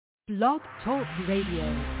Blog Talk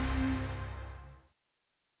Radio.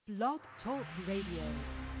 Blog Talk Radio.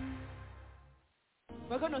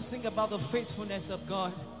 We're going to sing about the faithfulness of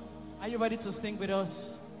God. Are you ready to sing with us?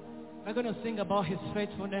 We're going to sing about His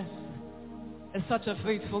faithfulness. It's such a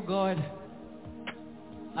faithful God.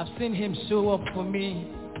 I've seen Him show up for me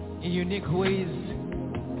in unique ways.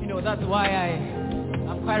 You know, that's why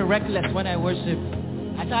I'm quite reckless when I worship.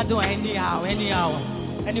 I start doing anyhow,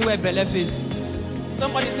 anywhere belief is.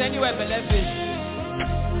 Somebody say anywhere belief is.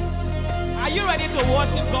 Are you ready to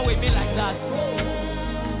worship God with me like that?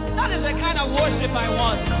 That is the kind of worship I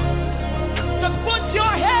want. Just put your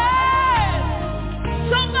hands.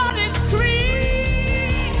 Somebody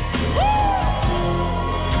scream. Woo!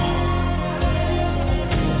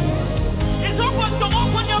 It's open to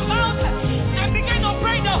open your mouth and begin to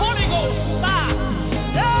pray the Holy Ghost.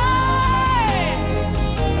 Hey!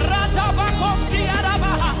 Ratabakosi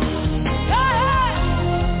Arabaha.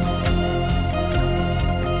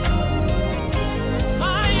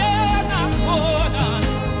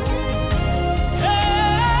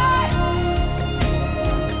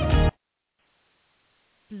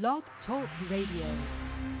 Blog Talk Radio.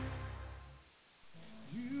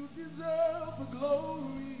 You deserve the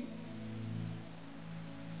glory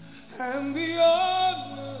and the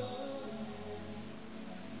honor.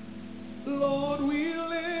 Lord, we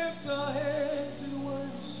lift our hands in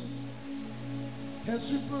worship as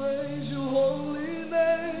we praise your holy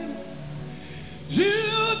name. You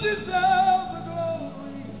deserve the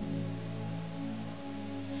glory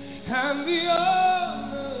and the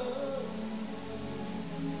honor.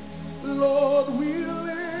 Lord, we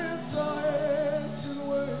lift our hands in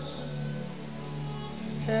worship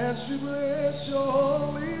as we bless your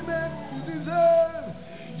holy name.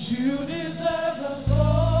 You deserve the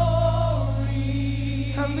glory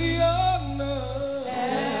and the honor.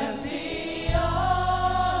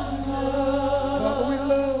 Father, we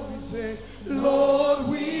love you, say, Lord,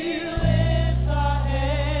 we lift our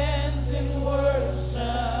hands in worship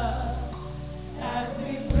as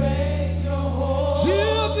we praise your holy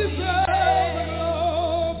name.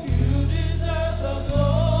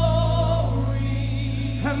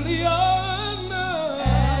 And the honor,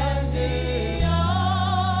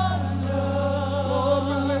 Lord,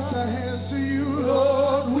 we lift our hands to you,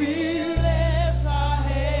 Lord. We lift our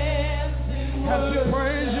hands as we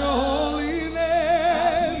praise your holy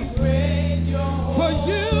name. For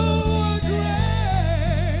you are great.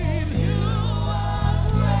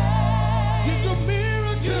 You do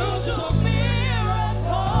miracles so great.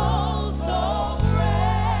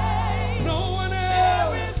 No one else.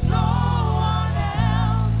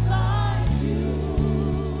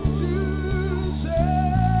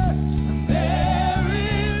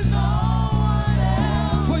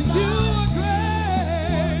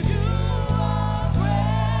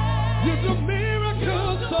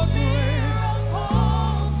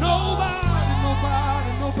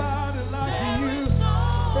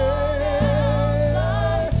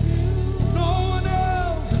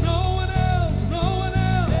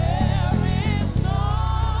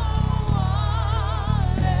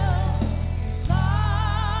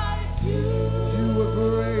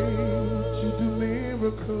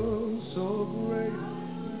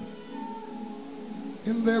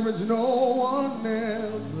 And there is no one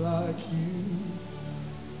else like you.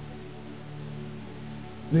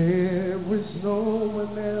 There is no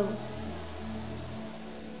one else.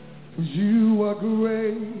 For you are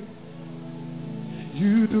great.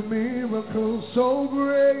 You do miracles so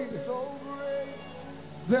great.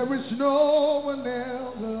 There is no one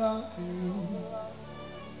else like you.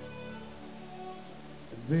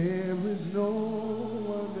 There is no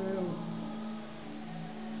one else.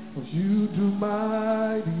 For you do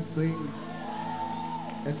mighty things,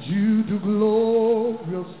 and you do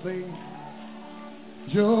glorious things.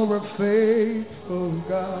 You're a faithful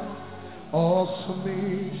God, awesome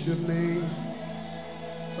is your name.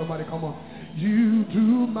 Somebody come on. You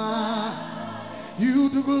do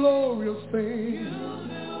glorious things.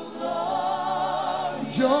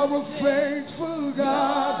 You're a faithful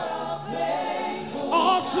God,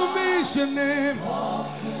 awesome is your name.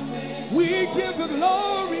 We give the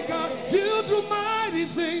glory, God. You do mighty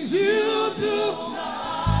things. You do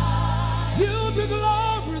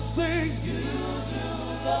glorious things.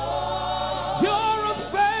 You're a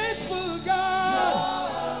faithful God.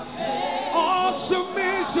 Awesome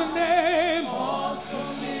is your name.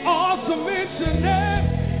 Awesome is your name.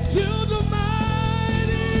 You do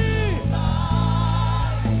mighty.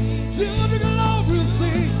 You do glorious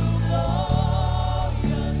things.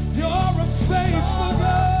 You're a faithful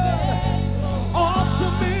God.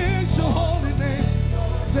 Awesome is your holy name.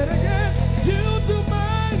 Say it again. You do my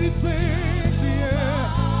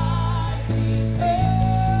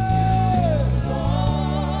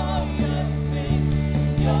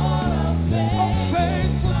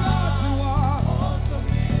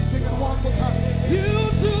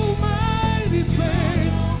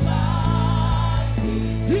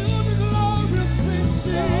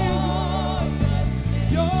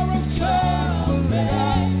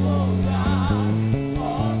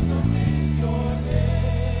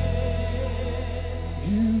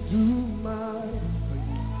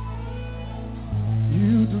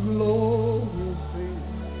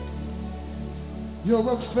You're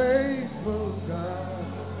a faithful God.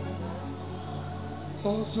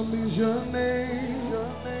 Awesome is your name.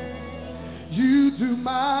 You do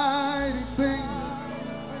mighty things.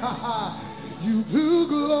 You do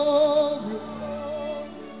glory.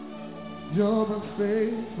 You're a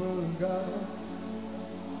faithful God.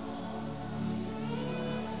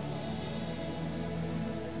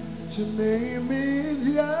 Your name is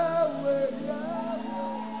Yahweh.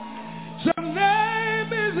 Your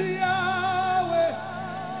name is Yahweh.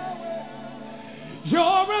 You're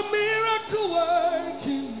a miracle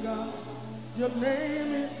working God. Your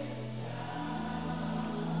name is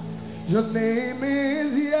Yahweh.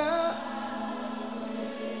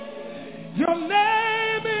 Your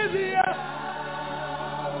name is Yahweh.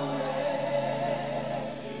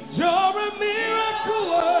 You're a miracle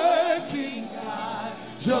working God.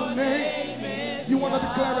 Your name is You want to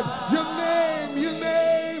declare it? Your name is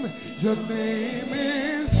Yahweh. Your name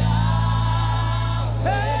is Yahweh.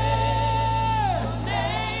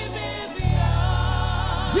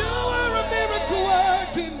 You are a miracle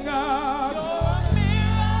working God.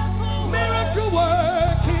 Miracle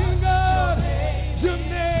working God. Your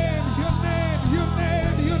name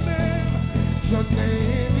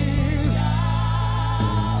is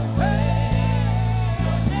Yahweh.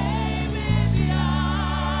 Your name is Yahweh.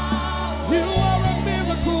 You are a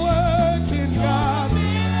miracle working God.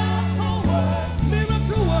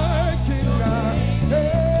 Miracle working God.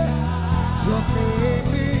 Your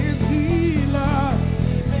name is healer.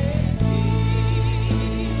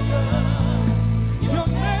 Your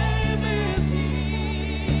name is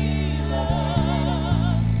healer.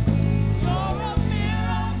 You're a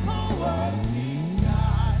miracle working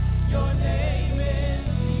God. Your name is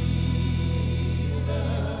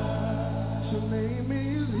healer. Your name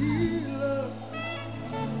is healer.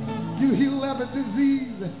 You heal every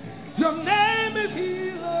disease. Your name is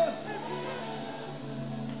healer.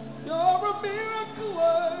 You're a miracle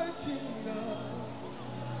working God.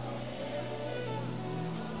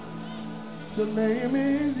 Your name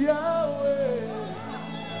is Yahweh.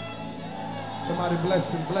 Somebody bless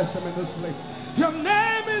him in this place. Your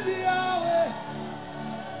name is Yahweh.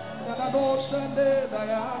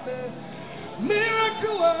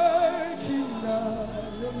 Miracle working God.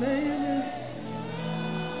 Your name is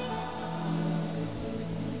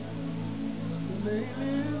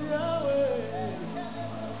Yahweh.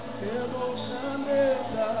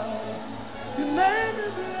 Your name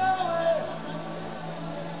is Yahweh.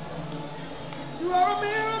 You are a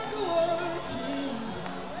miracle working.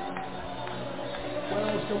 Where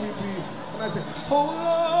else can we be? And I say, oh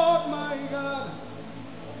Lord my God,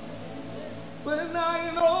 when I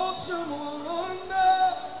in awesome wonder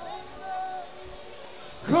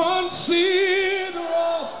consider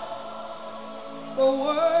all the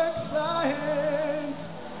works thy hands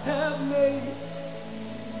have made,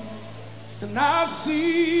 and I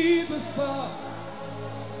see the sun,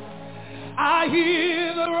 I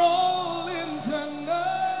hear the rolling thunder,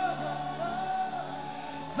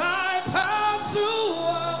 thy power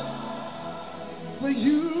throughout the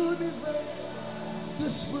universe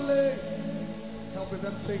display. Help me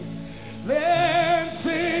them sing. Then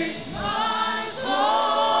sing my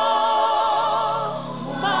soul,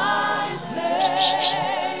 my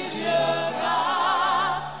Savior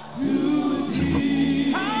God, to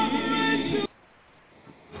thee.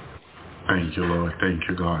 Thank you, Lord. Thank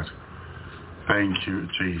you, God. Thank you,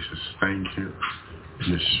 Jesus. Thank you,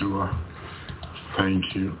 Yeshua. Thank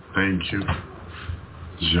you.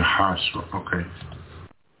 Jehoshua. Okay.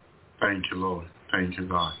 Thank you, Lord. Thank you,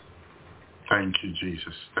 God. Thank you,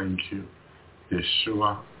 Jesus. Thank you,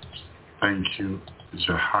 Yeshua. Thank you,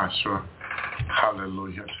 Jehoshua.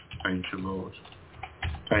 Hallelujah. Thank you, Lord.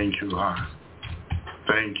 Thank you, God.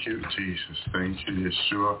 Thank you, Jesus. Thank you,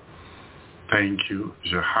 Yeshua. Thank you,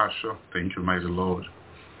 Jehoshua. Thank you, mighty Lord.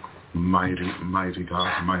 Mighty, mighty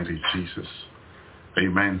God, mighty Jesus.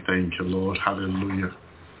 Amen. Thank you, Lord. Hallelujah.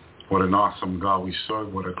 What an awesome God we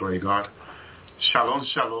serve. What a great God. Shalom,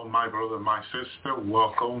 shalom, my brother, my sister.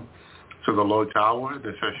 Welcome to the Lord's Hour.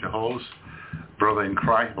 This is your host, brother in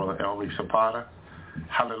Christ, Brother Elvis Zapata.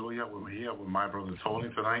 Hallelujah. We're here with my brother Tony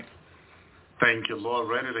tonight. Thank you, Lord.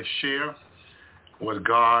 Ready to share what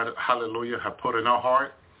God, hallelujah, have put in our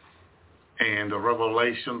heart and the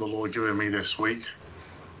revelation the Lord given me this week.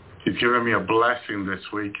 He's given me a blessing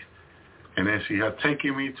this week. And as he had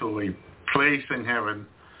taken me to a place in heaven,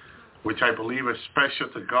 which I believe is special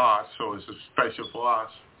to God, so it's special for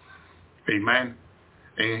us. Amen.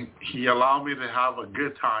 And he allowed me to have a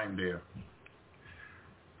good time there.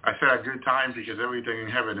 I say a good time because everything in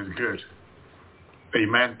heaven is good.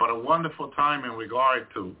 Amen. But a wonderful time in regard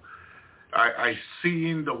to I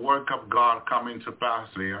seen the work of God coming to pass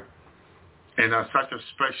there in such a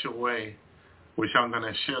special way, which I'm going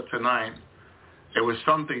to share tonight. It was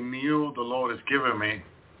something new the Lord has given me,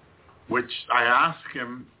 which I asked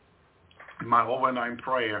him in my overnight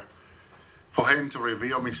prayer for him to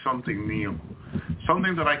reveal me something new,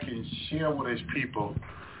 something that I can share with his people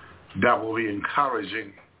that will be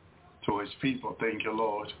encouraging to his people. Thank you,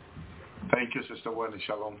 Lord. Thank you, Sister Wendy.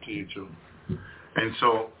 Shalom to you too. And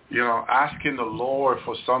so, asking the Lord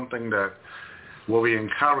for something that will be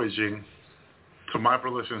encouraging to my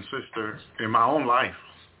brothers and sisters in my own life.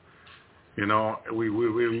 We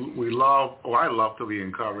love, or I love to be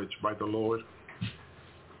encouraged by the Lord.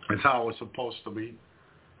 It's how it's supposed to be.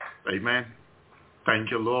 Amen.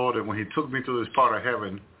 Thank you, Lord. And when he took me to this part of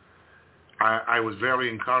heaven, I was very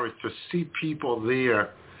encouraged to see people there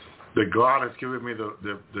that God has given me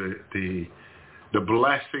the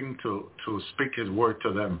blessing to speak his word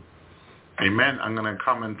to them. Amen. I'm going to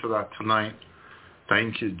come into that tonight.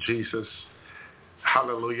 Thank you, Jesus.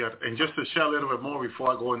 Hallelujah. And just to share a little bit more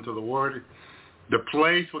before I go into the word, the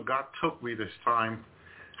place where God took me this time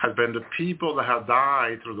has been the people that have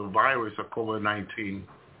died through the virus of COVID-19.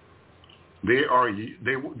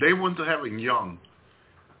 They went to heaven young.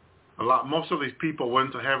 Most of these people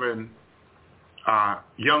went to heaven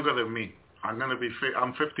younger than me.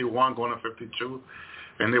 I'm 51, going to 52,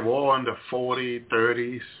 and they were all in the 40s,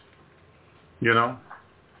 30s,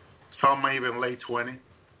 some are even late 20.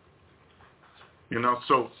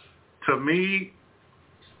 So to me,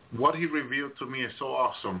 what he revealed to me is so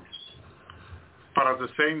awesome. But at the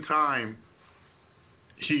same time,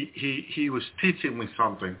 he was teaching me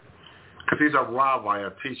something, because he's a rabbi, a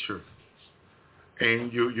teacher.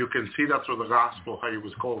 And you can see that through the gospel, how he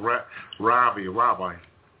was called rabbi.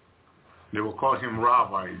 They will call him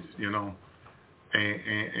rabbis,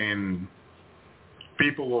 and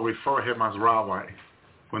people will refer him as rabbi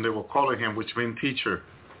when they were calling him, which means teacher,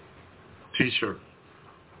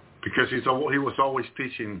 because he was always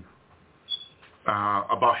teaching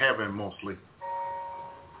about heaven mostly,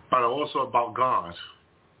 but also about God,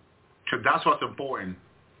 because that's what's important.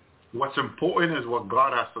 What's important is what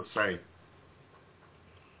God has to say.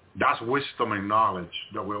 That's wisdom and knowledge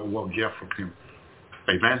that we'll get from him.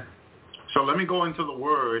 Amen. So let me go into the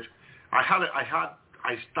word. I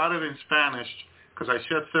started in Spanish because I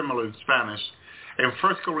shared similar in Spanish. In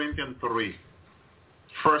 1 Corinthians 3.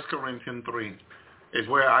 1 Corinthians 3 is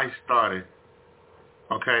where I started.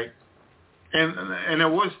 Okay? And it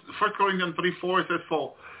was 1 Corinthians 3:4. It says,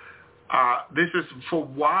 this is for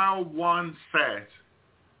while one says,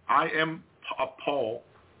 I am a Paul,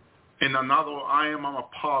 and another, I am an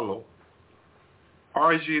Apollo.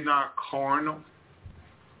 Are ye not carnal?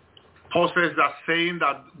 Paul says that saying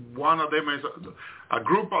that one of them is, a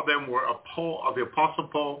group of them were the Apostle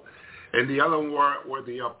Paul, and the other were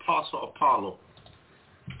the Apostle Apollo.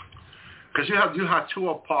 Because you had two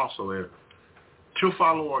apostles there, two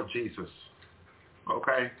followers of Jesus.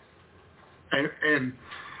 Okay? And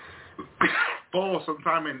Paul,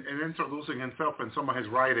 sometime in introducing himself in some of his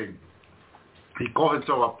writing, he called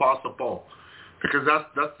himself Apostle Paul, because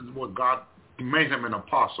that's what God made him, an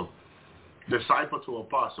apostle, disciple to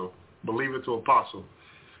apostle, believer to apostle.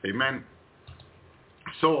 Amen.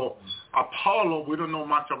 So Apollo, we don't know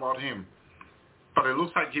much about him, but it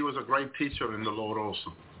looks like he was a great teacher in the Lord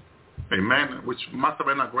also. Amen. Which must have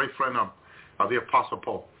been a great friend of the Apostle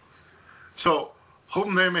Paul. So whose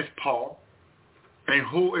name is Paul, and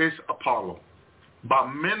who is Apollo? But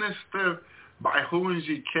minister by whom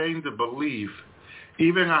ye came to believe,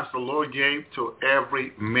 even as the Lord gave to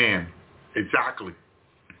every man. Exactly.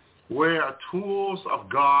 We are tools of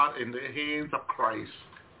God in the hands of Christ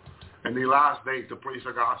in the last days to preach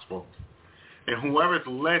the gospel. And whoever is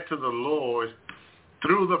led to the Lord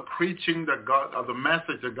through the preaching of the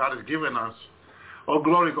message that God has given us, all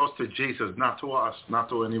glory goes to Jesus, not to us, not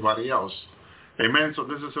to anybody else. Amen. So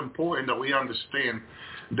this is important that we understand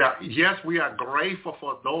that, yes, we are grateful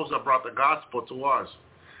for those that brought the gospel to us,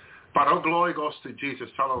 but all glory goes to Jesus.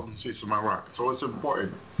 Tell them Jesus, my rock. So it's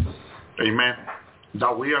important, amen,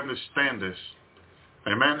 that we understand this.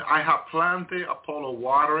 Amen. I have planted, Apollo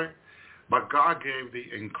watering, but God gave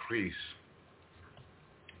the increase.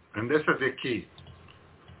 And this is the key.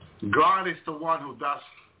 God is the one who does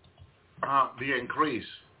the increase.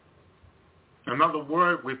 In other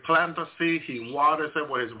words, we plant a seed, he waters it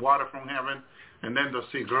with his water from heaven, and then the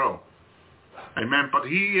seed grows. Amen. But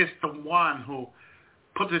he is the one who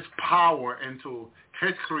put his power into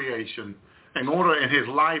his creation in his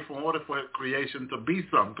life, in order for his creation to be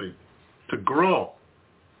something, to grow.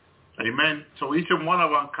 Amen. So each and one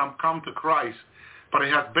of us can come to Christ, but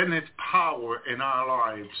it has been his power in our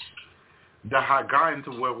lives that have gotten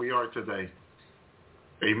to where we are today.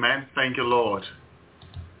 Amen. Thank you, Lord.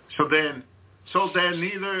 So then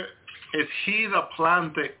neither is he that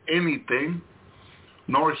planted anything,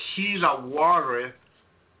 nor he that watereth,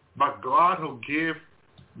 but God who gives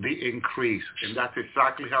the increase. And that's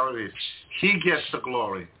exactly how it is. He gets the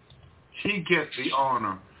glory. He gets the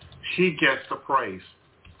honor. He gets the praise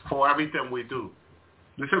for everything we do.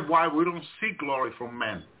 This is why we don't seek glory from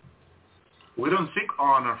men. We don't seek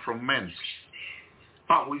honor from men.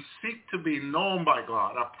 But we seek to be known by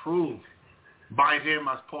God, approved by him,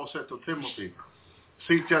 as Paul said to Timothy.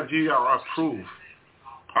 Seek that ye are approved.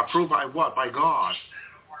 Approved by what? By God.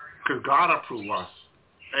 Because God approved us.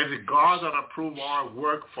 And it's God that approved our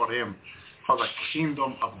work for him, for the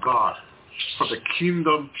kingdom of God, for the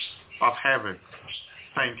kingdom of heaven.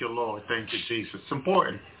 Thank you, Lord. Thank you, Jesus. It's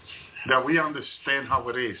important that we understand how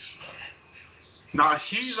it is. Now,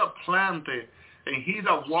 he that planted and he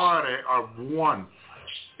that watered are one,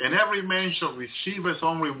 and every man shall receive his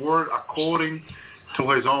own reward according to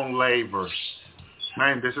his own labor.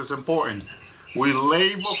 Man, this is important. We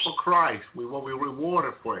labor for Christ. We will be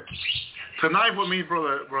rewarded for it. Tonight with me,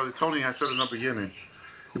 Brother Tony, I said in the beginning,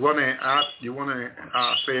 you want to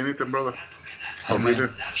say anything, brother?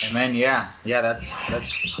 Amen. Yeah. That's.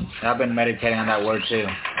 I've been meditating on that word too.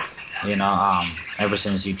 Ever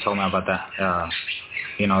since you told me about that,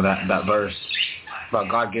 that verse. But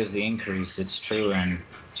God gives the increase. It's true, and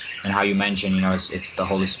how you mentioned, it's the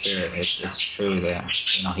Holy Spirit. It's true that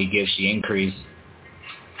He gives the increase.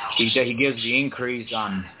 He gives the increase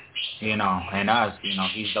on, and us.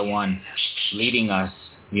 He's the one leading us,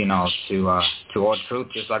 to all truth,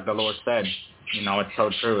 just like the Lord said. It's so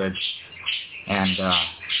true.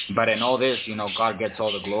 But in all this, God gets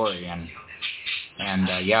all the glory, and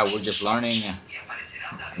we're just learning.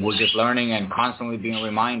 We're just learning and constantly being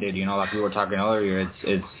reminded. Like we were talking earlier,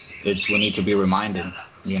 it's we need to be reminded.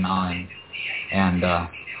 And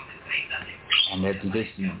this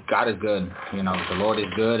God is good. The Lord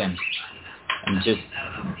is good, and just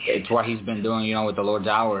it's what He's been doing. With the Lord's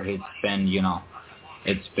Hour, it's been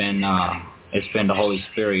the Holy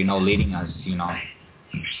Spirit, leading us,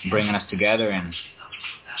 bringing us together and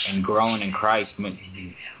growing in Christ.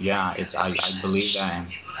 Yeah, I believe that, and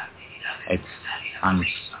I'm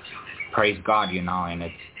praise God, and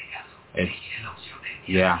it's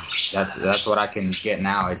that's what I can get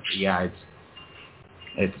now.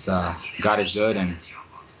 It's God is good, and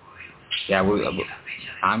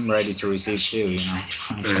I'm ready to receive too,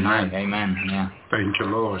 Amen. Amen. Yeah. Thank you,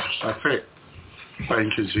 Lord. That's it.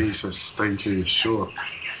 Thank you, Jesus. Thank you, Yeshua.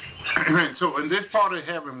 Amen. So in this part of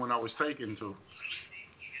heaven, when I was taken to,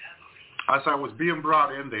 as I was being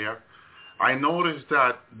brought in there, I noticed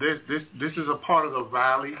that this is a part of the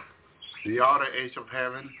valley, the outer edge of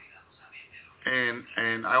heaven,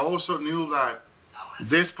 and I also knew that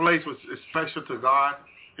this place was special to God.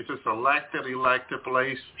 It's a selected, elected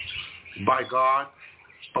place by God.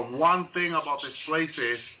 But one thing about this place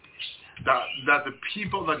is that the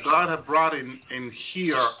people that God had brought in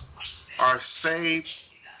here are saved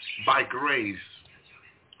by grace.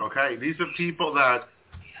 Okay, these are people that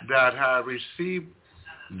have received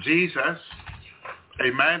Jesus.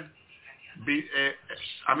 Amen.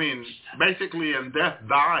 Basically in death,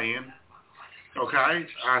 dying. Okay,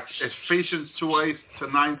 as Ephesians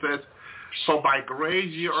 2:8-9 says, so by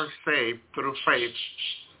grace you are saved through faith,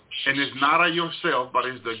 and it's not of yourself, but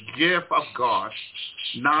it's the gift of God,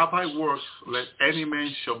 not by works, let any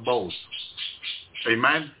man shall boast.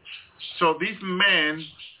 Amen. So these men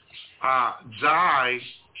die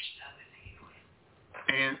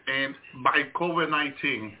and by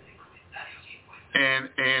COVID-19, and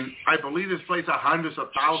I believe this place are hundreds of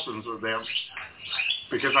thousands of them,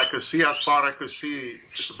 because I could see how far I could see.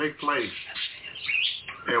 It's a big place.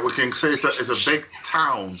 And we can say it's a big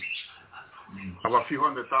town of a few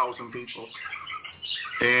 100,000 people.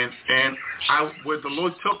 And where the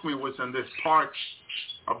Lord took me was in this part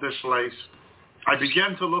of this place. I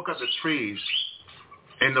began to look at the trees,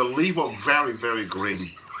 and the leaves were very, very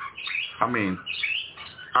green.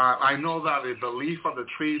 I know that if the leaf of the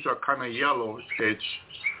trees are kind of yellow, it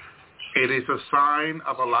is a sign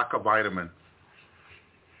of a lack of vitamin.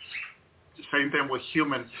 Same thing with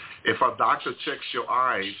human. If a doctor checks your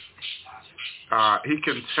eyes, he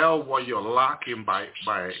can tell what you're lacking by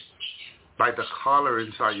the color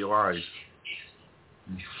inside your eyes.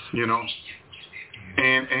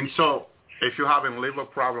 And so if you're having liver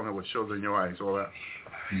problem, it will show in your eyes. All that.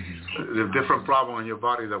 Mm-hmm. The different problem in your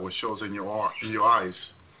body that will show in your eyes.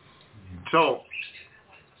 So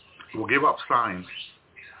we'll give up signs.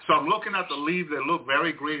 So I'm looking at the leaves. They look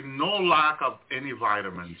very green. No lack of any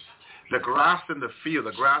vitamins. The grass in the field,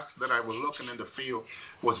 the grass that I was looking in the field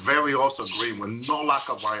was very also green with no lack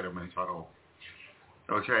of vitamins at all.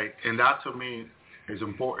 Okay, and that to me is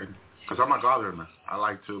important because I'm a gardener. I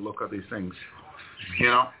like to look at these things, you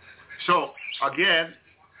know. So again,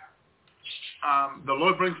 the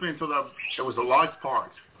Lord brings me into it was a large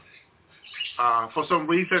park. For some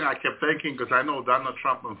reason, I kept thinking, because I know Donald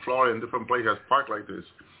Trump in Florida and different places has park like this.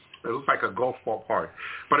 It looks like a golf ball park.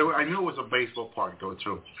 But I knew it was a baseball park, though,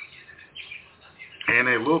 too. And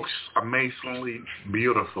it looks amazingly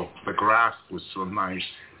beautiful. The grass was so nice.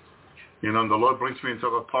 You know, the Lord brings me into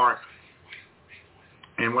the park.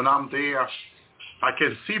 And when I'm there, I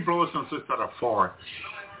can see brothers and sisters afar,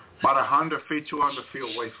 about 100 feet, 200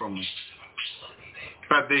 feet away from me.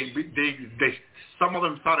 But they some of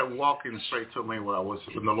them started walking straight to me when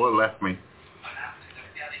the Lord left me.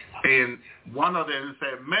 And one of them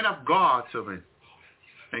said, "Man of God," to me,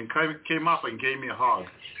 and came up and gave me a hug.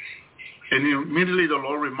 And immediately the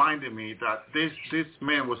Lord reminded me that this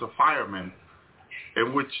man was a fireman,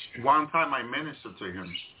 in which one time I ministered to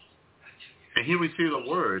him. And he received a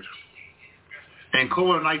word. And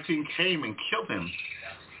COVID-19 came and killed him.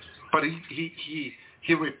 But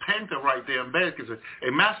he repented right there in bed, because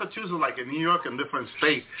in Massachusetts, like in New York and different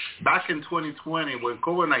states, back in 2020 when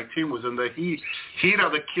COVID-19 was in the heat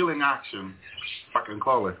of the killing action, if I can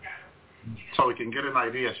call it, so we can get an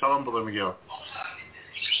idea. Shalom, Brother Miguel.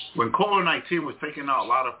 When COVID-19 was taking out a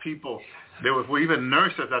lot of people, there were even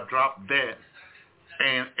nurses that dropped dead.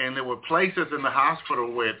 And there were places in the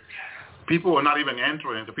hospital where people were not even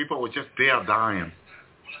entering. The people were just there dying.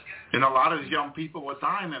 And a lot of young people were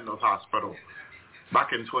dying in those hospitals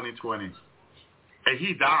back in 2020. And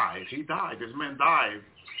he died. This man died.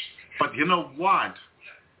 But you know what?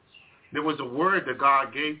 There was a word that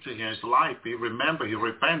God gave to him in his life. He remembered, he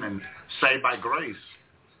repented, saved by grace.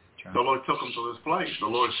 The Lord took him to this place. The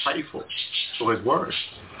Lord is faithful to his word.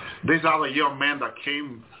 These other young men that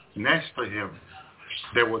came next to him,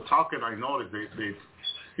 they were talking. I noticed they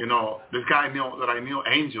you know, this guy that I knew,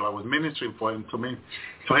 Angel, I was ministering for him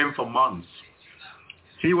to him for months.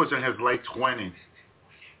 He was in his late 20s.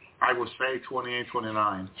 I would say 28,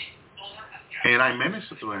 29. And I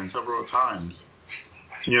ministered to him several times,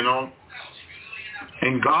 you know.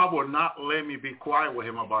 And God would not let me be quiet with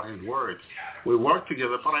him about his word. We worked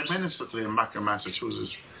together, but I ministered to him back in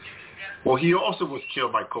Massachusetts. Well, he also was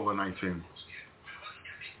killed by COVID-19.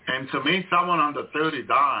 And to me, someone under 30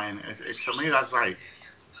 dying, to me, that's like,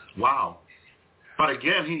 wow. But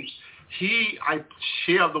again, I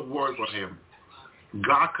shared the word with him.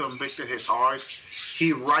 God convicted his heart.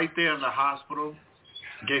 He, right there in the hospital,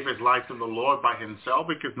 gave his life to the Lord by himself,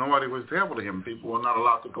 because nobody was there with him. People were not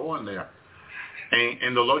allowed to go in there.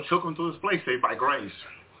 And the Lord took him to this place, saved by grace.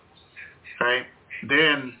 Okay?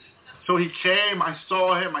 Then, so he came, I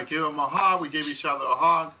saw him, I gave him a hug, we gave each other a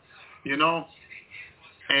hug, you know.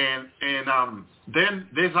 And then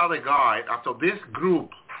this other guy, after this group,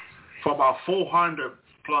 for about 400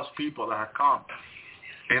 plus people that had come,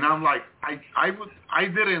 and I'm like, I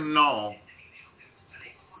didn't know,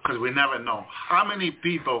 because we never know, how many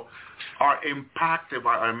people are impacted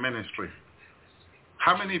by our ministry.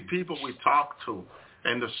 How many people we talk to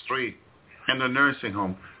in the street, in the nursing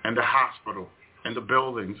home, in the hospital, in the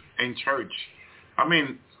buildings, in church. I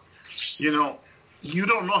mean, you know, you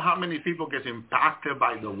don't know how many people get impacted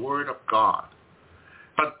by the word of God.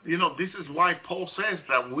 But, you know, this is why Paul says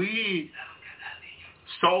that we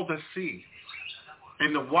sow the seed.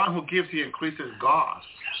 And the one who gives the increase is God.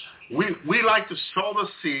 We like to sow the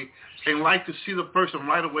seed and like to see the person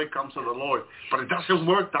right away come to the Lord. But it doesn't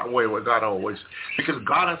work that way with God always. Because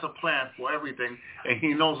God has a plan for everything, and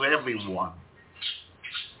he knows everyone.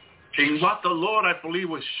 And what the Lord, I believe,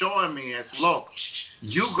 was showing me is, look,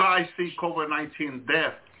 you guys see COVID-19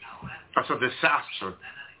 death as a disaster,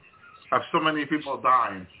 of so many people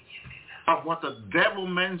dying. But what the devil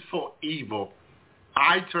meant for evil,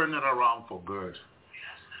 I turn it around for good.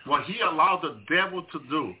 What he allowed the devil to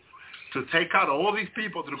do, to take out all these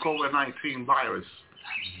people through COVID-19 virus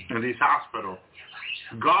in these hospitals,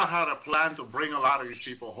 God had a plan to bring a lot of these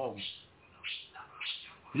people home.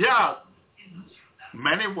 Yeah,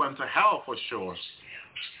 many went to hell for sure,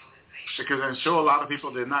 because I'm sure a lot of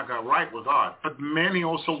people did not get right with God. But many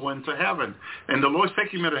also went to heaven. And the Lord's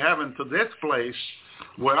taking me to heaven, to this place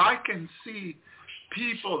where I can see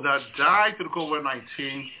people that died through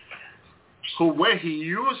COVID-19, where he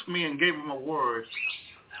used me and gave them a word,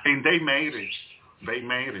 and they made it. They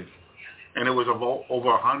made it. And it was over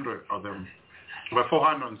 100 of them. About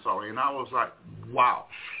 400, I'm sorry. And I was like, wow.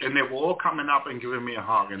 And they were all coming up and giving me a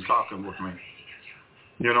hug and talking with me.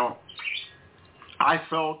 You know, I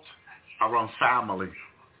felt around family.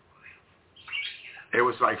 It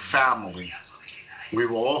was like family. We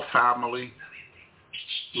were all family.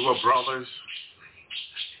 We were brothers,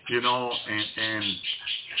 you know, and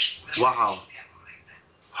wow,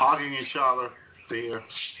 hugging each other there,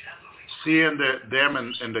 seeing them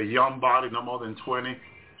and the young body, no more than 20,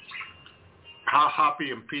 how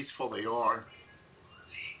happy and peaceful they are,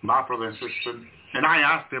 my brother and sister. And I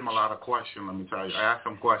asked them a lot of questions, let me tell you. I asked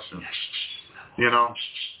them questions, you know,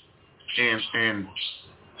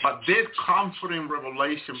 but this comforting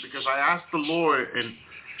revelation, because I asked the Lord, and,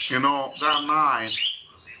 you know, that night,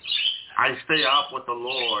 I stay up with the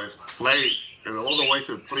Lord late, all the way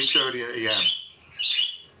to 3:30 a.m.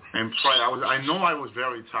 and pray. I know I was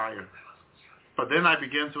very tired. But then I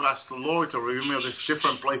began to ask the Lord to reveal me this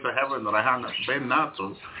different place of heaven that I hadn't been not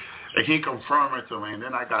to. And he confirmed it to me. And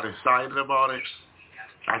then I got excited about it.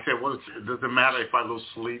 I said, well, it doesn't matter if I lose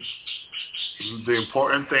sleep. The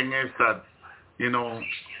important thing is that, you know,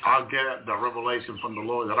 I'll get the revelation from the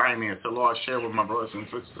Lord that I need. So Lord, share with my brothers and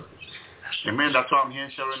sisters. Amen. That's why I'm here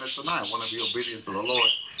sharing it tonight. I want to be obedient to the Lord.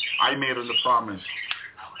 I made him the promise.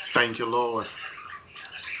 Thank you, Lord.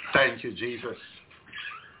 Thank you, Jesus.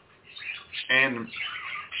 And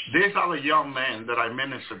these are the young men that I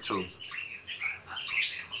ministered to.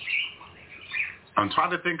 I'm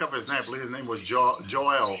trying to think of his name. I believe his name was Joel.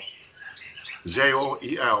 Joel.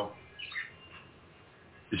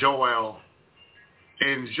 Joel.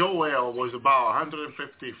 And Joel was about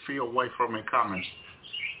 150 feet away from me coming.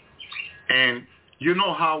 And you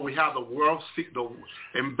know how we have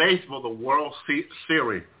in baseball, the World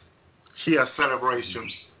Series. He has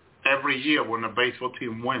celebrations every year when the baseball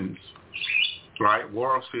team wins, right?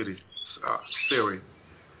 World Series.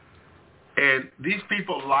 And these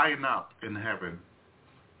people line up in heaven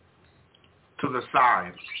to the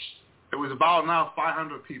side. It was about now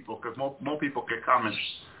 500 people, because more people kept coming.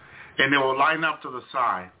 And they will line up to the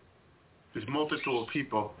side, this multitude of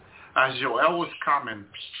people. As Joel was coming,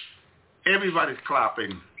 everybody's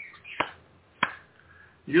clapping.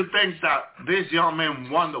 You think that this young man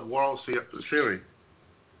won the World Series,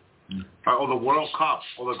 or the World Cup,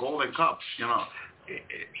 or the Golden Cup, you know,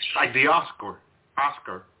 like the Oscar.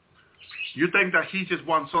 You think that he just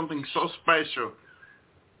won something so special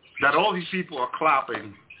that all these people are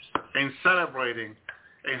clapping and celebrating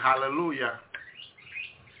and hallelujah.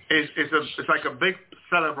 It's like a big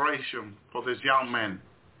celebration for this young man.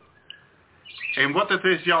 And what did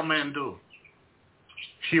this young man do?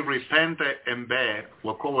 He repented in bed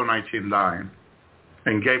with COVID-19 dying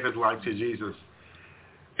and gave his life to Jesus.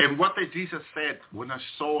 And what did Jesus said when a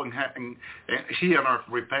soul in heaven, he and earth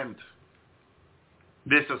repent?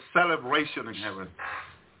 There's a celebration in heaven.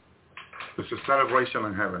 There's a celebration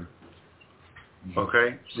in heaven.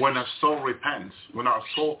 Okay? When a soul repents, when our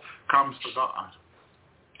soul comes to God.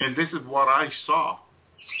 And this is what I saw.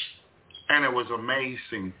 And it was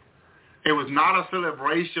amazing. It was not a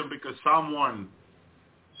celebration because someone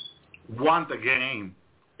won the game.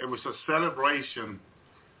 It was a celebration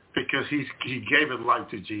because he gave his life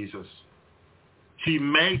to Jesus. He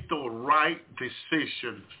made the right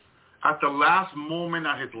decision. At the last moment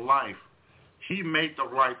of his life, he made the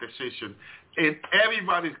right decision. And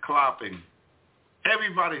everybody's clapping.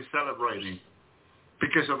 Everybody's celebrating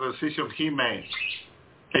because of the decision he made.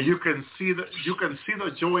 And you can see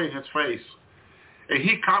the joy in his face. And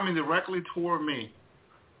he coming directly toward me,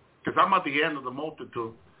 because I'm at the end of the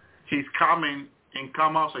multitude. He's coming and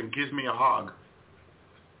comes out and gives me a hug.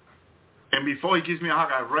 And before he gives me a hug,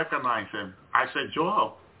 I recognize him. I said,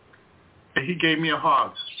 Joel. And he gave me a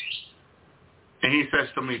hug. And he says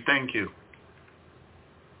to me, thank you.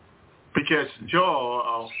 Because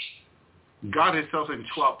Joel got himself in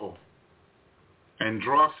trouble and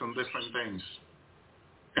drugs and different things.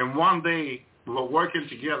 And one day, we were working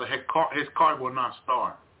together. His car would not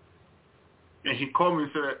start. And he called me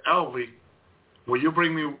and said, Elvie, will you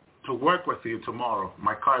bring me to work with you tomorrow?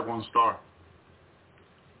 My car won't start.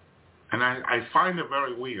 And I find it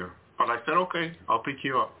very weird. But I said, okay, I'll pick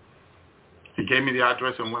you up. He gave me the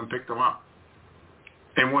address and went and picked him up.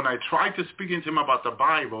 And when I tried to speak to him about the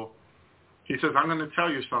Bible, he says, I'm going to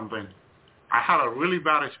tell you something. I had a really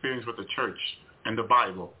bad experience with the church and the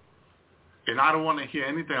Bible. And I don't want to hear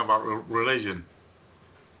anything about religion.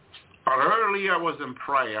 But earlier I was in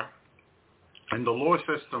prayer, and the Lord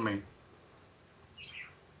says to me,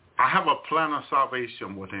 I have a plan of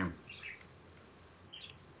salvation with him.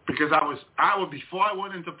 Because before I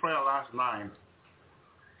went into prayer last night,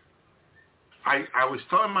 I was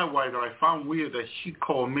telling my wife that I found weird that he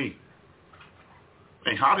called me.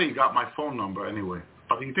 And how did he got my phone number anyway?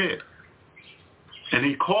 But he did. And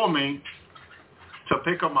he called me to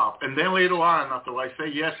pick him up. And then later on, after I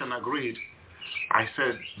said yes and agreed, I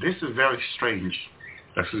said, this is very strange.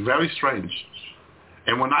 This is very strange.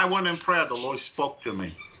 And when I went in prayer, the Lord spoke to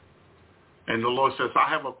me. And the Lord says, I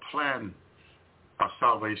have a plan of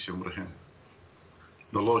salvation with him.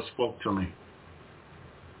 The Lord spoke to me.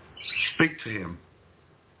 Speak to him.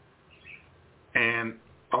 And,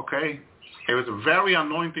 okay, it was a very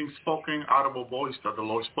anointing spoken audible voice that the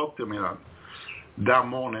Lord spoke to me that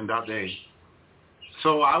morning, that day.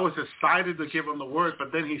 So I was excited to give him the word,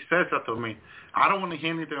 but then he says that to me, I don't want to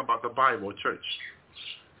hear anything about the Bible or church.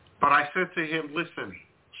 But I said to him, listen,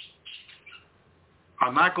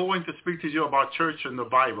 I'm not going to speak to you about church and the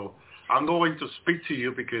Bible. I'm going to speak to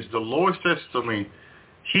you because the Lord says to me,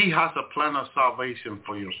 he has a plan of salvation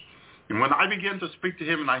for you. And when I began to speak to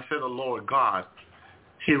him and I said, the Lord God,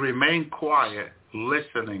 he remained quiet,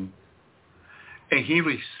 listening, and he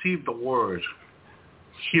received the word.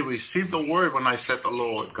 He received the word when I said the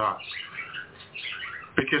Lord God.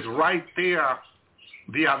 Because right there,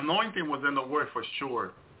 the anointing was in the word for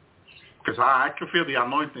sure. Because I could feel the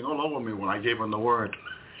anointing all over me when I gave him the word.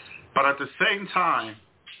 But at the same time,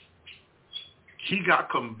 he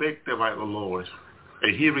got convicted by the Lord.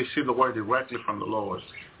 And he received the word directly from the Lord.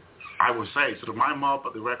 I would say, through my mouth,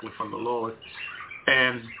 but directly from the Lord.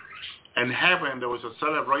 And in heaven, there was a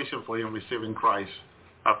celebration for him receiving Christ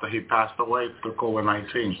after he passed away through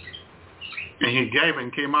COVID-19. And he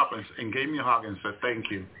came up and gave me a hug and said,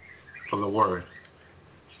 thank you for the word.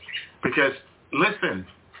 Because, listen,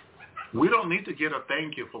 we don't need to get a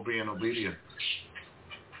thank you for being obedient.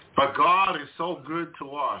 But God is so good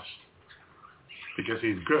to us because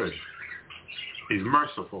he's good. He's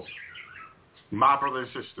merciful. My brother and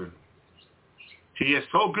sister, he is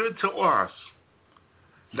so good to us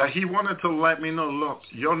that he wanted to let me know, look,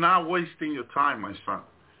 you're not wasting your time, my son.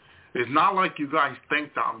 It's not like you guys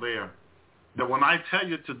think down there that when I tell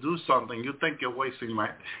you to do something, you think you're wasting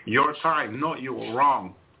your time. No, you were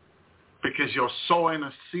wrong. Because you're sowing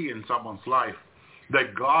a seed in someone's life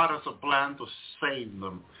that God has a plan to save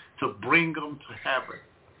them, to bring them to heaven.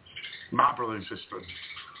 My brother and sister.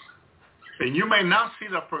 And you may not see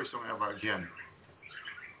that person ever again.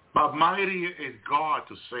 But mighty is God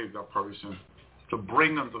to save that person, to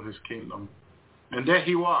bring them to his kingdom. And there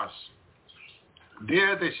he was.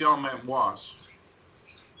 There this young man was.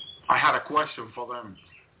 I had a question for them.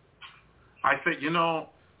 I said,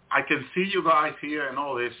 I can see you guys here and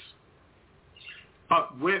all this.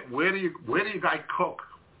 But where do you guys cook?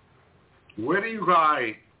 Where do you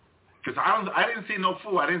guys? Because I didn't see no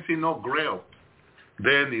food. I didn't see no grill.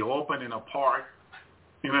 There in the open in a park,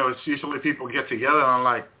 it's usually people get together and I'm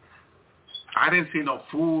like, I didn't see no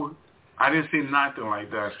food. I didn't see nothing like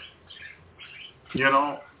that.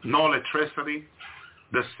 No electricity.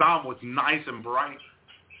 The sun was nice and bright,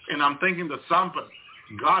 and I'm thinking the sun, but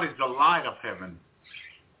God is the light of heaven.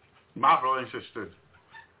 My brother and sister.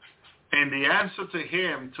 And the answer to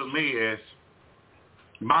him, to me, is,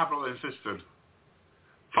 my brother and sister,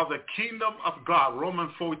 for the kingdom of God,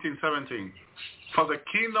 Romans 14:17, for the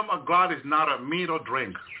kingdom of God is not a meat or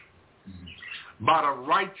drink, but a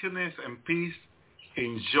righteousness and peace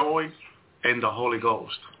and joy in the Holy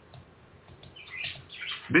Ghost.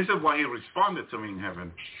 This is why he responded to me in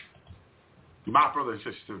heaven. My brother and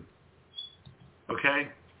sister. Okay?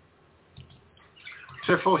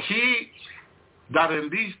 So for he that in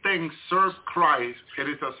these things serves Christ, it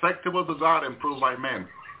is acceptable to God and proved by men.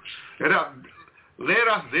 Let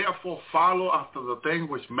us therefore follow after the thing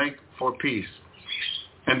which make for peace,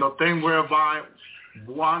 and the thing whereby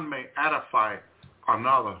one may edify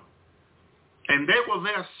another. And they were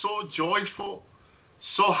there so joyful,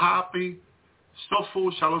 so happy, so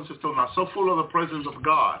full, shalom, so full of the presence of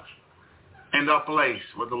God in that place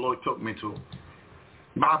where the Lord took me to.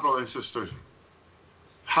 My brothers and sisters,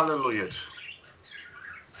 hallelujah.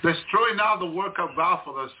 Destroy now the work of God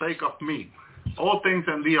for the sake of me. All things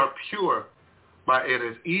in thee are pure, but it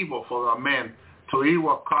is evil for a man to eat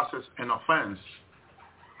what causes an offense.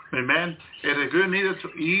 Amen. It is good neither to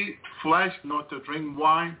eat flesh, nor to drink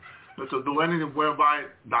wine, nor to do anything whereby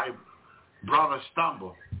thy brother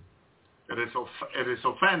stumble. It is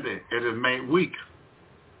offended. It is made weak.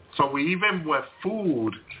 So even with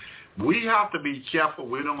food, we have to be careful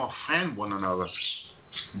we don't offend one another.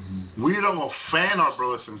 Mm-hmm. We don't offend our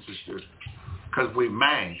brothers and sisters because we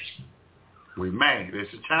may. There's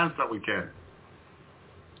a chance that we can.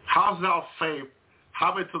 How's thou faith?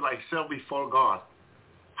 Have it to thyself before God.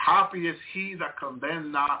 Happy is he that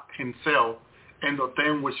condemns not himself in the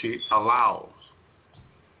thing which he allows.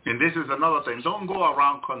 And this is another thing. Don't go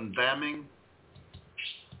around condemning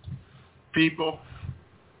people,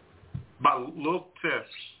 but look to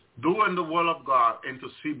doing the will of God and to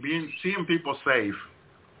seeing people saved.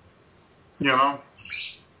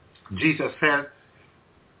 Jesus said,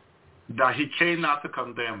 that he came not to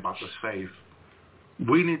condemn but to save.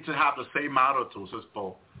 We need to have the same attitude, says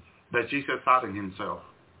Paul, that Jesus had in himself.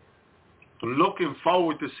 Looking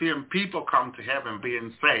forward to seeing people come to heaven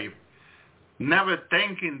being saved, never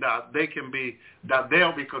thinking that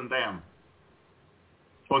they'll be condemned,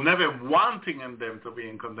 or never wanting in them to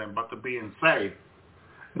be condemned, but to be saved.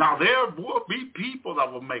 Now there will be people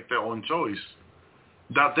that will make their own choice.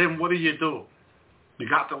 That then what do? You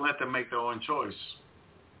got to let them make their own choice.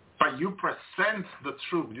 But you present the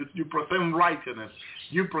truth. You present righteousness.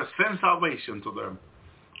 You present salvation to them.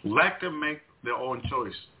 Let them make their own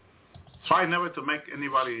choice. Try never to make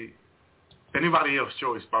anybody else's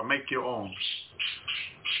choice, but make your own.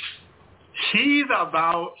 He that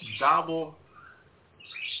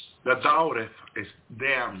doubteth is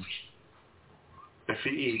damned if he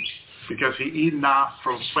eat, because he eat not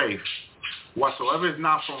from faith. Whatsoever is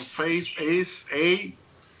not from faith is a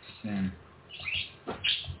sin.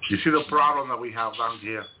 You see the problem that we have down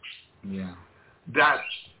here? Yeah. That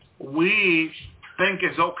we think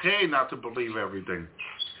it's okay not to believe everything.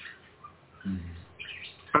 Mm-hmm.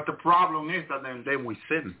 But the problem is that then we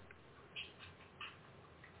sin.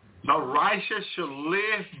 The righteous shall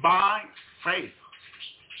live by faith,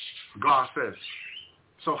 God says.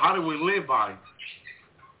 So how do we live by?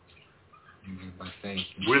 We live by faith.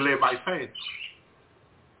 We live by faith.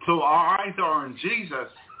 So our eyes are on Jesus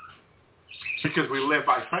because we live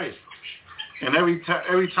by faith. And every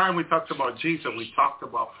time we talked about Jesus, we talked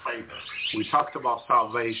about faith. We talked about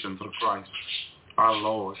salvation through Christ, our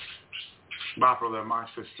Lord. My brother, my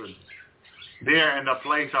sister. There in the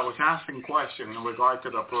place, I was asking questions in regard to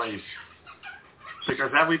the place,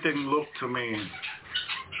 because everything looked to me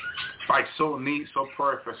like so neat, so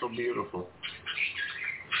perfect, so beautiful.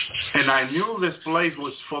 And I knew this place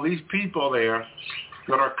was for these people there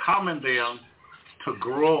that are coming there to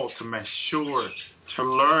grow, to mature, to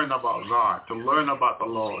learn about God, to learn about the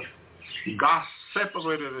Lord. God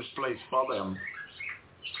separated this place for them,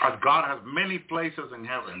 as God has many places in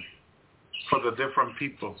heaven for the different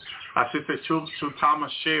people. As Sister Chu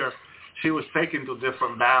Thomas shared, she was taken to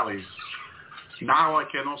different valleys. Now I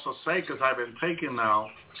can also say, because I've been taking now,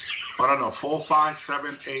 4, 5,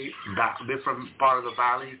 7, 8 different part of the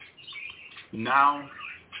valleys now,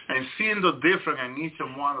 and seeing the difference in each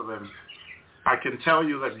and one of them, I can tell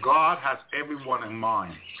you that God has everyone in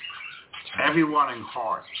mind, everyone in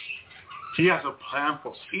heart. He has a plan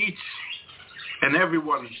for each and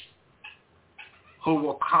everyone who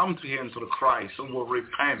will come to him, to the Christ, who will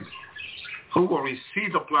repent, who will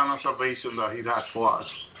receive the plan of salvation that he has for us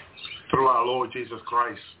through our Lord Jesus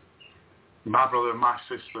Christ. My brother, my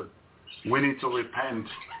sister, we need to repent.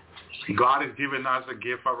 God has given us the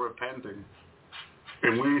gift of repenting,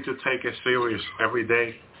 and we need to take it serious every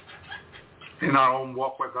day in our own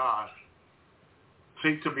walk with God.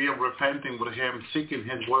 Seek to be repenting with him, seeking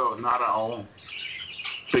his will, not our own,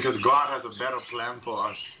 because God has a better plan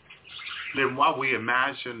for us than what we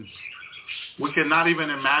imagine. We cannot even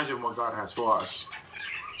imagine what God has for us.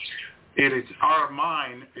 It is our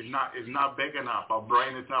mind is not big enough. Our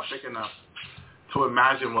brain is not big enough to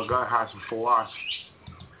imagine what God has for us.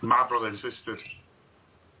 My brothers and sisters,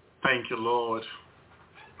 thank you, Lord.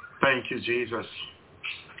 Thank you, Jesus.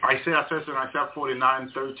 Isaiah says in Isaiah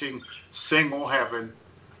 49:13, sing, O heaven,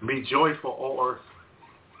 be joyful, O earth,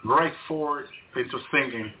 break forth into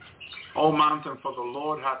singing, O mountain, for the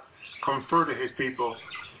Lord hath comforted his people,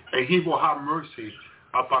 and he will have mercy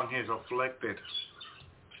upon his afflicted.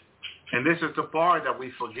 And this is the part that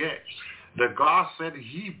we forget, that God said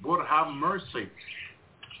he would have mercy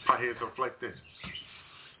for his afflicted.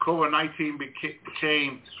 COVID-19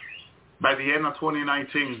 became, by the end of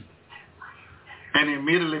 2019, and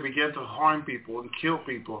immediately began to harm people and kill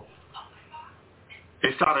people.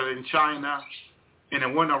 It started in China, and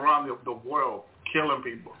it went around the world, killing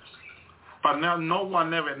people. But now no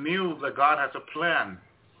one ever knew that God has a plan,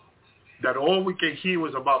 that all we can hear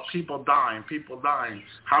was about people dying.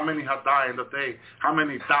 How many have died in a day? How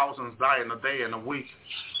many thousands die in a day and a week?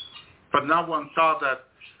 But no one thought that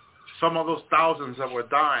some of those thousands that were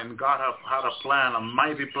dying, God had a plan, a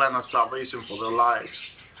mighty plan of salvation for their lives,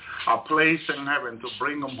 a place in heaven to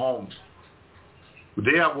bring them home.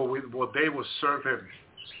 There where they will serve him.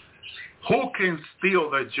 Who can steal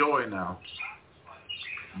their joy now?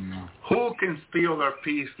 No. Who can steal their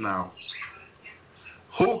peace now?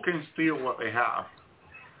 Who can steal what they have?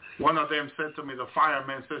 One of them said to me, the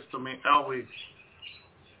fireman says to me, Elvis,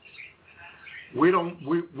 we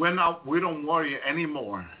don't worry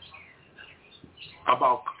anymore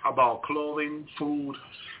about clothing, food,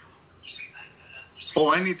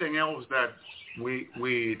 or anything else that we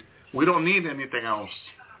don't need anything else.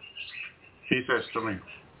 He says to me,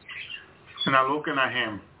 and I'm looking at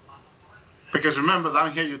him. Because remember,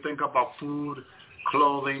 down here you think about food,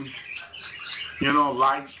 clothing,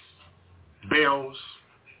 lights, bills,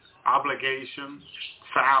 obligations,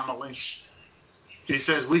 family. He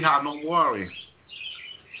says we have no worry.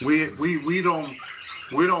 We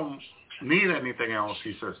don't need anything else,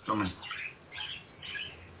 he says to me.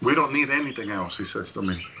 We don't need anything else, he says to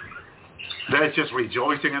me. They're just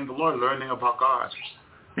rejoicing in the Lord, learning about God.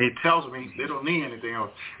 And he tells me they don't need anything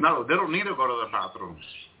else. No, they don't need to go to the bathroom.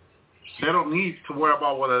 They don't need to worry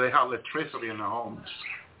about whether they have electricity in their homes.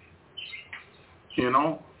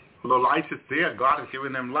 The lights is there. God is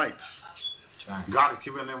giving them lights. God is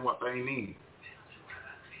giving them what they need.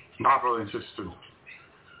 My brother and sister.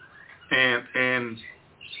 And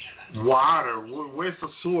water, where's the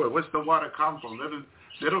sewer? Where's the water come from?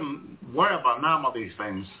 They don't worry about none of these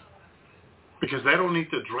things because they don't need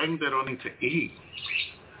to drink. They don't need to eat.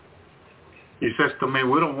 He says to me,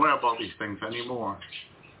 we don't worry about these things anymore.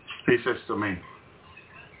 He says to me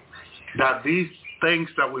that these things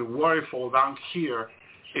that we worry for down here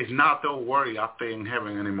is not their worry up there in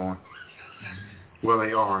heaven anymore, where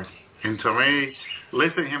they are. And to me,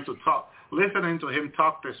 listening to him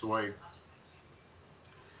talk this way,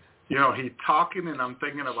 he's talking and I'm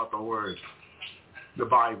thinking about the word, the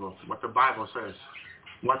Bible, what the Bible says,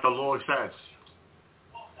 what the Lord says.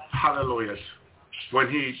 Hallelujah. When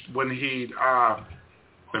he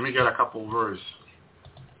let me get a couple verses.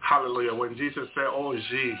 Hallelujah. When Jesus said, oh,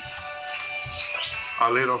 ye, a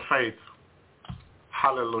little faith.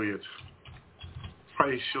 Hallelujah.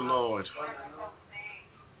 Praise you, Lord.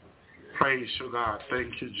 Praise you, God.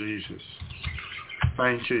 Thank you, Jesus.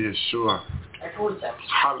 Thank you, Yeshua.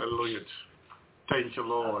 Hallelujah. Thank you,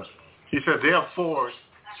 Lord. He said, therefore,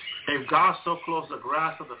 if God so clothes the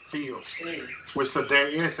grass of the field, which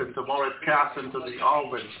today is and tomorrow is cast into the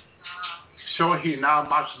oven, shall he now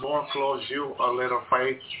much more clothe you, a little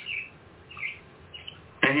faith?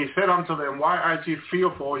 And he said unto them, why are ye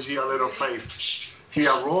fearful, ye a little faith? He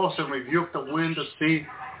arose and rebuked the wind, the sea,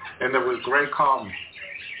 and there was great calm.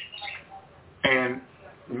 And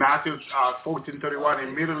Matthew 14:31,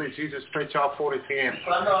 immediately Jesus stretched out forth his hand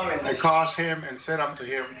and called him and said unto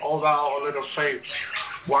him, O thou a little faith,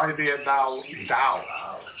 why didst thou doubt?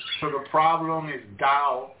 So the problem is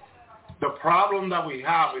doubt. The problem that we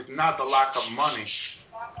have is not the lack of money,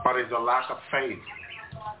 but it's the lack of faith.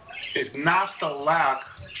 It's not the lack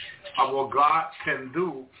of what God can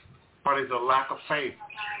do, but it's the lack of faith.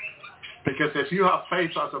 Because if you have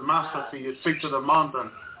faith as a mustard seed, you speak to the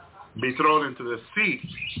mountain, be thrown into the sea,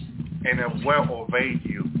 and it will obey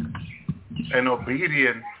you. And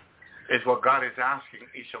obedience is what God is asking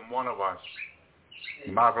each and one of us.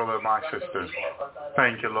 My brother, my sister.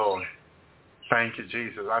 Thank you, Lord. Thank you,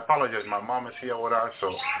 Jesus. I apologize. My mom is here with us,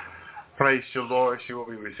 so praise you, Lord. She will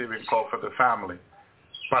be receiving call for the family.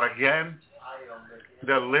 But again,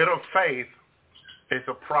 the little faith is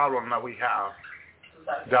a problem that we have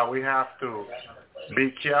to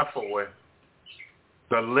be careful with.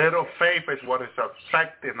 The little faith is what is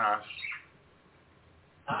affecting us,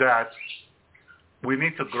 that we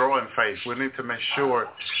need to grow in faith. We need to make sure.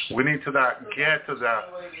 We need to get to the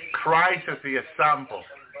Christ as the example.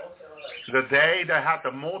 The day they had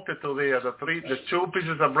the multitude there, the 2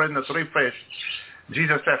 pieces of bread and the 3 fish,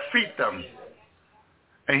 Jesus said, feed them.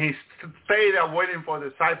 And he stayed there waiting for the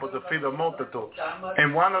disciples to feed the multitude.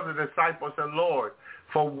 And one of the disciples said, Lord,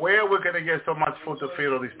 for where we're going to get so much food to feed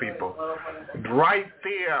all these people? Right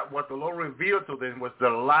there, what the Lord revealed to them was the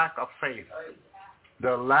lack of faith.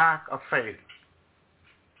 The lack of faith.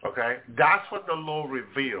 Okay? That's what the Lord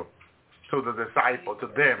revealed to the disciples, to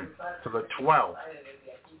them, to the 12.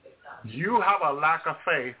 You have a lack of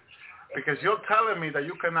faith because you're telling me that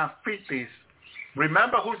you cannot feed these.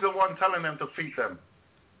 Remember who's the one telling them to feed them?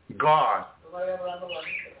 God.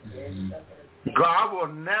 God will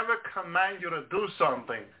never command you to do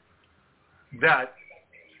something that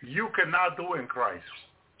you cannot do in Christ.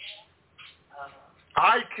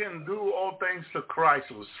 I can do all things to Christ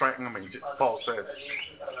who strengthens me, Paul says.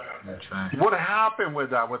 That's right. What happened with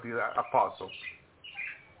that with the apostles?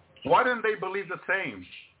 Why didn't they believe the same?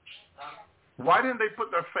 Why didn't they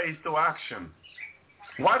put their faith to action?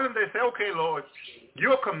 Why didn't they say, okay, Lord,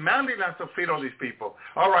 you're commanding us to feed all these people.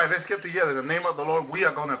 All right, let's get together. In the name of the Lord, we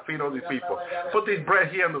are going to feed all these people. Put this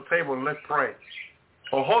bread here on the table and let's pray.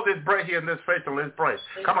 Or hold this bread here in this faith and let's pray.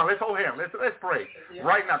 Come on, let's hold hands. Let's pray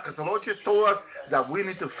right now, because the Lord just told us that we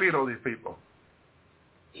need to feed all these people.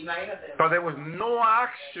 So there was no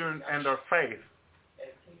action in their faith.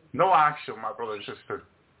 No action, my brother and sister.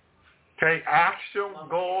 Okay,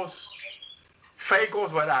 faith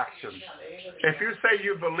goes with action. If you say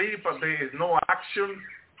you believe but there is no action,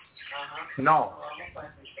 No.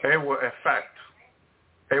 It will affect.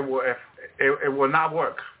 It will not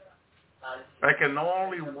work. It can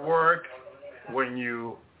only work when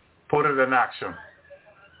you put it in action.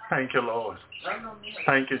 Thank you, Lord.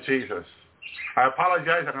 Thank you, Jesus. I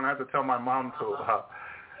apologize. I'm going to have to tell my mom to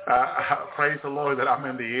praise the Lord that I'm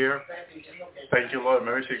in the air. Thank you, Lord.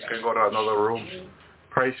 Maybe she can go to another room.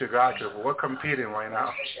 Praise you, God, because we're competing right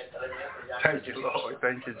now. Thank you, Lord.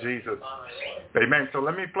 Thank you, Jesus. Amen. So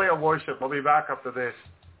let me play a worship. We'll be back after this.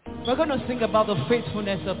 We're going to sing about the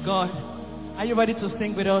faithfulness of God. Are you ready to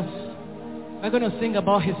sing with us? We're going to sing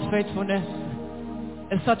about his faithfulness.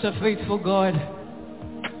 It's such a faithful God.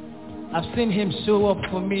 I've seen him show up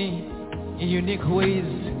for me in unique ways.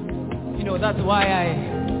 You know, that's why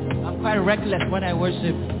I'm quite reckless when I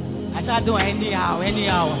worship. I start doing anyhow,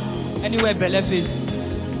 anywhere belief is.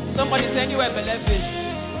 Somebody say anywhere belief is.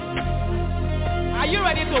 Are you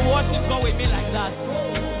ready to worship God with me like that?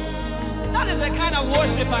 That is the kind of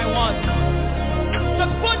worship I want.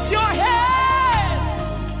 Just put your hands.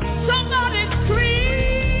 Somebody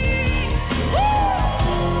scream. Woo!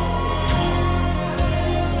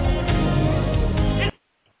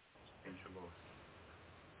 Thank you, Lord.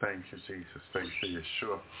 Thank you, Jesus. Thank you,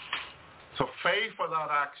 Yeshua. So faith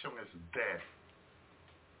without action is dead.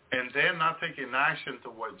 And then not taking action to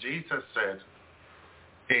what Jesus said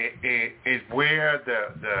is where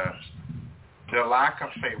the lack of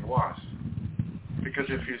faith was. Because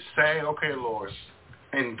if you say, okay, Lord,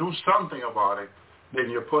 and do something about it, then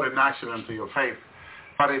you put an action into your faith.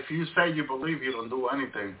 But if you say you believe you don't do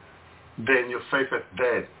anything, then your faith is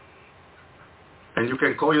dead. And you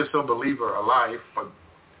can call yourself a believer alive, but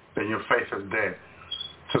then your faith is dead.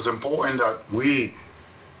 So it's important that we,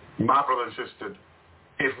 my brother and sister,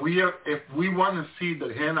 if we want to see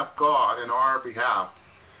the hand of God in our behalf,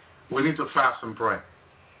 we need to fast and pray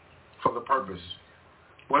for the purpose.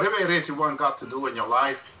 Whatever it is you want God to do in your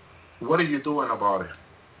life, what are you doing about it?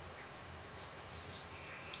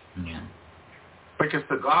 Yeah. Because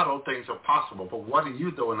to God all things are possible, but what are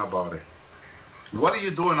you doing about it? What are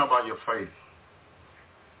you doing about your faith?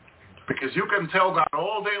 Because you can tell God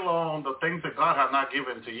all day long the things that God has not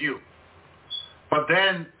given to you. But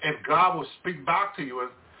then if God will speak back to you,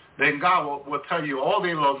 then God will tell you all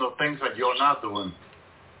day long the things that you're not doing.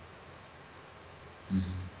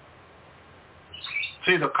 Mm-hmm.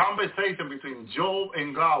 See, the conversation between Job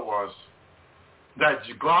and God was that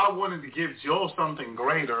God wanted to give Job something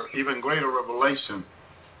greater, even greater revelation.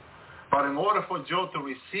 But in order for Job to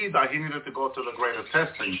receive that, he needed to go to the greater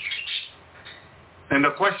testing. And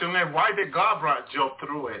the question is, why did God bring Job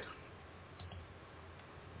through it?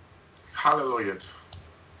 Hallelujah.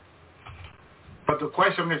 But the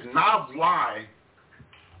question is not why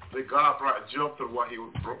did God brought Job through what he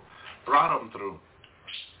brought him through.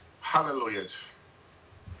 Hallelujah.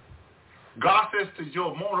 God says to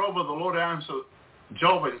Job, moreover, the Lord answered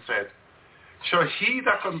Job and said, shall he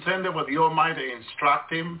that contended with the Almighty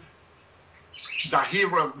instruct him, that he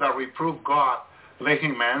that reproved God, let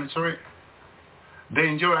him answer it?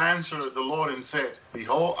 Then Job answered the Lord and said,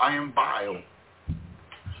 behold, I am vile.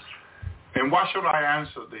 And what should I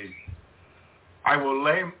answer thee? I will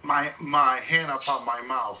lay my hand upon my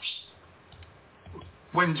mouth.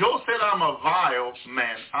 When Job said I'm a vile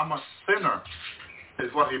man, I'm a sinner,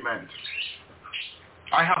 is what he meant.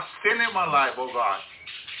 I have sin in my life, oh God.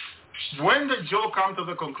 When did Job come to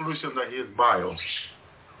the conclusion that he is vile?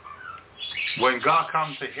 When God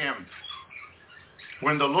comes to him.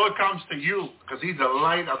 When the Lord comes to you, because he's the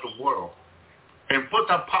light of the world, and put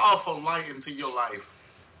a powerful light into your life,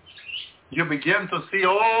 you begin to see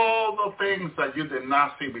all the things that you did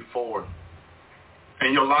not see before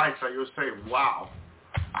in your life, that you say, wow,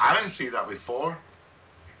 I didn't see that before.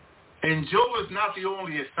 And Job is not the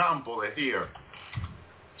only example here.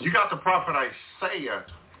 You got the prophet Isaiah.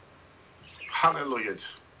 Hallelujah.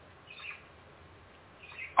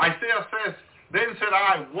 Isaiah says, then said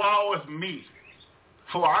I, woe is me,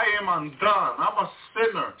 for I am undone. I'm a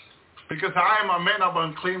sinner, because I am a man of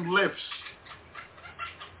unclean lips,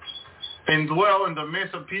 and dwell in the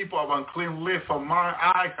midst of people of unclean lips, for my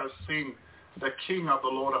eye has seen the King of the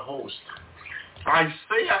Lord of hosts.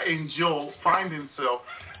 Isaiah and Job find himself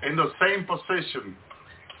in the same position.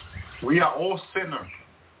 We are all sinners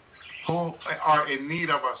who are in need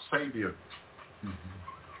of a Savior.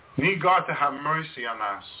 Mm-hmm. Need God to have mercy on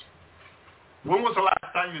us. When was the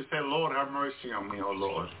last time you said, Lord, have mercy on me, oh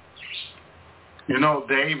Lord? You know,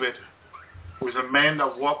 David was a man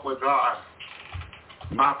that walked with God,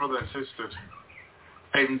 my brother and sisters.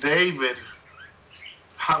 And David,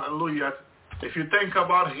 hallelujah, if you think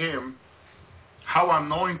about him, how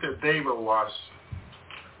anointed David was.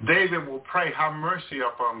 David will pray, have mercy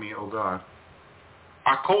upon me, O God,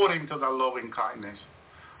 according to thy loving kindness,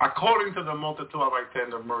 according to the multitude of thy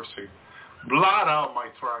tender mercy. Blot out my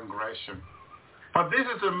transgression. But this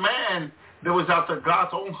is a man that was after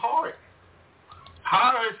God's own heart.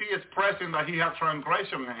 How is he expressing that he had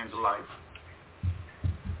transgression in his life?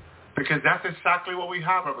 Because that's exactly what we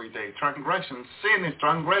have every day. Transgression. Sin is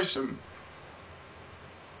transgression.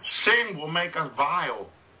 Sin will make us vile.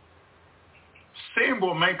 Sin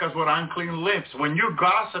will make us with unclean lips. When you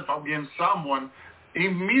gossip against someone,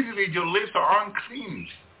 immediately your lips are unclean.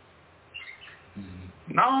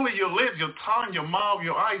 Not only your lips, your tongue, your mouth,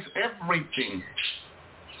 your eyes, everything.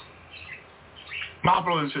 My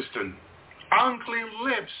brother and sister, unclean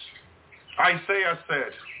lips, Isaiah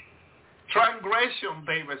said. Transgression,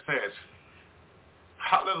 David says.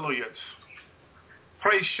 Hallelujah.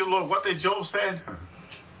 Praise you, Lord. What did Job say?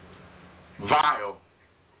 Vile.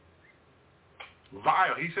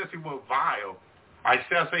 Vile. He says he was vile.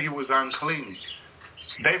 Isaiah said he was unclean.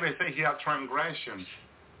 David said he had transgression.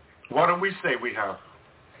 What do we say we have?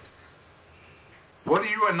 What do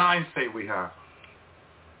you and I say we have?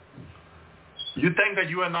 You think that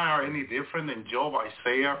you and I are any different than Job,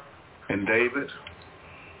 Isaiah, and David?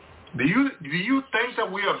 Do you think that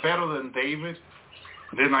we are better than David,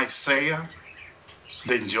 than Isaiah,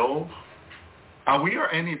 than Job? Are we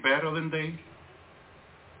any better than they?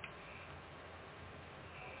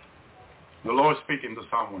 The Lord is speaking to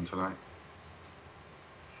someone tonight.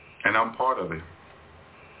 And I'm part of it.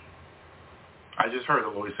 I just heard the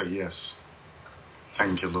Lord say yes.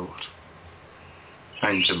 Thank you, Lord.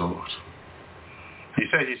 Thank you, Lord. He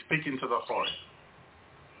said he's speaking to the heart.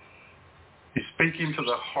 He's speaking to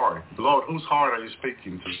the heart. Lord, whose heart are you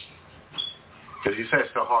speaking to? Because he says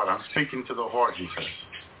the heart. I'm speaking to the heart, he says.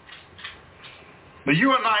 Do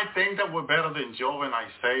you and I think that we're better than Job and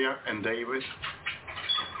Isaiah and David?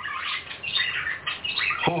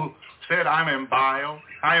 Who said, I'm in bile,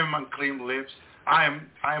 I am unclean lips, I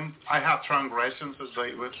have transgressions as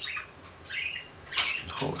David.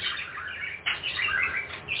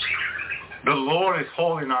 The Lord is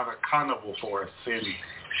holding us accountable for our sin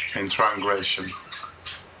and transgression.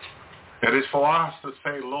 It is for us to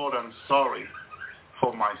say, Lord, I'm sorry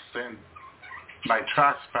for my sin, my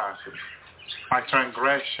trespasses, my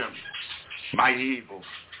transgression, my evil.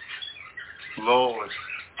 Lord,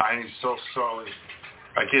 I am so sorry.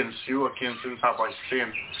 Against you, against you have I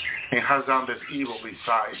sinned, and has done this evil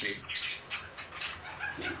beside thee.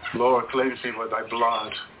 Lord, cleanse me with thy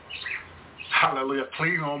blood. Hallelujah.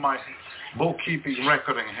 Clean all my bookkeeping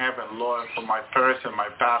record in heaven, Lord, for my past and my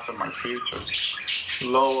past and my future.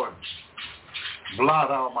 Lord,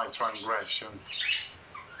 blot out my transgression.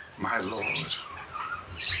 My Lord,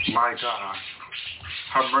 my God,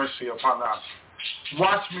 have mercy upon us.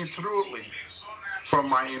 Wash me thoroughly from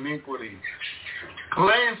my iniquity.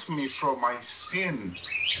 Cleanse me from my sin.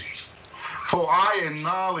 For I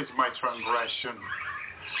acknowledge my transgression,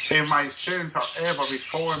 and my sins are ever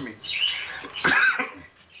before me.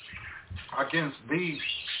 Against thee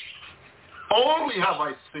only have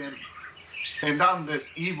I sinned, and done this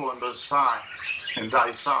evil in thy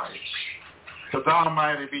sight, that thou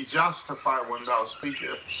mightest be justified when thou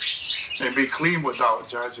speakest, and be clean without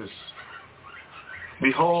judges.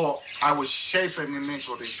 Behold, I was shapen in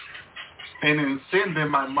iniquity, and in sin did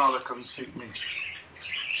my mother conceive me.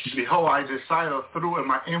 Behold, I decided through in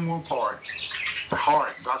my inward part, the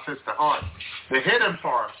heart, thou says the heart, the hidden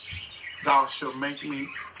part, thou shalt make me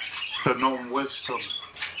to know wisdom.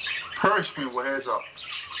 Purge me with hyssop,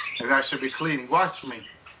 and I shall be clean. Wash me,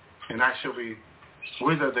 and I shall be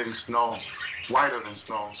whiter than snow, whiter than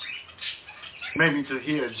snow. Make me to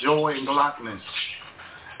hear joy and gladness,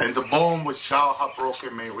 and the bone which thou hast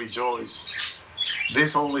broken may rejoice.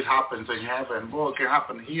 This only happens in heaven. Well, it can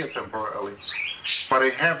happen here temporarily. But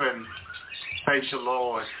in heaven, thank you,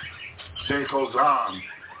 Lord, it goes on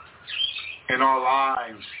in our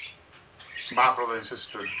lives, my brother and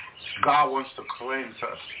sister. God wants to cleanse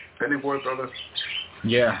us. Any word, brother?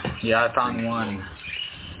 Yeah, I found one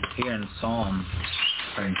here in Psalm.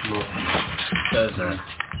 Thank you, Lord.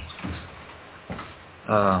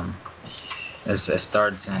 It says it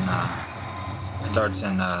starts in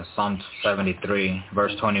Psalm 73,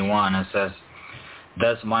 verse 21. It says,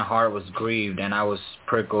 "Thus my heart was grieved, and I was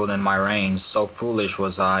prickled in my reins. So foolish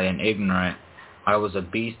was I and ignorant. I was a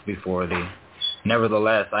beast before thee.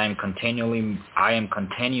 Nevertheless, I am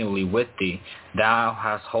continually with thee. Thou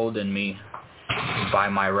hast holden me by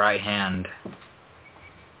my right hand.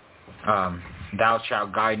 Thou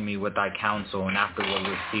shalt guide me with thy counsel, and afterward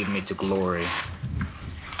receive me to glory."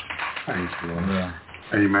 Thank you, Lord. Yeah.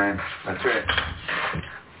 Amen. That's it.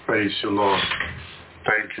 Praise you, Lord.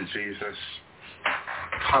 Thank you, Jesus.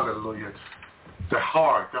 Hallelujah. The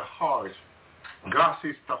heart. God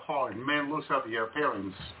sees the heart. Man looks at the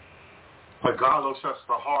appearance. But God looks at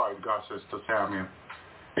the heart, God says to Samuel.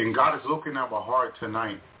 And God is looking at the heart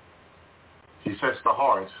tonight. He says the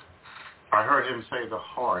heart. I heard him say the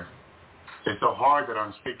heart. It's the heart that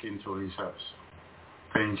I'm speaking to, he says.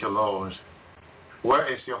 Thank you, Lord.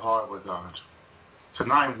 Where is your heart with God?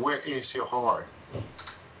 Tonight, where is your heart?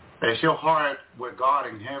 Is your heart with God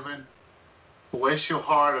in heaven? Where's your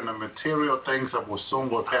heart in the material things that will soon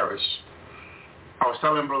will perish? I was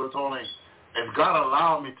telling Brother Tony, if God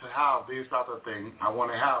allowed me to have this other thing, I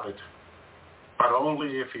want to have it. But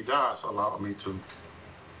only if he does allow me to.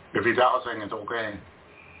 If he doesn't, it's okay.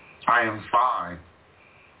 I am fine.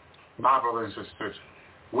 My brothers and sisters,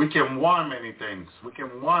 we can want many things. We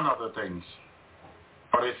can want other things.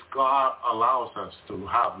 But if God allows us to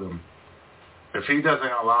have them, if he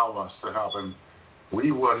doesn't allow us to have them,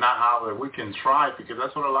 we will not have it. We can try because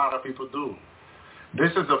that's what a lot of people do.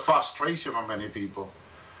 This is the frustration of many people.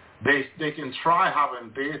 They can try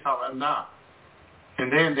having this, having that.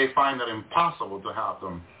 And then they find it impossible to have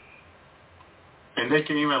them. And they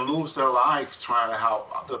can even lose their lives trying to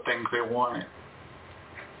have the things they wanted.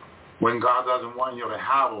 When God doesn't want you to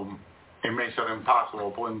have them, it makes it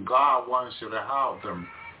impossible. But when God wants you to have them,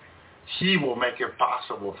 he will make it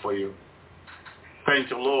possible for you.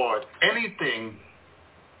 Thank you, Lord. Anything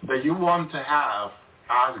that you want to have,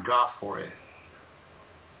 ask God for it.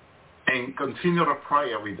 And continue to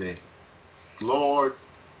pray every day. Lord,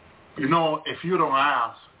 you know, if you don't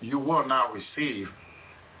ask, you will not receive.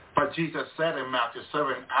 But Jesus said in Matthew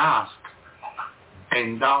 7, ask,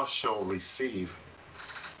 and thou shalt receive.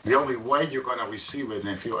 The only way you're going to receive it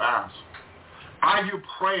is if you ask. Are you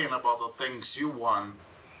praying about the things you want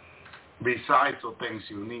besides the things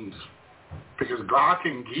you need? Because God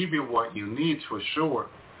can give you what you need for sure,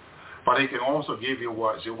 but he can also give you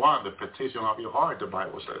what you want, the petition of your heart, the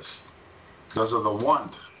Bible says. Those are the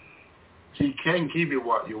want. He can give you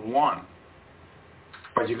what you want,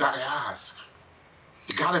 but you got to ask.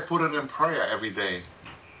 You got to put it in prayer every day.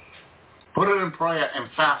 Put it in prayer and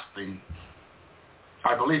fasting.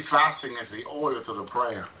 I believe fasting is the oil to the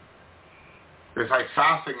prayer. It's like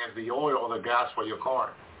fasting is the oil or the gas for your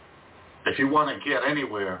car. If you want to get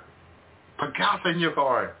anywhere, put gas in your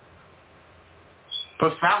car.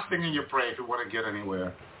 Put fasting in your prayer if you want to get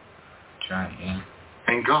anywhere. Try, yeah.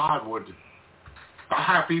 And God would. I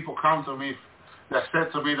have people come to me that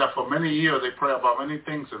said to me that for many years they pray about many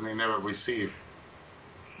things and they never receive.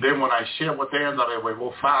 Then when I share with them that we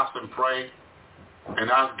will fast and pray and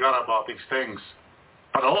ask God about these things,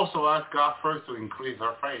 but also ask God first to increase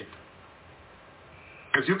our faith.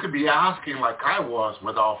 Because you could be asking like I was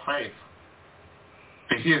without faith.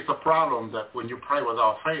 And here's the problem, that when you pray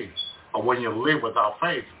without faith, or when you live without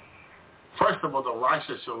faith, first of all, the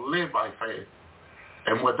righteous shall live by faith.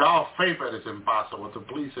 And without faith it is impossible to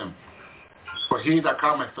please him. For he that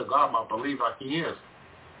cometh to God must believe that he is,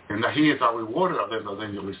 and that he is a rewarder of them that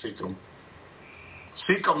diligently seek him.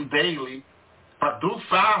 Seek him daily, but do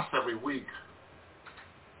fast every week.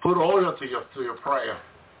 Put oil to your prayer,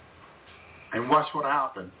 and watch what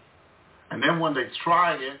happens. And then when they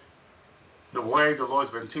try it, the way the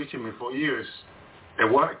Lord's been teaching me for years,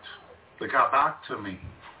 it worked. They got back to me,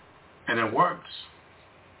 and it works.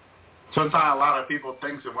 Sometimes a lot of people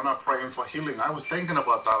think that we're not praying for healing. I was thinking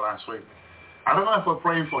about that last week. I don't know if we're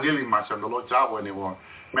praying for healing much on the Lord's job anymore.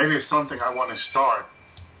 Maybe it's something I want to start.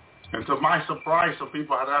 And to my surprise, some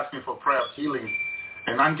people had asked me for prayer of healing,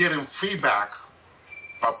 and I'm getting feedback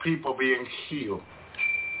of people being healed.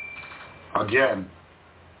 Again,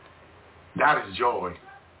 that is joy.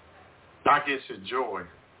 That gives you joy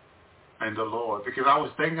in the Lord. Because I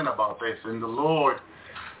was thinking about this, and the Lord,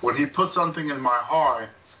 when he put something in my heart,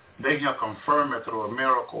 then he'll confirm it through a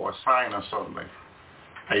miracle or a sign or something.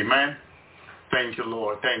 Amen? Thank you,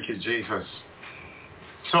 Lord. Thank you, Jesus.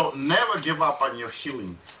 So never give up on your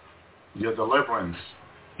healing, your deliverance,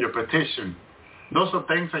 your petition. Those are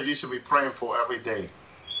things that you should be praying for every day.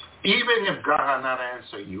 Even if God has not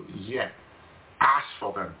answered you yet, ask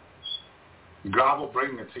for them. God will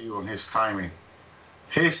bring it to you in his timing.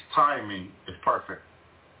 His timing is perfect.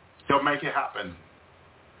 He'll make it happen.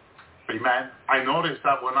 Amen. I noticed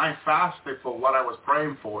that when I fasted for what I was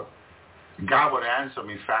praying for, God would answer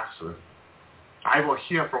me faster. I will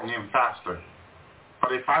hear from him faster.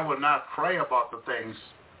 But if I would not pray about the things,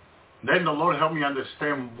 then the Lord helped me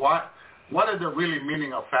understand what is the really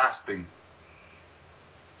meaning of fasting.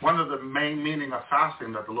 One of the main meaning of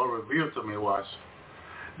fasting that the Lord revealed to me was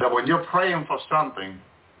that when you're praying for something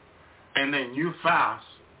and then you fast,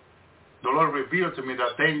 the Lord revealed to me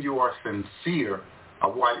that then you are sincere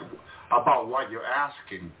about what you're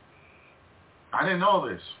asking. I didn't know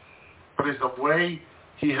this, but it's the way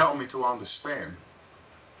he helped me to understand.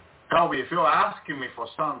 Help me, if you're asking me for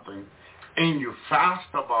something and you fast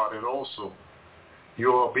about it also,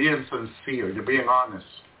 you're being sincere, you're being honest.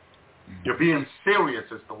 You're being serious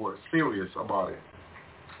is the word, serious about it.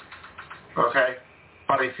 Okay?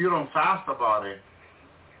 But if you don't fast about it,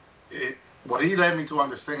 what he led me to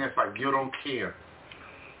understand is like you don't care.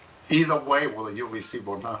 Either way, whether you receive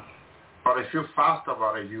or not. But if you fast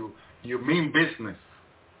about it, you mean business.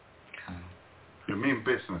 You mean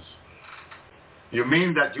business. You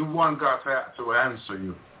mean that you want God to answer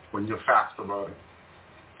you when you fast about it.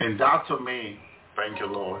 And that to me, thank you,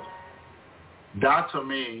 Lord, that to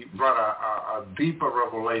me brought a deeper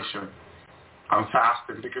revelation on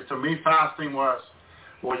fasting. Because to me, fasting was,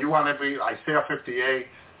 well, you want to be Isaiah 58,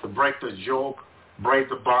 to break the yoke, break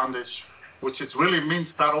the bondage, which it really means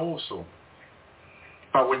that also.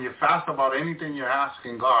 But when you fast about anything you're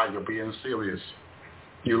asking God, you're being serious.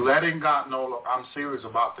 You're letting God know, look, I'm serious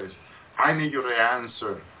about this. I need you to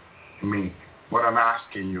answer me what I'm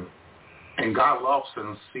asking you. And God loves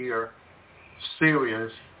sincere,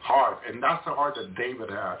 serious heart. And that's the heart that David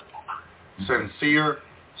had. Sincere,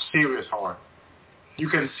 serious heart. You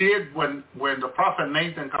can see it when the prophet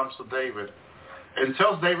Nathan comes to David and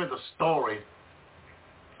tells David the story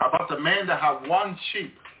about the man that had one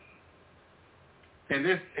sheep. And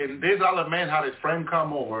this other man had his friend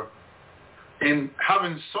come over, and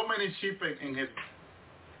having so many sheep in his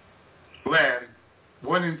land,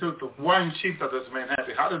 went into the one sheep that this man had.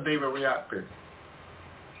 How did David react?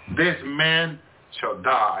 This man shall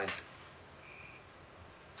die.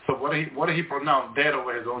 So what did he pronounce dead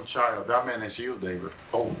over his own child? That man is you, David.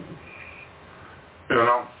 Oh, you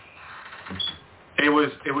know, it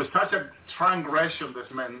was such a transgression this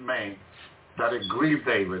man made that it grieved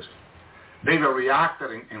David. David reacted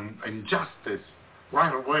in justice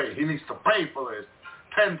right away. He needs to pay for this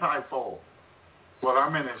 10 times fold. Well,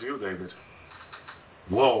 that man is you, David.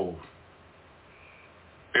 Whoa.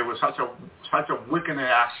 It was such a wicked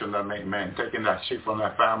action that made man, taking that sheep from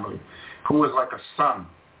that family, who was like a son,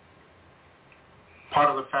 part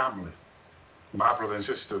of the family. My brother and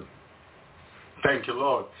sister, thank you,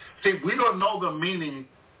 Lord. See, we don't know the meaning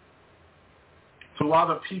to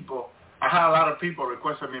other people. I had a lot of people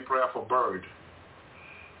requesting me prayer for bird.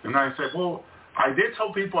 And I said, well, I did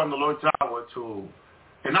tell people on the Lord's hour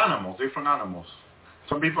in animals, different animals.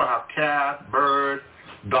 Some people have cat, bird,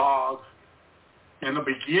 dog. In the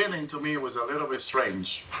beginning, to me, it was a little bit strange.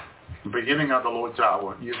 The beginning of the Lord's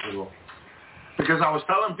hour, years ago. Because I was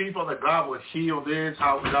telling people that God would heal this,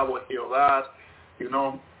 how God would heal that, you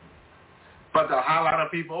know. But there are a lot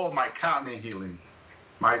of people, oh, my cat needs healing.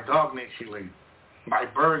 My dog needs healing. My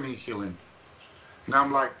bird needs healing. And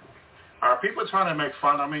I'm like, are people trying to make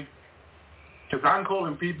fun of me? Because I'm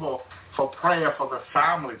calling people for prayer for the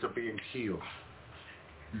family to be healed.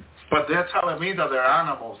 But they're telling me that their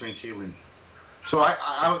animals need healing. So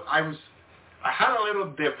I had a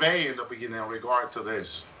little debate in the beginning in regard to this.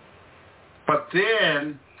 But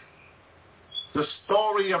then the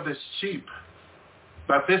story of this sheep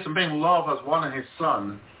that this man loved as one of his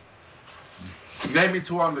sons gave me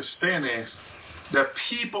to understand is that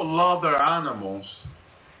people love their animals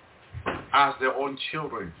as their own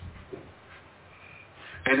children.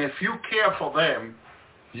 And if you care for them,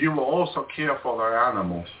 you will also care for their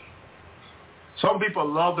animals. Some people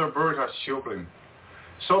love their birds as children.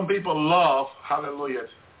 Some people love, hallelujah,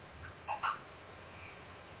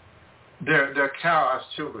 their cow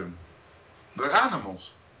as children. Their animals,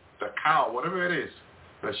 the cow, whatever it is,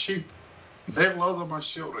 the sheep, they love them as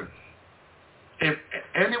children. If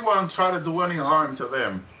anyone try to do any harm to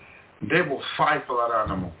them, they will fight for that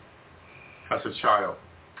animal as a child.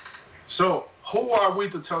 So who are we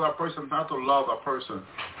to tell that person not to love that person,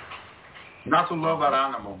 not to love that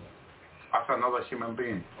animal as another human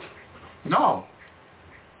being? No.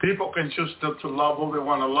 People can choose to love who they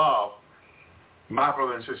want to love. My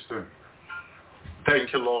brother and sister,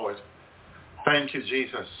 thank you, Lord. Thank you,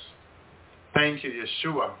 Jesus. Thank you,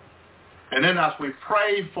 Yeshua. And then as we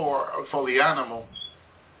pray for the animal,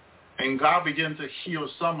 and God began to heal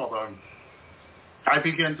some of them, I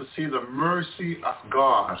began to see the mercy of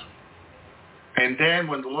God. And then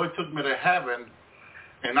when the Lord took me to heaven,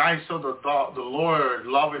 and I saw the Lord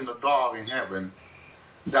loving the dog in heaven,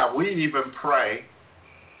 that we even pray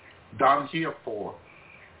down here for.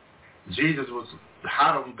 Jesus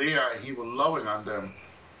had them there, and he was loving on them.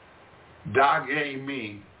 That gave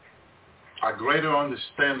me a greater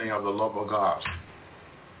understanding of the love of God.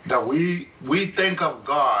 That we think of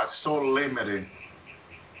God so limited,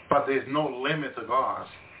 but there's no limit to God.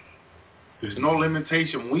 There's no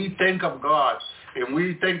limitation. We think of God, and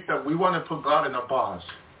we think that we want to put God in a box,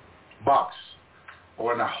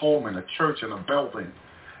 or in a home, in a church, in a building.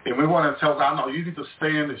 And we want to tell God, no, you need to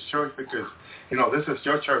stay in this church because, this is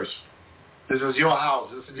your church. This is your house.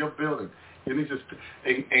 This is your building. You need to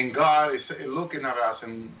and God is looking at us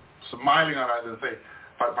and smiling at us and say,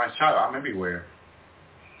 but my child, I'm everywhere.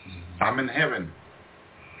 I'm in heaven.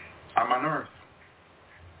 I'm on earth.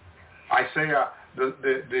 Isaiah,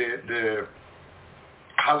 the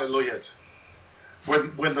hallelujah.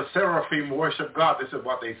 When the seraphim worship God, this is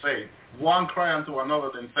what they say. One cried unto another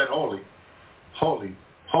and said, holy, holy,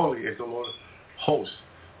 holy is the Lord of hosts.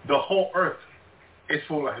 The whole earth is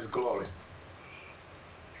full of his glory.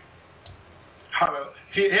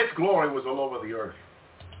 His glory was all over the earth.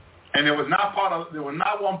 And there was not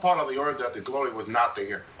one part of the earth that the glory was not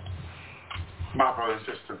there. My brother and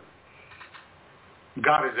sister,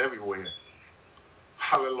 God is everywhere.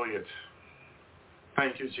 Hallelujah.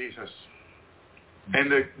 Thank you, Jesus.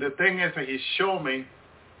 And the thing is that he showed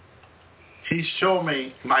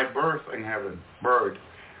me my birth in heaven, bird.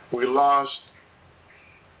 We lost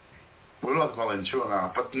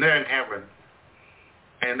Valenzuela, but they're in heaven.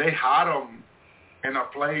 And they had them in a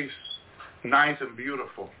place nice and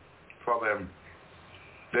beautiful for them.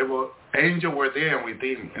 Angels were there with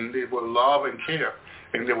them, and they were love and care,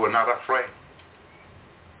 and they were not afraid.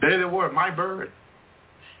 There they were, my bird,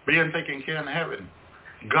 being taken care in heaven.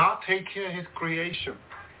 God take care of his creation.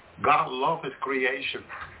 God loves his creation.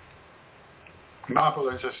 My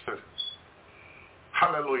brother and sister.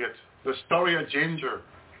 Hallelujah. The story of Ginger.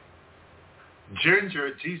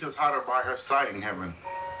 Jesus had her by her side in heaven.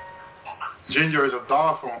 Ginger is a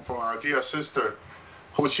dog from our dear sister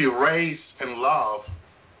who she raised and loved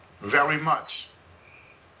very much.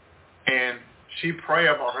 And she prayed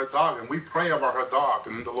about her dog, and we pray about her dog.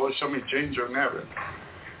 And the Lord showed me Ginger in heaven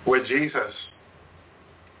with Jesus.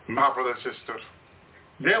 My brother and sister.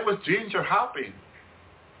 There was Ginger happy.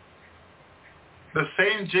 The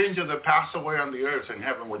same Ginger that passed away on the earth in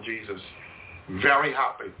heaven with Jesus. Very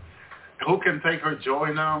happy. Who can take her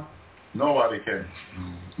joy now? Nobody can.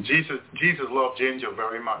 Jesus loved Ginger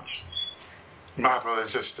very much. My brother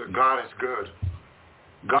and sister, God is good.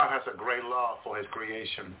 God has a great love for his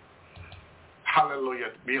creation.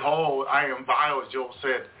 Hallelujah. Behold, I am vile, as Job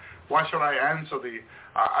said. Why should I answer thee?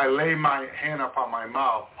 I lay my hand upon my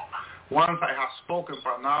mouth. Once I have spoken,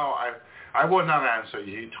 but now I will not answer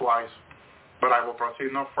ye twice, but I will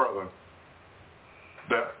proceed no further.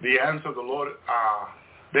 The answer of the Lord,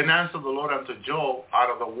 then answered the Lord unto Job out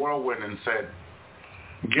of the whirlwind and said,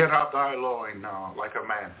 get up thy loin now like a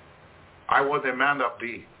man. I will demand of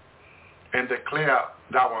thee and declare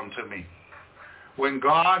that one to me. When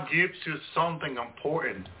God gives you something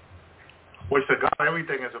important, which to God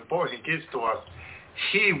everything is important, he gives to us,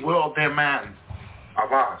 he will demand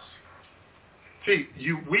of us. See,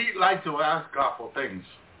 we like to ask God for things,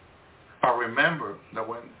 but remember that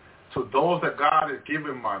to those that God has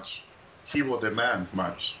given much, he will demand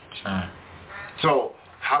much. So,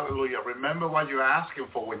 hallelujah, remember what you're asking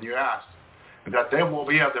for when you ask, that there will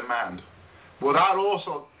be a demand. Without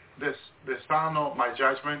also dishonor my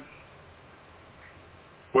judgment,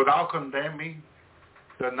 without condemning,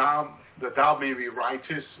 that thou may be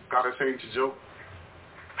righteous, God is saying to Job,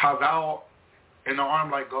 have thou an arm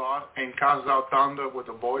like God, and cast thou thunder with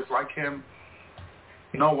a voice like him?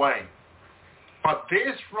 No way. But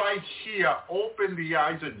this right here opened the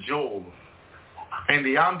eyes of Job and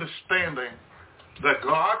the understanding that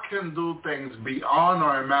God can do things beyond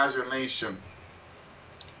our imagination.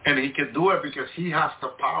 And he can do it because he has the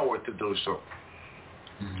power to do so.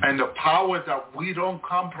 And the power that we don't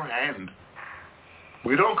comprehend.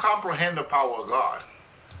 We don't comprehend the power of God.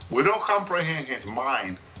 We don't comprehend his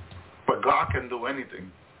mind. But God can do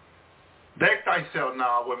anything. Deck thyself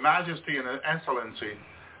now with majesty and excellency.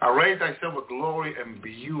 Array thyself with glory and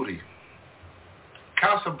beauty.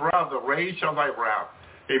 Cast abroad the rage of thy wrath.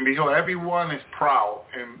 And behold, everyone is proud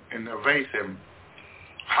and evades him.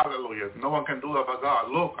 Hallelujah. No one can do that but God.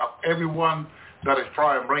 Look, everyone that is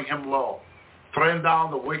proud and bring him low. Throw down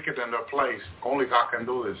the wicked in their place. Only God can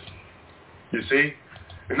do this. You see?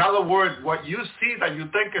 In other words, what you see that you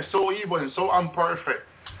think is so evil and so imperfect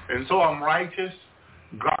and so unrighteous,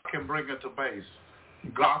 God can bring it to base.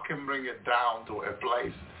 God can bring it down to a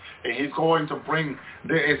place. And he's going to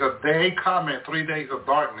there is a day coming, 3 days of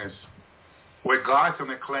darkness, where God's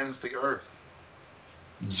going to cleanse the earth.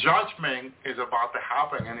 Judgment is about to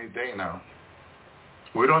happen any day now.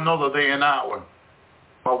 We don't know the day and hour.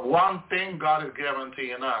 But one thing God is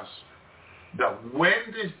guaranteeing us, that when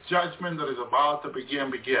this judgment that is about to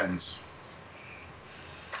begins,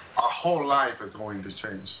 our whole life is going to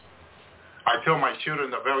change. I tell my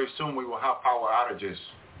children that very soon we will have power outages.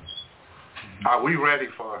 Are we ready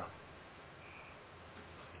for it?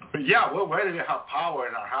 But yeah, we're ready to have power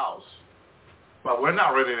in our house. But we're not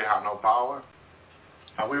ready to have no power.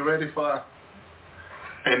 Are we ready for it?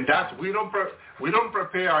 And that's, we don't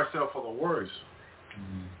prepare ourselves for the worst.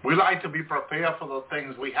 We like to be prepared for the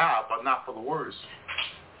things we have, but not for the worst.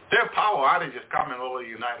 There are power outages coming over the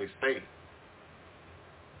United States.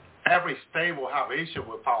 Every state will have issue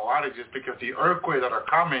with power outages because the earthquakes that are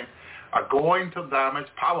coming are going to damage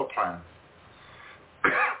power plants.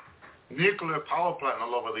 Nuclear power plants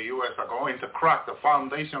all over the U.S. are going to crack. The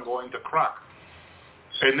foundation going to crack.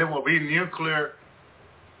 And there will be nuclear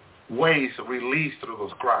waste released through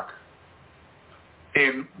those cracks.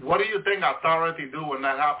 And what do you think authorities do when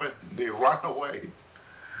that happens? They run away.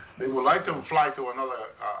 They would like to fly to another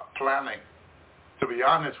planet, to be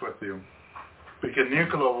honest with you. Because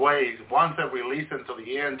nuclear waste, once they release into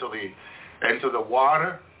the air, into the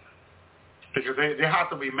water, because they have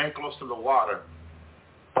to be made close to the water.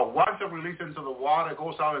 But once they release into the water, it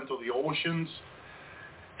goes out into the oceans,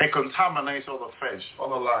 it contaminates all the fish, all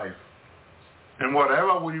the life. And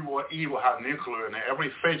whatever we will eat will have nuclear in it. Every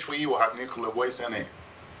fish we eat will have nuclear waste in it.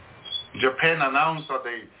 Japan announced that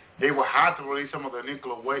they will have to release some of the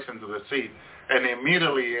nuclear waste into the sea. And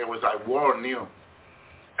immediately it was like world news.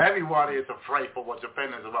 Everybody is afraid for what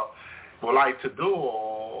Japan is about, would like to do,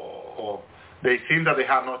 or they seem that they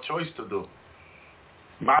have no choice to do.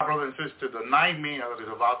 My brother and sister, the nightmare that is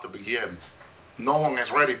about to begin. No one is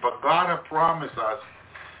ready. But God has promised us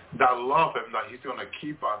that love Him, that He's going to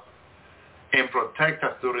keep us and protect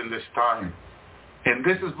us during this time. And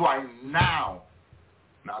this is why now,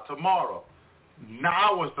 not tomorrow,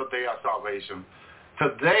 now is the day of salvation.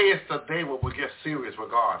 Today is the day where we get serious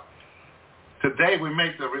with God. Today we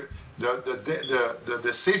make the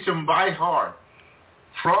decision by heart,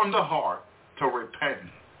 from the heart, to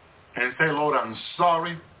repent and say, Lord, I'm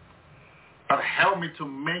sorry, but help me to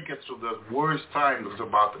make it through the worst time that's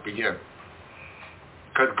about to begin.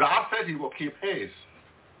 Because God said He will keep His.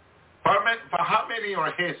 But how many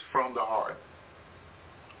are His from the heart?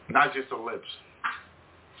 Not just the lips.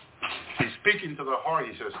 He's speaking to the heart,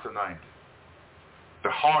 He says tonight.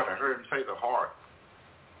 The heart, I heard Him say the heart.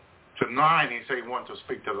 Tonight, He said He wants to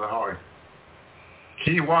speak to the heart.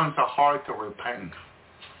 He wants the heart to repent.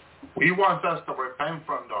 He wants us to repent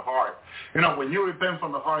from the heart. You know, when you repent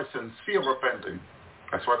from the heart, sincere repenting.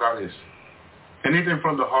 That's what that is. Anything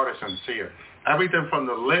from the heart is sincere. Everything from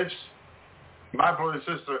the lips. My brother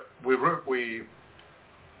and sister, we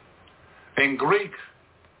in Greek,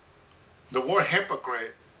 the word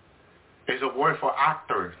hypocrite is a word for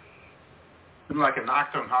actor. Like an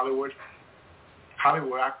actor in Hollywood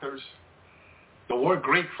actors. The word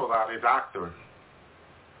Greek for that is actor.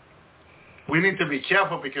 We need to be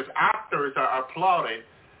careful because actors are applauded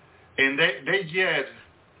and they get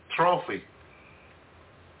trophy.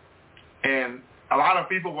 And a lot of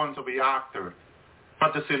people want to be actors.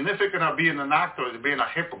 But the significance of being an actor is being a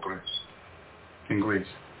hypocrite in Greece.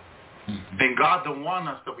 Mm-hmm. And God don't want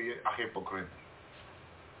us to be a hypocrite.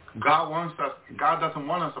 God doesn't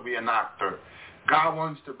want us to be an actor. God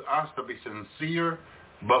wants us to be sincere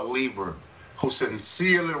believer who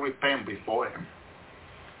sincerely repent before Him,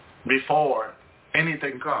 before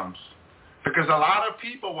anything comes. Because a lot of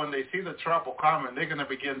people, when they see the trouble coming, they're going to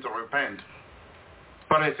begin to repent.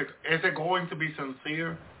 But is it going to be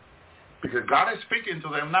sincere? Because God is speaking to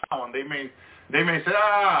them now, and they may say,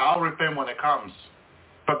 I'll repent when it comes.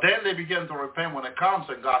 But then they begin to repent when it comes,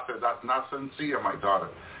 and God says, that's not sincere, my daughter.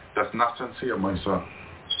 That's not sincere, my son.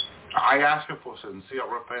 I ask you for sincere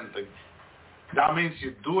repenting. That means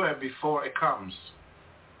you do it before it comes.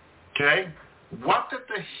 Okay? What did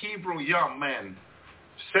the Hebrew young men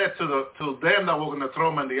say to them that were going to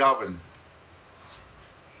throw them in the oven?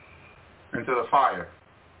 Into the fire?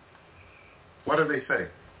 What did they say?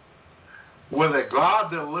 Whether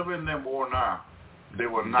God delivered them or not, they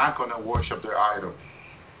were not going to worship their idol.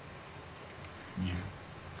 Yeah.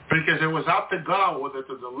 Because it was up to God whether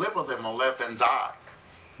to deliver them or let them die.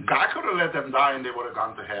 God could have let them die and they would have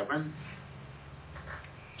gone to heaven.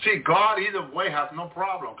 See, God either way has no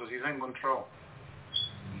problem because He's in control.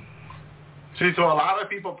 See, so a lot of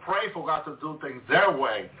people pray for God to do things their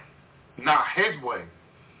way, not His way.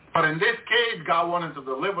 But in this case, God wanted to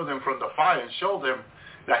deliver them from the fire and show them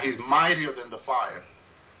that He's mightier than the fire.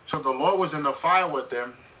 So the Lord was in the fire with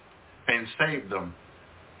them and saved them.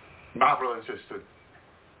 My brother and sister.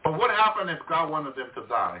 But what happened if God wanted them to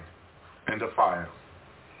die in the fire?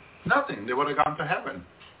 Nothing. They would have gone to heaven.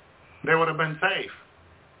 They would have been safe.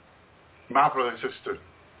 My brother and sister.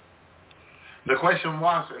 The question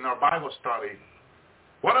was in our Bible study,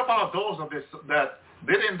 What about those of this that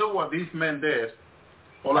didn't do what these men did,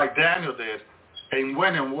 or like Daniel did, and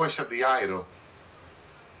went and worshipped the idol?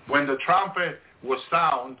 When the trumpet was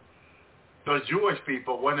sound, the Jewish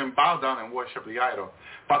people went and bowed down and worshipped the idol.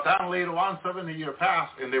 But then later on, 70 years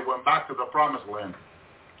passed, and they went back to the promised land.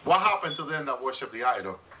 What happened to them that worshipped the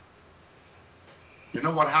idol? You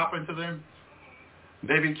know what happened to them?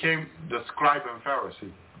 They became the scribe and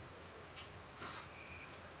Pharisee.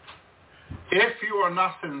 If you are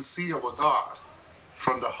not sincere with God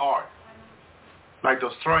from the heart, like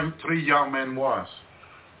those three young men was,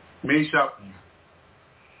 Meshach,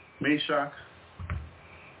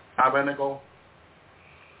 Abednego,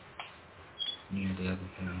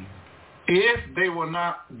 if they were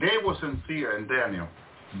not, they were sincere in Daniel.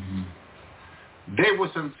 They were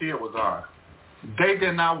sincere with God. They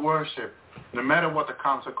did not worship, no matter what the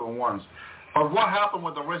consequence was. But what happened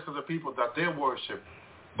with the rest of the people that they worship?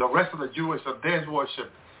 The rest of the Jewish that they worship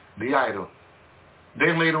the idol.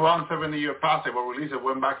 Then later on, 70 years passed, they were released and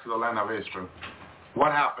went back to the land of Israel.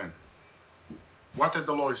 What happened? What did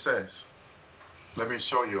the Lord say? Let me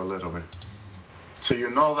show you a little bit. So you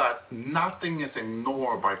know that nothing is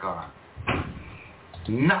ignored by God.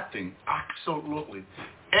 Nothing. Absolutely.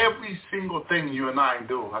 Every single thing you and I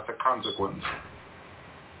do has a consequence.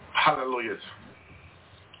 Hallelujah.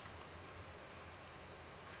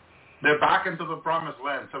 They're back into the promised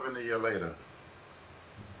land 70 years later.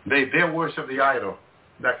 They worship the idol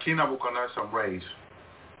that King Nebuchadnezzar raised.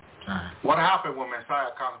 What happened when Messiah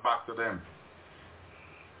comes back to them?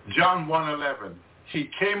 John 1:11. He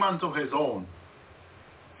came unto his own,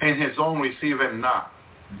 and his own received him not.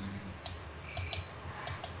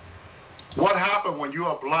 What happened when you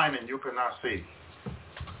are blind and you cannot see?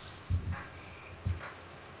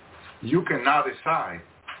 You cannot decide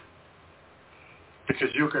because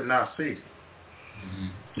you cannot see.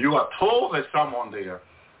 You are told there's someone there.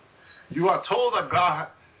 You are told that God,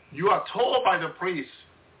 you are told by the priest,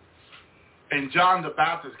 and John the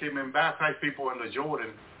Baptist came and baptized people in the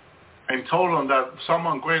Jordan and told them that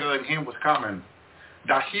someone greater than him was coming,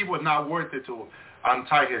 that he was not worthy to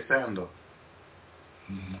untie his sandal.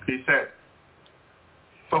 He said.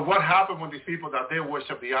 But what happened with these people that they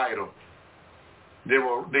worship the idol?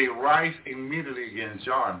 They rise immediately against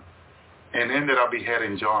John and ended up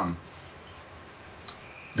beheading John.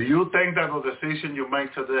 Do you think that the decision you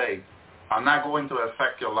make today are not going to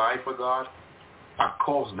affect your life with God? Of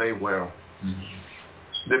course they will.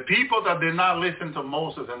 The people that did not listen to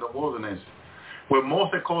Moses in the wilderness, when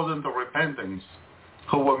Moses called them to repentance,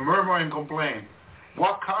 who were murmuring and complaining,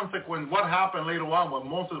 what consequence, what happened later on when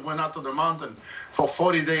Moses went up to the mountain for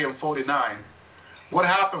 40 days and 40 nights? What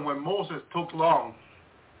happened when Moses took long?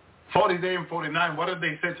 40 days and 40 nights, what did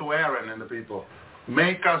they say to Aaron and the people?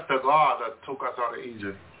 Make us the God that took us out of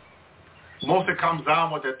Egypt. Moses comes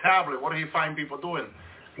down with the tablet. What do he find people doing?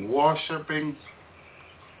 Worshipping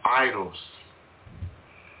idols.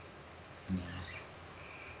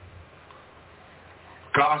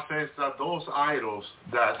 God says that those idols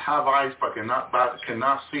that have eyes but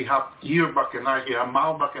cannot see, have ears but cannot hear, have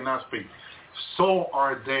mouth but cannot speak, so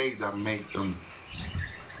are they that make them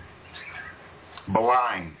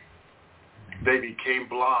blind. They became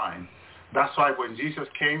blind. That's why when Jesus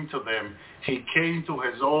came to them, he came to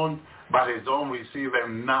his own, but his own received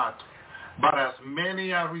him not. But as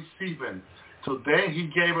many are receiving, to them he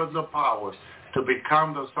gave us the power to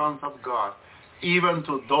become the sons of God, even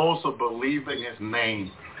to those who believe in his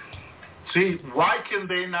name. See, why can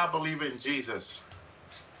they not believe in Jesus?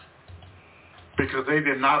 Because they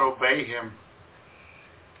did not obey him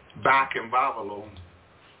back in Babylon.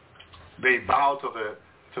 They bowed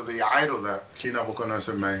to the idol that King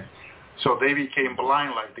Nebuchadnezzar made. So they became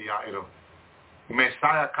blind like the idol.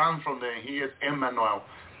 Messiah comes from there. He is Emmanuel,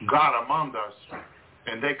 God among us.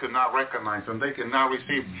 And they could not recognize him. They could not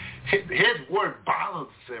receive. His word bothers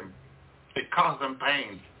them. It caused them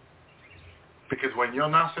pain. Because when you're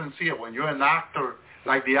not sincere, when you're an actor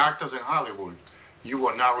like the actors in Hollywood, you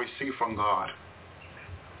will not receive from God.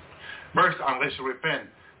 Verse, unless you repent.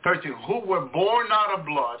 13, who were born not of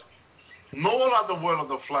blood, nor of the will of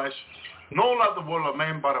the flesh, nor of the will of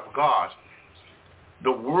man, but of God.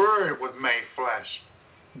 The Word was made flesh,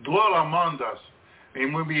 dwelt among us,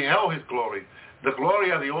 and we beheld his glory, the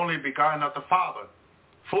glory of the only begotten of the Father,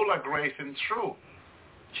 full of grace and truth.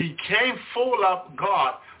 He came full of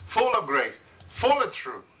God, full of grace, full of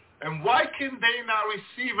truth. And why can they not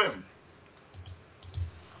receive him?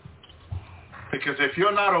 Because if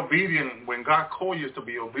you're not obedient, when God calls you to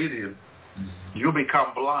be obedient, you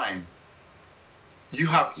become blind. You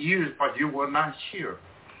have ears, but you will not hear.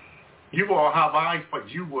 You will have eyes, but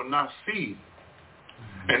you will not see.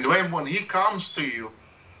 And when he comes to you,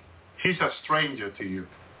 He's a stranger to you.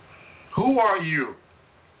 Who are you?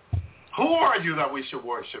 Who are you that we should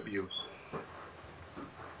worship you?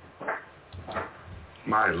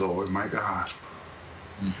 My Lord, my God.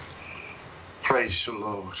 Praise you,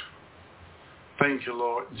 Lord. Thank you,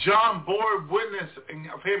 Lord. John bore witness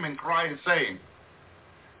of him and cried, saying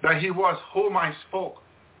that he was whom I spoke,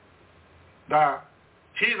 that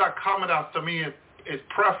he that cometh after me is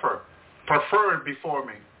preferred before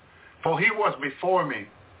me, for he was before me.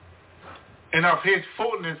 And of his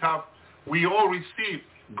fullness have we all received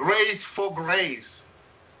grace for grace.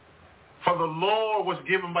 For the law was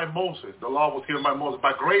given by Moses. The law was given by Moses.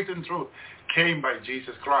 By grace and truth came by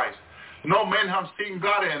Jesus Christ. No man have seen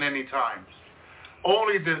God at any time.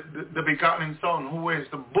 Only the begotten Son, who is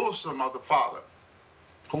the bosom of the Father,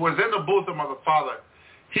 who was in the bosom of the Father,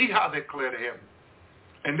 he had declared him.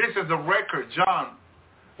 And this is the record, John,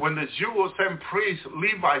 when the Jews sent priest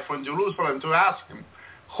Levi from Jerusalem to ask him,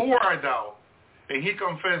 who art thou? And he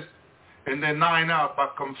confessed and denied not,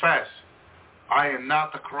 but confessed, I am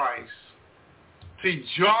not the Christ. See,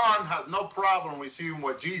 John has no problem receiving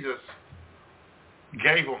what Jesus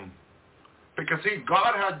gave him. Because, see,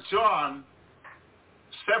 God had John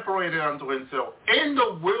separated unto himself in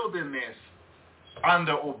the wilderness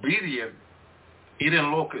under obedient,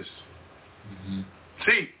 eating locusts. Mm-hmm.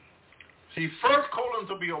 See, he first called him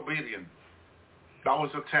to be obedient. That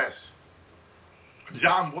was the test.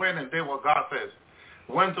 John went and did what God says.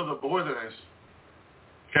 Went to the wilderness,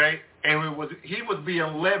 okay, and he was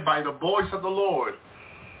being led by the voice of the Lord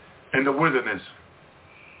in the wilderness.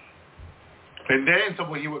 And then, so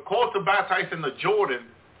when he was called to baptize in the Jordan,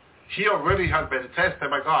 he already had been tested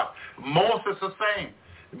by God. Moses the same.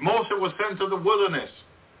 Moses was sent to the wilderness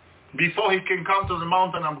before he can come to the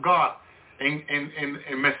mountain of God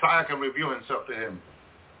and Messiah can reveal himself to him.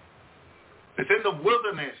 It's in the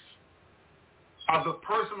wilderness of the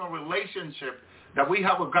personal relationship that we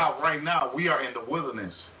have with God right now. We are in the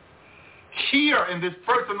wilderness. Here in this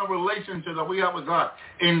personal relationship that we have with God,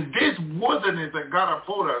 in this wilderness that God has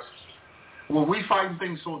put us, where we find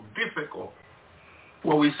things so difficult,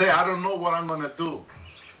 where we say, I don't know what I'm going to do.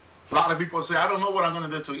 A lot of people say, I don't know what I'm going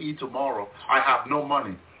to do to eat tomorrow. I have no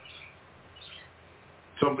money.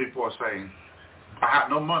 Some people are saying, I have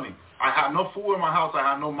no money. I have no food in my house. I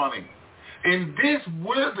have no money. In this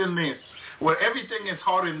wilderness, where everything is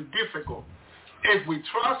hard and difficult, if we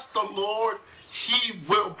trust the Lord, he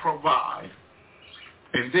will provide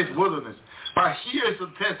in this wilderness. But here's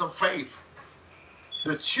the test of faith.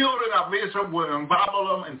 The children of Israel were in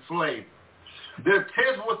Babylon enslaved. Their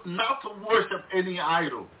test was not to worship any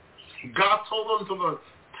idol. God told them to the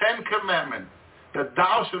 10 Commandments that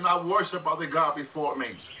thou shalt not worship other God before me.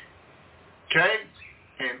 Okay?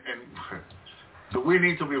 And so we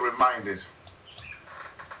need to be reminded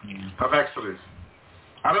of Exodus.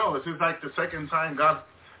 I know, this is like the second time God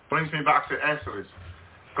brings me back to Exodus.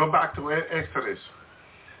 Go back to Exodus.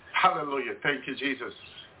 Hallelujah. Thank you, Jesus.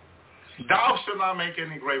 Thou shalt not make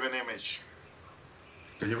any graven image.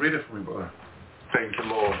 Can you read it for me, brother? Thank you,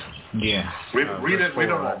 Lord. Yeah. Read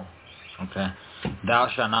it all. Okay. Thou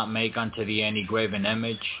shalt not make unto thee any graven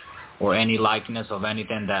image, or any likeness of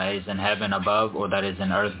anything that is in heaven above, or that is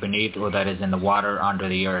in earth beneath, or that is in the water under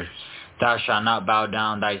the earth. Thou shalt not bow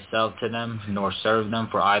down thyself to them, nor serve them,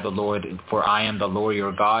 for I am the Lord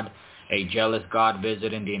your God, a jealous God,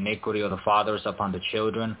 visiting the iniquity of the fathers upon the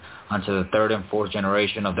children, unto the third and fourth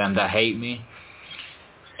generation of them that hate me,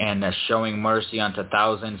 and showing mercy unto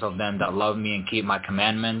thousands of them that love me and keep my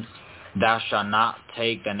commandments. Thou shalt not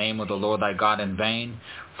take the name of the Lord thy God in vain,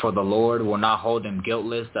 for the Lord will not hold him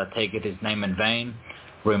guiltless that taketh his name in vain.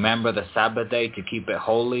 Remember the Sabbath day to keep it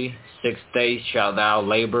holy. 6 days shalt thou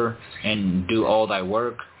labor and do all thy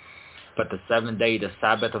work. But the seventh day, the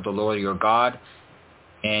Sabbath of the Lord your God,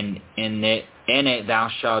 and in it thou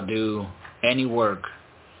shalt do any work,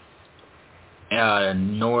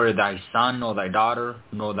 nor thy son, nor thy daughter,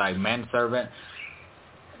 nor thy manservant,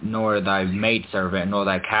 nor thy maidservant, nor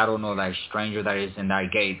thy cattle, nor thy stranger that is in thy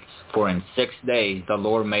gates. For in 6 days the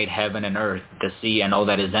Lord made heaven and earth, the sea, and all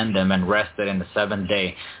that is in them, and rested in the seventh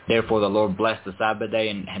day. Therefore the Lord blessed the Sabbath day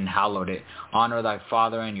and hallowed it. Honor thy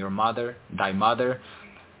father and thy mother,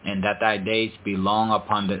 and that thy days be long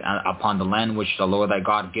upon the land which the Lord thy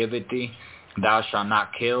God giveth thee. Thou shalt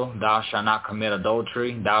not kill, thou shalt not commit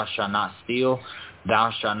adultery, thou shalt not steal,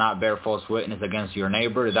 thou shalt not bear false witness against your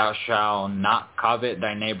neighbor, thou shalt not covet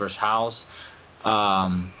thy neighbor's house,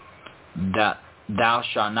 that thou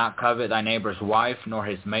shalt not covet thy neighbor's wife, nor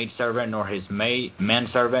his maidservant, nor his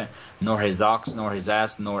manservant, nor his ox, nor his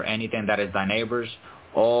ass, nor anything that is thy neighbor's.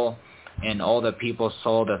 All the people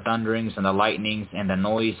saw the thunderings and the lightnings and the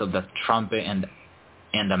noise of the trumpet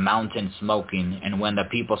and the mountain smoking. And when the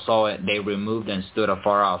people saw it, they removed and stood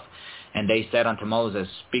afar off. And they said unto Moses,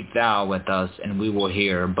 Speak thou with us, and we will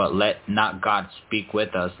hear, but let not God speak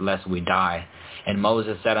with us, lest we die. And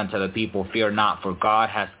Moses said unto the people, Fear not, for God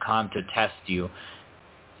has come to test you,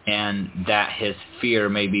 and that his fear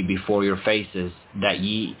may be before your faces, that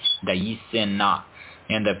ye sin not.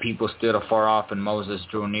 And the people stood afar off, and Moses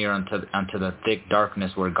drew near unto the thick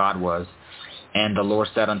darkness where God was. And the Lord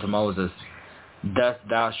said unto Moses, Thus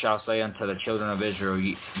thou shalt say unto the children of Israel,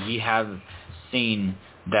 Ye have seen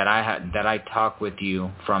that I talk with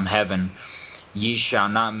you from heaven. Ye shall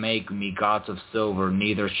not make me gods of silver,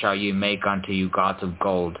 neither shall ye make unto you gods of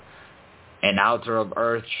gold. An altar of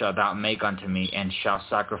earth shalt thou make unto me, and shalt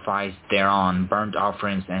sacrifice thereon burnt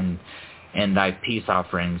offerings and thy peace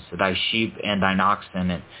offerings, thy sheep and thine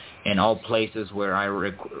oxen. In all places where I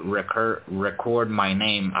record my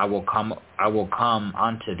name, I will come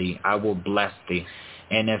unto thee. I will bless thee.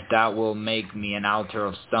 And if thou wilt make me an altar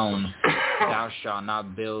of stone, thou shalt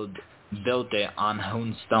not build it on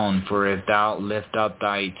hewn stone. For if thou lift up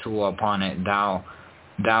thy tool upon it, thou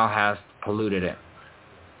hast polluted it.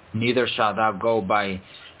 Neither shalt thou go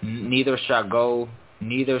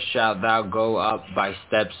up by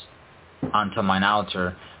steps unto mine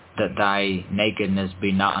altar, that thy nakedness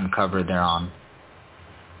be not uncovered thereon.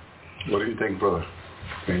 What do you think, brother?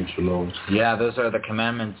 Thank you, Lord. Yeah, those are the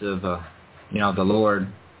commandments of the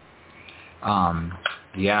Lord.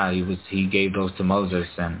 He gave those to Moses,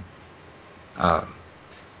 and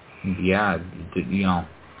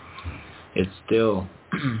it's still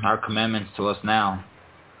our commandments to us now.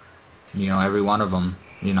 Every one of them.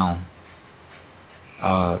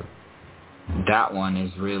 That one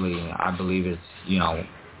is really, I believe, is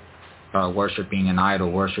worshiping an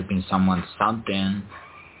idol, worshiping something,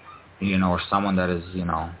 or someone that is,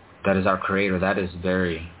 that is our Creator. That is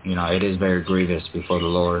very, it is very grievous before the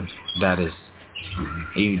Lord. That is,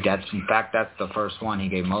 in fact, that's the first one he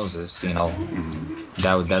gave Moses.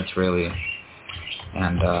 That's really,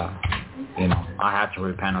 and I had to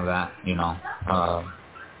repent of that.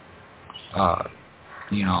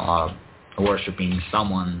 Worshiping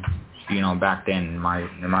someone. Back then in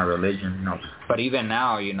my religion, But even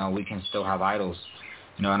now, we can still have idols,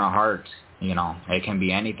 in our hearts. It can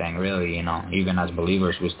be anything, really. Even as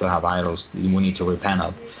believers, we still have idols we need to repent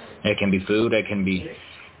of. It can be food. It can be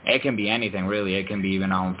anything, really. It can be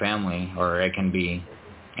even our own family, or it can be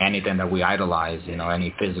anything that we idolize.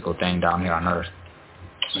 Any physical thing down here on earth.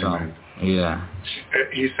 So, Amen. Yeah.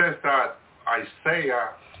 He says that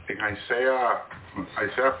Isaiah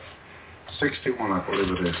 61, I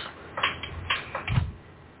believe it is.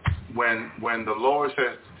 When the Lord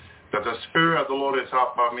says that the Spirit of the Lord is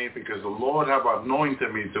upon me, because the Lord have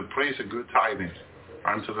anointed me to preach a good tidings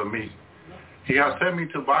unto the meek. He has sent me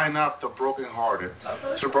to bind up the brokenhearted,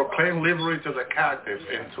 to proclaim liberty to the captives,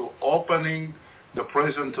 and to opening the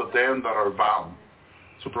prison to them that are bound,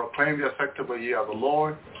 to proclaim the acceptable year of the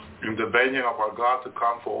Lord, and the vengeance of our God to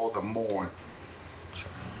come for all the mourn,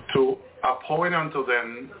 to appoint unto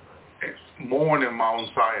them mourn in Mount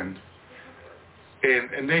Zion.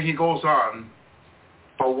 And then he goes on,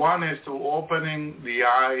 but one is to opening the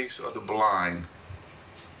eyes of the blind.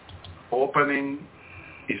 Opening,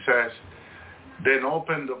 he says, then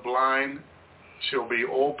open the blind shall be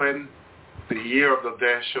open, the year of the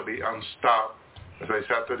dead shall be unstopped. As I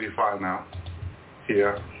said 35 now,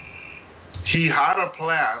 here. He had a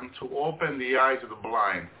plan to open the eyes of the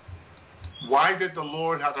blind. Why did the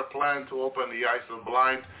Lord have a plan to open the eyes of the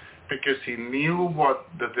blind? Because he knew what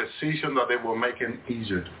the decision that they were making in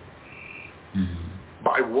Egypt. Mm-hmm.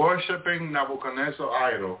 By worshiping Nebuchadnezzar's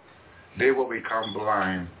idol, they will become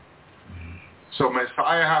blind. Mm-hmm. So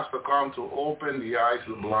Messiah has to come to open the eyes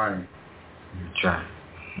of the blind.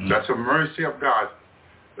 Mm-hmm. That's a mercy of God.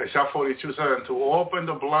 Isaiah 42 said, to open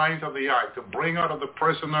the blinds of the eye, to bring out of the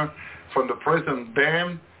prisoner from the prison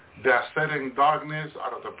them that are set in darkness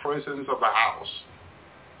out of the prisons of the house.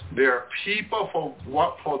 There are people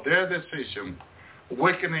for their decision,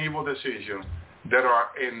 wicked and evil decision, that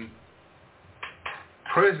are in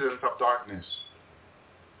prisons of darkness.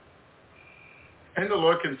 And the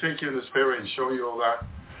Lord can take you in the spirit and show you all that.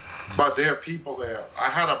 But there are people there. I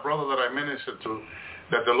had a brother that I ministered to,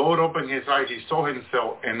 that the Lord opened his eye. He saw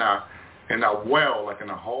himself in a well, like in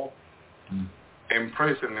a hole, in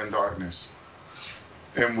prison in darkness.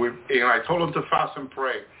 And I told him to fast and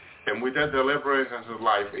pray. And we did deliverance in his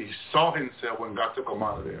life. He saw himself when God took him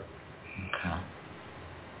out of there. Okay.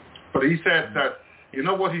 But he said that, you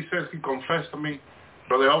know what he says? He confessed to me,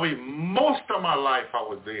 Brother Elvi, most of my life I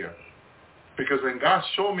was there. Because when God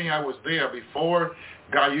showed me I was there before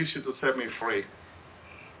God used it to set me free,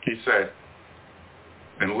 he said,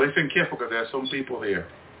 And listen careful, because there are some people there.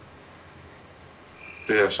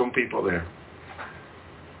 There are some people there.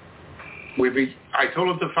 I told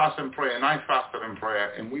him to fast and pray, and I fasted and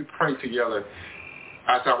prayer, and we prayed together.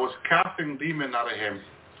 As I was casting demons out of him,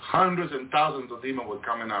 hundreds and thousands of demons were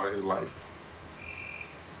coming out of his life.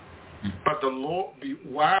 But the Lord,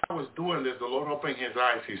 while I was doing this, the Lord opened his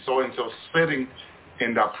eyes. He saw himself sitting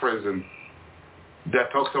in that prison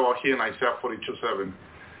that talks about here in Isaiah 42:7.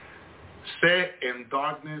 Set in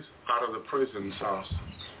darkness out of the prison's house.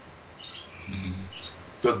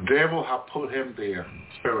 The devil had put him there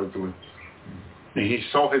spiritually. And he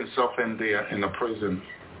saw himself in there in the prison.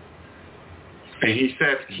 And he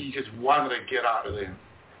said he just wanted to get out of there,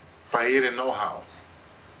 but he didn't know how.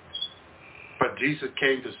 But Jesus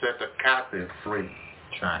came to set the captive free.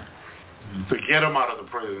 That's right. To get them out of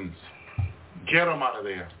the prisons. Get them out of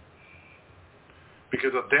there.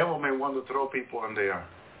 Because the devil may want to throw people in there.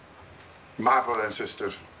 My brothers and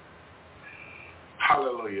sisters.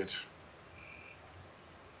 Hallelujah.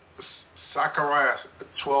 Zechariah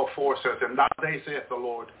 12:4 says, "In that day saith the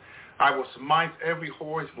Lord, I will smite every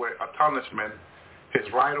horse with astonishment, his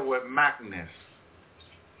rider with madness.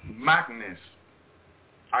 Madness.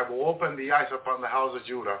 I will open the eyes upon the house of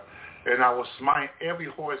Judah, and I will smite every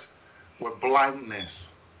horse with blindness."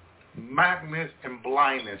 Madness and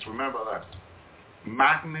blindness. Remember that.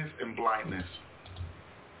 Madness and blindness.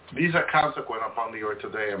 These are consequent upon the earth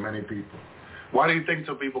today of many people. Why do you think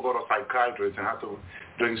some people go to psychiatrists and have to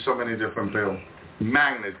drink so many different pills?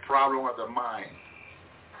 Madness, problem of the mind.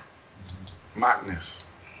 Madness.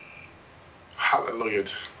 Hallelujah.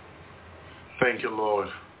 Thank you, Lord.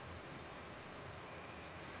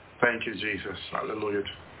 Thank you, Jesus. Hallelujah.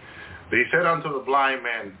 He said unto the blind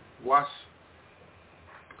man, "What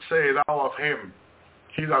say thou of him?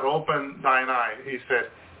 He that opened thine eye." He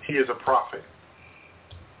said, "He is a prophet."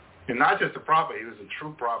 And not just a prophet, he was a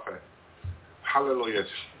true prophet. Hallelujah.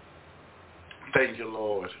 Thank you,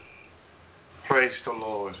 Lord. Praise the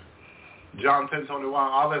Lord. John 10:21,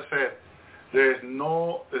 others said, there's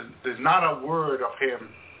not a word of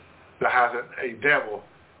him that has a devil.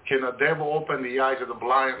 Can a devil open the eyes of the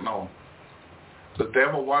blind? No. The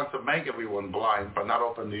devil wants to make everyone blind, but not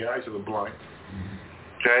open the eyes of the blind.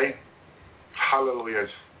 Okay? Hallelujah.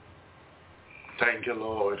 Thank you,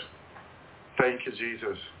 Lord. Thank you,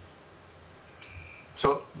 Jesus.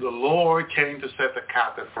 So the Lord came to set the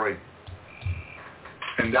captive free.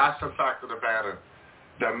 And that's the fact of the matter,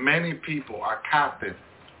 that many people are captive.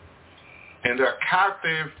 And they're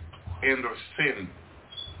captive in their sin.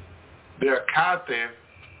 They're captive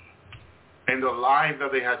in the life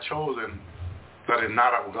that they had chosen that is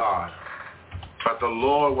not of God. But the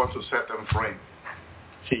Lord wants to set them free.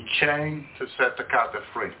 He came to set the captive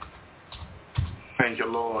free. Thank you,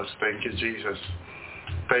 Lord. Thank you, Jesus.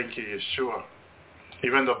 Thank you, Yeshua.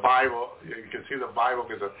 Even the Bible, you can see the Bible,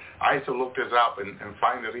 because I used to look this up and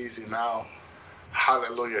find it easy now.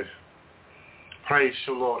 Hallelujah. Praise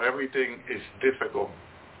the Lord. Everything is difficult.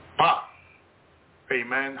 But,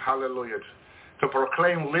 amen, hallelujah, to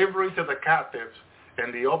proclaim liberty to the captives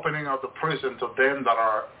and the opening of the prison to them that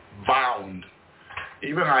are bound.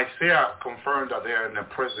 Even Isaiah confirmed that they are in a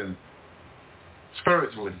prison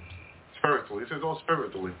spiritually. Spiritually. This is all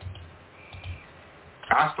spiritually.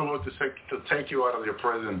 Ask the Lord to take you out of your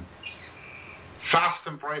prison. Fast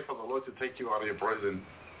and pray for the Lord to take you out of your prison,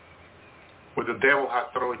 where the devil has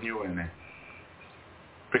thrown you in it.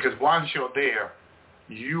 Because once you're there,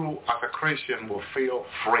 you as a Christian will feel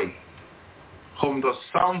free. Whom the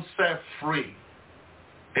Son set free,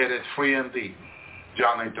 it is free indeed.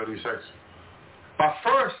 John 8:36. But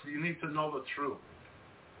first, you need to know the truth,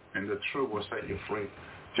 and the truth will set you free.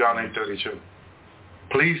 John 8:32.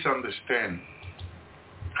 Please understand,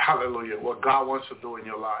 hallelujah, what God wants to do in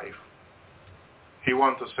your life. He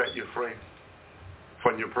wants to set you free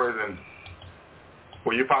from your prison.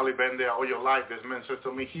 Well, you've probably been there all your life. This man says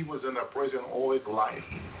to me, he was in a prison all his life.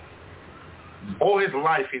 All his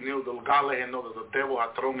life he knew that God let him know that the devil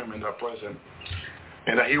had thrown him in that prison.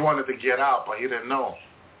 And that he wanted to get out, but he didn't know.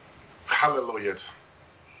 Hallelujah.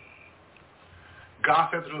 God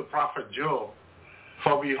said to the prophet Job,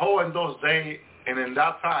 "For behold, in those days and in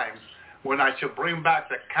that time, when I shall bring back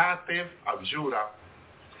the captive of Judah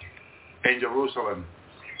and Jerusalem."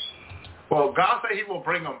 Well, God said he will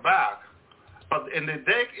bring them back. But in the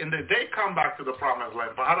day they come back to the promised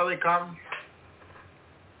land. But how do they come?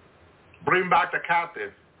 Bring back the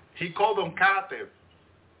captive. He called them captive.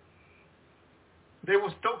 They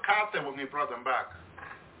were still captive when he brought them back.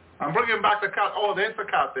 I'm bringing back the captive. Oh, there's the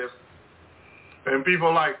captive. And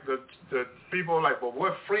people like, well,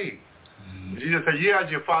 we're free. Jesus said, "You had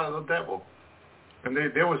your father the devil." And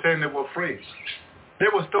they were saying they were free. They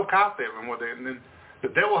were still captive. And then the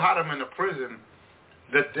devil had them in the prison.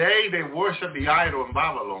 The day they worshiped the idol in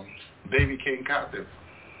Babylon, they became captive.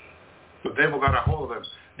 The devil got a hold of them.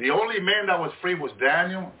 The only man that was free was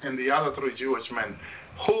Daniel and the other 3 Jewish men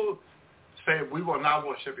who said, we will not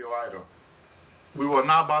worship your idol. We will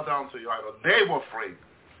not bow down to your idol. They were free.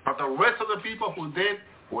 But the rest of the people who did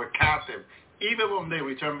were captive. Even when they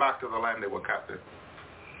returned back to the land, they were captive.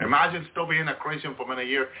 Imagine still being a Christian for many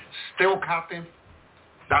years, still captive.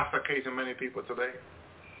 That's the case in many people today.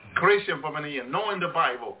 Christian for many years, knowing the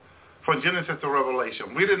Bible from Genesis to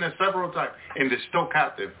Revelation, reading it several times, and they're still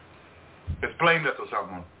captive. Explain that to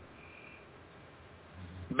someone.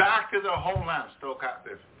 Back to their homeland, still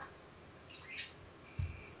captive.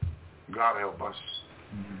 God help us.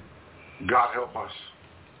 God help us.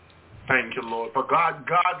 Thank you, Lord. But God,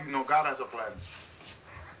 you know, God has a plan.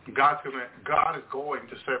 God is going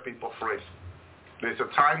to set people free. There's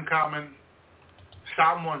a time coming.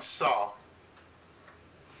 Someone saw,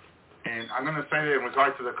 and I'm going to say that in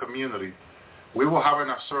regard to the community, we were having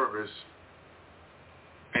a service,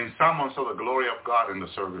 and someone saw the glory of God in the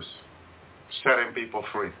service, setting people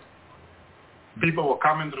free. People were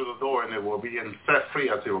coming through the door, and they were being set free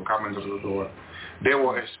as they were coming through the door. They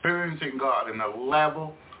were experiencing God in a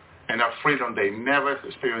level and a freedom they never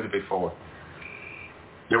experienced before.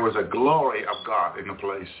 There was a glory of God in the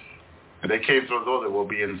place. And they came through the door, they were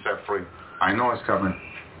being set free. I know it's coming.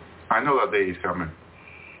 I know that day is coming.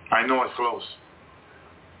 I know it's close.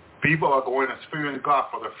 People are going to experience God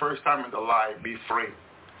for the first time in their life, be free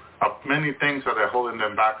of many things that are holding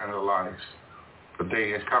them back in their lives. The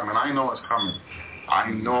day is coming. I know it's coming.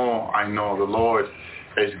 I know the Lord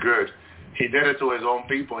is good. He did it to his own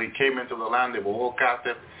people. He came into the land. They were all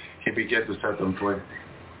captive. He began to set them free.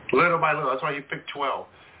 Little by little. That's why he picked 12.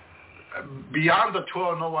 Beyond the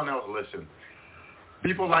 12, no one else listened.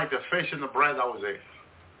 People like the fish and the bread, that was it.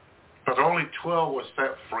 But only 12 were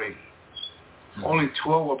set free. Only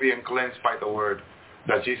 12 were being cleansed by the word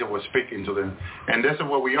that Jesus was speaking to them. And this is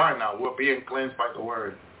where we are now. We're being cleansed by the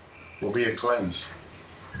word. We're being cleansed.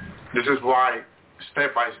 This is why,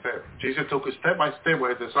 step by step, Jesus took it step by step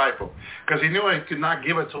with his disciples. Because he knew he could not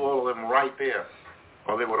give it to all of them right there,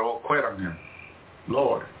 or they would all quit on him.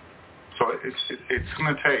 Lord. So it's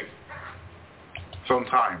going to take some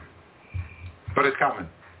time. But it's coming.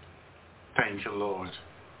 Thank you, Lord.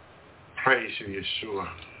 Praise you, Yeshua.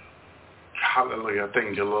 Hallelujah.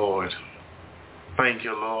 Thank you, Lord. Thank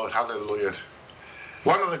you, Lord. Hallelujah.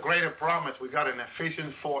 One of the greater promises we got in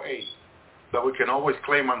Ephesians 4:8 that we can always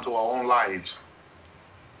claim unto our own lives.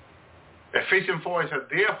 Ephesians 4 says,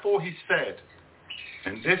 therefore he said,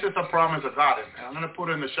 and this is the promise of God, and I'm going to put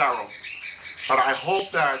it in the shadow, but I hope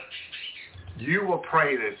that you will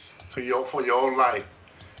pray this for your own life,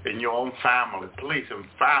 in your own family. Please, and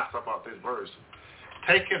fast about this verse.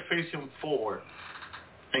 Take Ephesians 4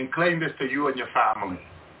 and claim this to you and your family.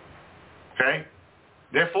 Okay?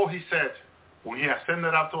 Therefore he said, when he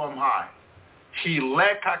ascended up to him high, he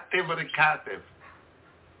led captivity captive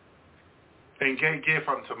and gave gift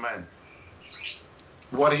unto men.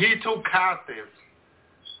 What he took captive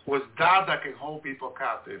was that can hold people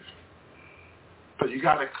captive. But you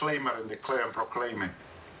got to claim it and declare and proclaim it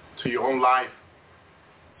to your own life,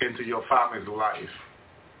 into your family's life.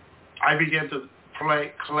 I began to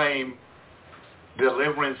claim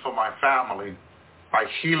deliverance for my family by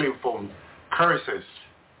healing from curses.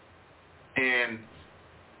 And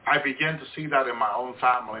I began to see that in my own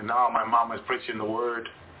family. Now my mom is preaching the word,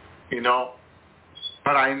 you know.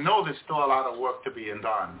 But I know there's still a lot of work to be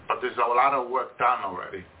done. But there's a lot of work done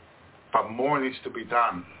already. But more needs to be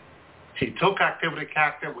done. He took captivity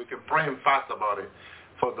captive. We can pray and fast about it.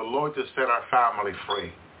 For the Lord to set our family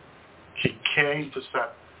free. He came to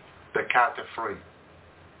set the captive free.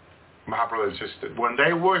 My brothers and sisters, when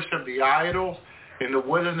they worshiped the idol in the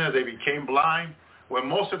wilderness, they became blind. When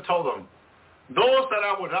Moses told them, those that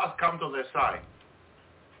are with us come to their side.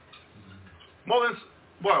 More than,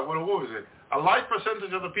 what was it? A large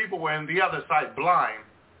percentage of the people were on the other side, blind,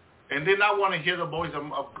 and did not want to hear the voice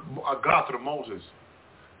of God through Moses.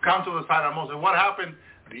 Come to the side of Moses. What happened?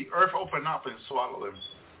 The earth opened up and swallowed them,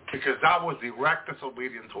 because that was direct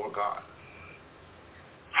disobedience toward God.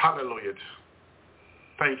 Hallelujah.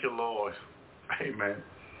 Thank you, Lord. Amen.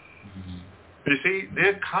 Mm-hmm. You see,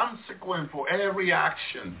 there's consequence for every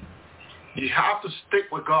action. You have to stick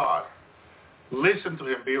with God. Listen to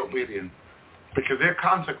him. Be obedient. Because there's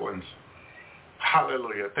consequence.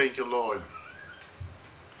 Hallelujah. Thank you, Lord.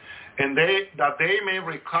 And that they may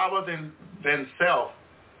recover themselves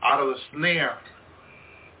out of the snare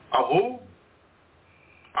of who?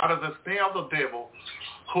 Out of the snare of the devil,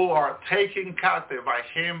 who are taken captive by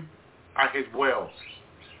him at his wells.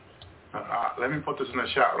 Let me put this in the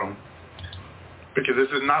chat room, because this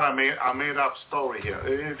is not a made-up story here.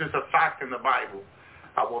 It is a fact in the Bible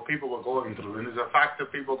of what people were going through, and it's a fact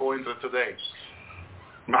that people are going through today.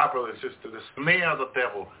 My brother and sister, the snare of the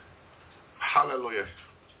devil. Hallelujah.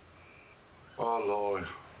 Oh, Lord.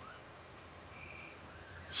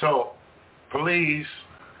 So, please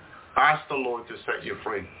ask the Lord to set you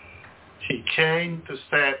free. He came to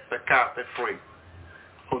set the captive free.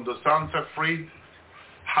 Whom the Son set free,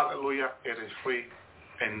 hallelujah, it is free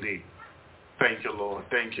indeed. Thank you, Lord.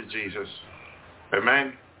 Thank you, Jesus.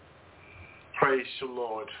 Amen. Praise you,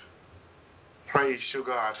 Lord. Praise you,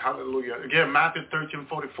 God. Hallelujah. Again, Matthew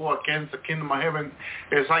 13:44, against the kingdom of heaven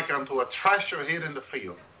is like unto a treasure hid in the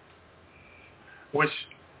field, which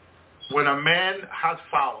when a man has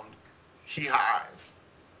found, he hides.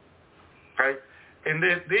 Okay? And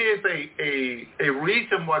there is a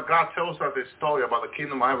reason why God tells us this story about the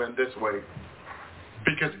kingdom of heaven this way.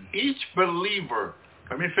 Because each believer,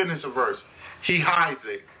 let me finish the verse, he hides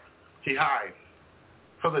it. He hides.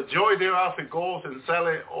 For the joy thereof, he goes and sell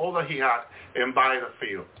it, all that he had, and buy the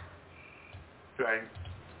field. Okay?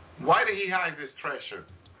 Why did he hide this treasure?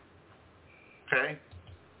 Okay?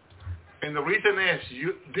 And the reason is,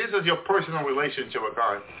 this is your personal relationship with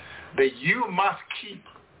God that you must keep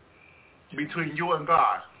between you and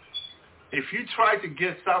God. If you try to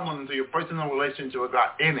get someone into your personal relationship with God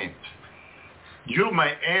in it, you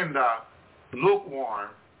may end up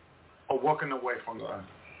lukewarm or walking away from God.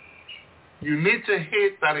 You need to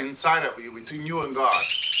hit that inside of you, between you and God,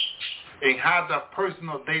 and have that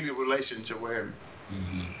personal daily relationship with him,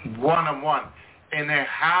 one-on-one. And it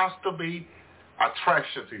has to be a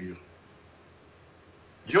treasure to you.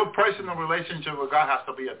 Your personal relationship with God has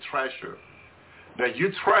to be a treasure that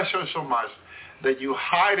you treasure so much that you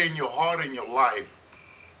hide in your heart and your life,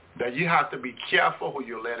 that you have to be careful who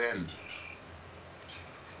you let in.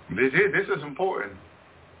 This is important.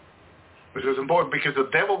 This is important because the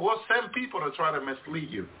devil will send people to try to mislead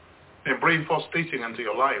you and bring false teaching into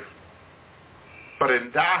your life. But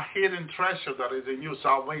in that hidden treasure that is in you,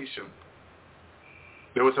 salvation,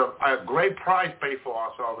 there was a great price paid for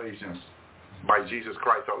our salvation by Jesus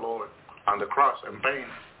Christ our Lord on the cross and pain.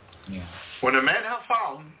 Yeah. When a man has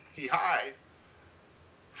found, he hides.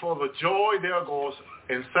 For the joy there goes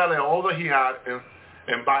and selling all that he had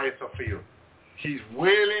and buys a field. He's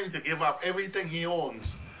willing to give up everything he owns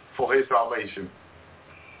for his salvation.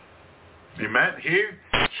 Amen.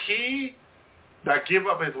 He that give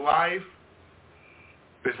up his life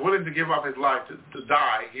is willing to give up his life to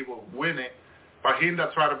die. He will win it. But he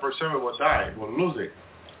that try to preserve it will die, will lose it,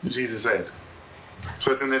 Jesus said.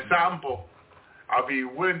 So it's an example of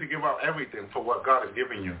being willing to give up everything for what God has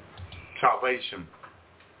given you. Salvation.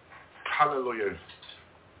 Hallelujah.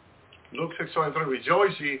 Luke 6:23,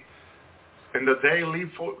 rejoice ye in the day,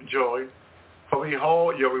 leap for joy, for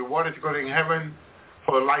behold, your reward is good in heaven,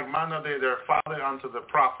 for the like manner they their father unto the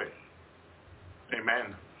prophet.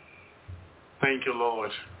 Amen. Thank you,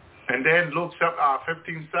 Lord. And then Luke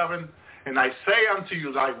 15:7, and I say unto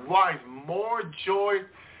you, likewise, more joy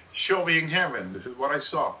shall be in heaven. This is what I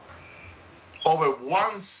saw. Over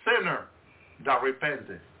one sinner that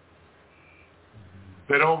repented,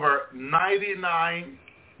 than over 99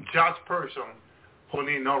 just person who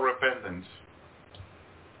need no repentance.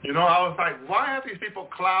 You know, I was like, why are these people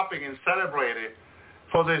clapping and celebrating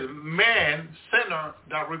for this man, sinner,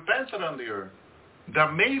 that repented on the earth,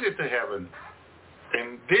 that made it to heaven?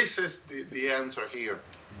 And this is the answer here.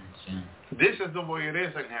 This is the way it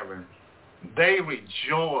is in heaven. They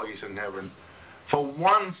rejoice in heaven for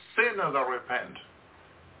one sinner that repent.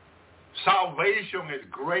 Salvation is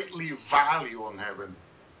greatly valued in heaven.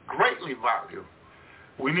 Greatly valued.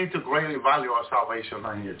 We need to greatly value our salvation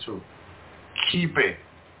on here too. Keep it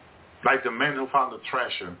like the men who found the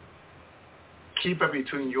treasure. Keep it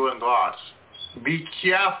between you and God. Be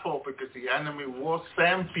careful because the enemy will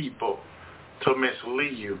send people to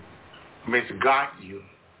mislead you, misguide you,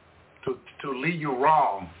 to lead you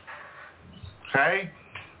wrong. Okay?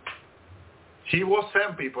 He will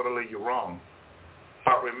send people to lead you wrong.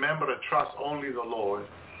 But remember to trust only the Lord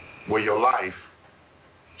with your life.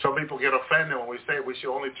 Some people get offended when we say we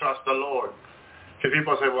should only trust the Lord. Because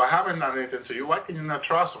people say, well, I haven't done anything to you. Why can you not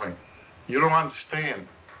trust me? You don't understand.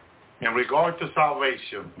 In regard to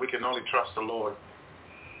salvation, we can only trust the Lord.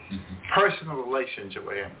 Personal relationship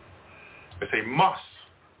with him. It's a must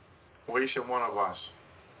for each and one of us.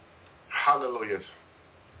 Hallelujah.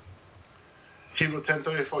 Hebrews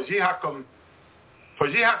 10:30, for ye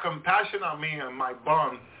have compassion on me and my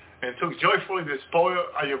bond, and took joyfully the spoil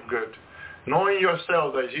of your good, knowing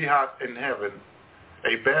yourself that ye have in heaven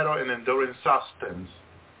a better and enduring substance.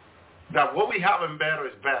 that what we have in better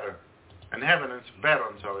is better, and heaven is better,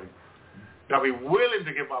 I'm sorry. That we're willing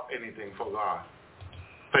to give up anything for God.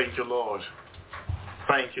 Thank you, Lord.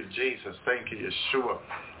 Thank you, Jesus. Thank you, Yeshua.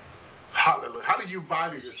 Hallelujah. How did you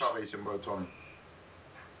value your salvation, Brother Tony?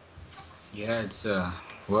 Yeah, it's,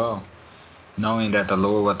 well, knowing that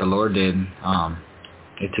what the Lord did,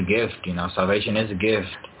 it's a gift, you know. Salvation is a gift.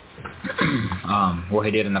 What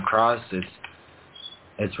he did on the cross,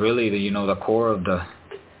 it's really the, you know, the core of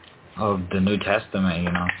the New Testament,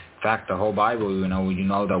 you know. In fact, the whole Bible, you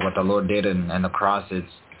know that what the Lord did in the cross,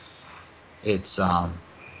 it's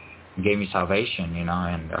gave me salvation, you know,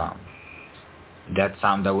 and that's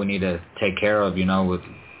something that we need to take care of, you know, with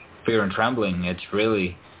fear and trembling. It's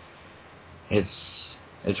really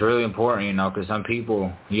important, you know, because some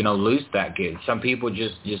people, you know, lose that gift. Some people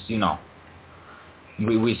just you know,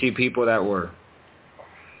 we see people that were,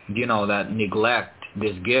 you know, that neglect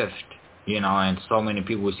this gift, you know, and so many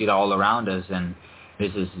people, we see that all around us, and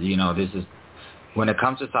this is when it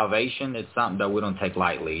comes to salvation, it's something that we don't take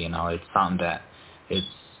lightly, you know. It's something that it's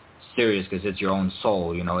serious because it's your own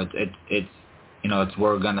soul, you know. It's you know, it's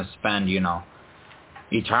where we're gonna spend, you know,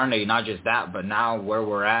 eternity. Not just that, but now where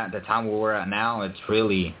we're at, the time where we're at now,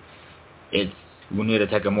 we need to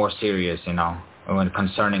take it more serious, you know, when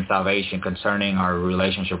concerning salvation, concerning our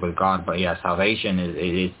relationship with God. But yeah,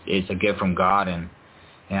 salvation is a gift from God, and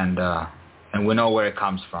we know where it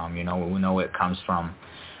comes from, you know. We know it comes from,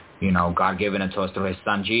 you know, God giving it to us through His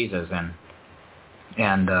Son Jesus,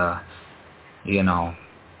 and you know,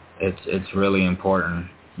 it's really important,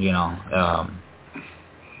 you know.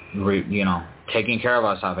 You know, taking care of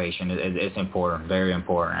our salvation is important, very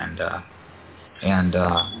important, and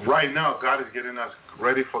right now God is getting us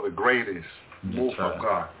ready for the greatest move of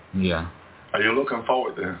God. Yeah. Are you looking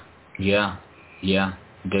forward to it? Yeah.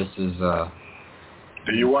 This is.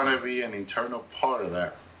 Do you want to be an eternal part of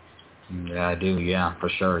that? Yeah, I do. Yeah, for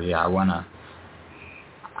sure. Yeah,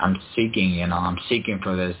 I'm seeking, you know, I'm seeking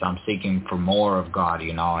for this. I'm seeking for more of God,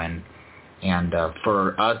 you know, and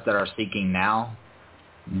for us that are seeking now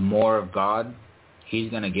more of God,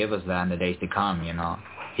 He's going to give us that in the days to come, you know.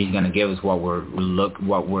 He's going to give us what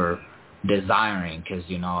we're desiring, because,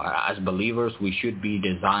 you know, as believers, we should be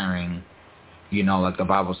desiring, you know, like the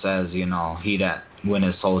Bible says, you know, he that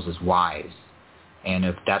winneth souls is wise. And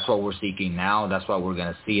if that's what we're seeking now, that's what we're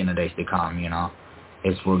going to see in the days to come, you know.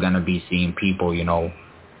 We're going to be seeing people, you know,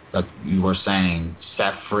 like you were saying,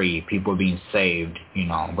 set free, people being saved, you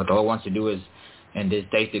know. What the Lord wants to do is, in this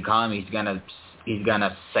days to come, He's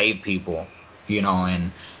gonna save people, you know,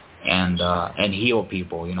 and heal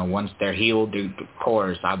people, you know. Once they're healed, of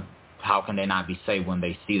course, how can they not be saved when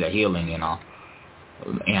they see the healing, you know?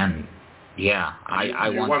 And yeah, do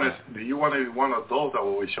you want to be one of those that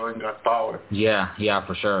will be showing God's power? Yeah,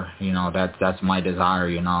 for sure. You know, that's my desire,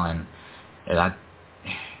 you know, and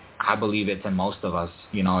I believe it's in most of us,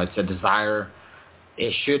 you know. It's a desire.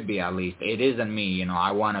 It should be, at least. It is in me, you know.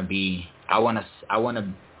 I want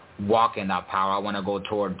to walk in that power. I want to go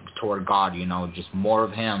toward God, you know, just more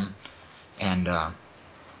of Him, and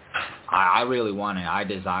I really want it. I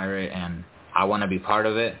desire it, and I want to be part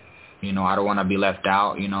of it. You know, I don't want to be left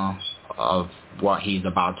out, you know, of what He's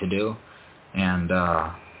about to do, and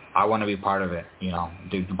I want to be part of it. You know,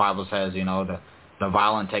 the Bible says, you know, the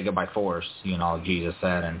violent take it by force. You know, Jesus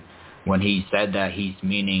said, and when He said that, He's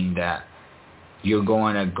meaning that you're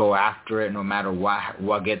going to go after it no matter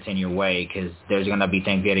what gets in your way, because there's going to be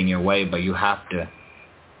things getting in your way, but you have to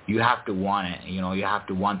want it. You know, you have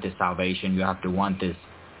to want this salvation. You have to want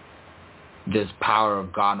this power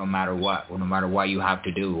of God no matter what you have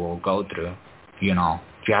to do or go through. You know,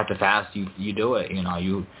 if you have to fast, you do it. You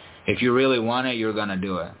know, if you really want it, you're going to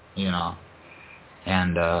do it, you know,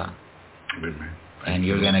 and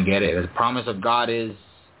you're going to get it. The promise of God is,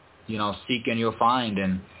 you know, seek and you'll find,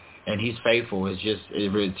 and He's faithful.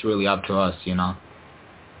 It's really up to us, you know.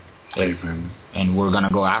 Amen. And we're gonna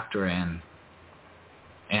go after it,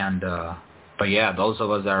 but yeah, those of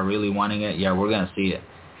us that are really wanting it, yeah, we're gonna see it.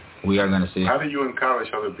 We are gonna see it. How do you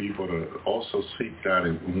encourage other people to also seek that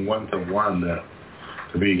and want to that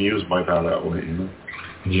to being used by God that way, you know?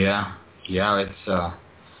 Yeah,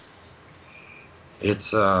 it's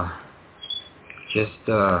just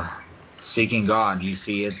seeking God. You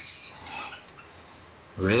see, it's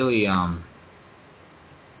really, I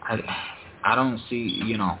don't see,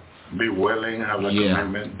 you know. Be willing, have a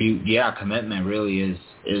commitment. Commitment really is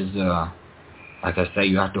like I say,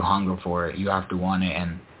 you have to hunger for it. You have to want it,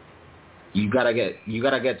 and you gotta get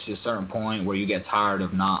to a certain point where you get tired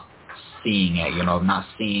of not seeing it, you know, of not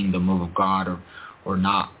seeing the move of God, or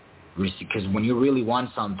not, because when you really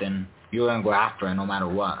want something, you're gonna go after it no matter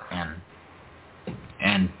what,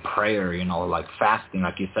 and prayer, you know, like fasting,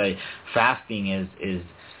 like you say, fasting is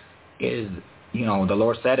you know, the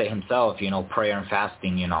Lord said it himself, you know, prayer and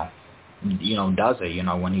fasting, you know, does it, you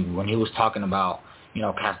know, when he was talking about, you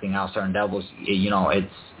know, casting out certain devils, you know, it's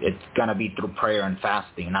going to be through prayer and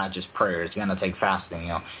fasting, not just prayer. It's going to take fasting, you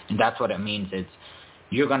know, and that's what it means.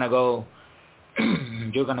 You're going to go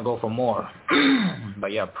for more.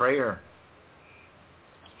 But yeah, prayer,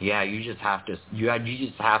 yeah, you just have to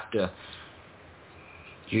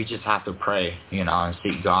pray, you know, and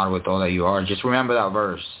seek God with all that you are. Just remember that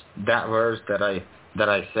verse that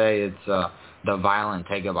I say, it's the violent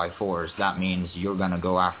take it by force. That means you're going to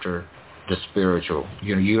go after the spiritual.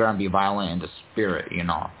 You're going to be violent in the spirit, you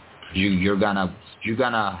know. You're going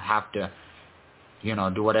to have to, you know,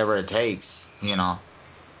 do whatever it takes, you know.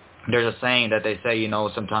 There's a saying that they say, you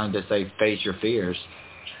know, sometimes they say face your fears.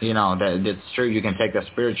 You know, that's true. You can take that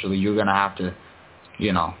spiritually. You're going to have to,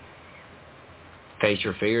 you know, face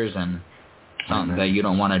your fears and something that you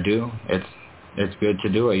don't want to do. It's good to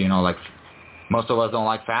do it, you know, like most of us don't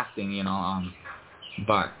like fasting, you know,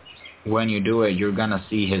 but when you do it, you're gonna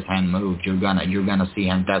see his hand move. You're gonna see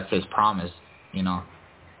him. That's his promise, you know.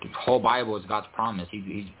 The whole Bible is God's promise.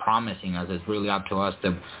 He's promising us. It's really up to us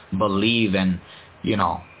to believe and, you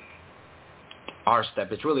know, our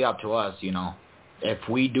step. It's really up to us, you know. If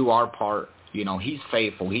we do our part, you know, he's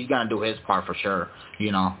faithful. He's gonna do his part for sure,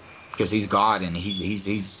 you know, because he's God and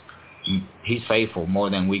he's faithful more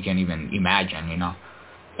than we can even imagine, you know.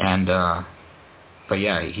 And but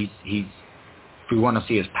yeah, he's if we want to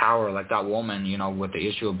see his power, like that woman, you know, with the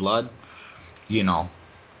issue of blood, you know,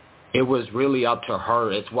 it was really up to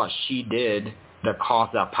her. It's what she did that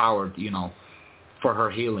caused that power, you know, for her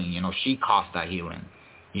healing. You know, she caused that healing.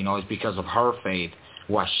 You know, it's because of her faith,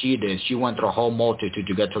 what she did. She went through a whole multitude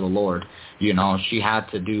to get to the Lord. You know, she had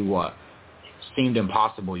to do what seemed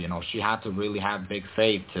impossible, you know. She had to really have big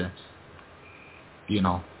faith to, you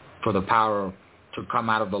know, for the power to come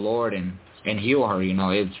out of the Lord and heal her, you know.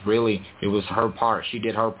 It was her part. She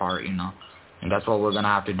did her part, you know. And that's what we're going to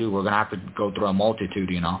have to do. We're going to have to go through a multitude,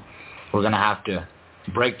 you know. We're going to have to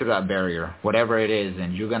break through that barrier, whatever it is,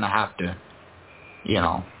 and you're going to have to, you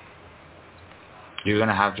know, you're going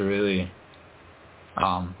to have to really,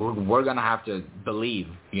 we're going to have to believe,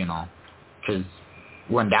 you know, because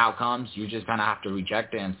when doubt comes, you're just going to have to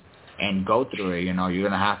reject it and go through it, you know. We're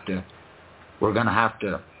going to have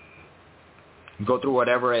to go through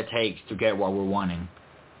whatever it takes to get what we're wanting,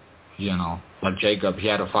 you know. Like Jacob, he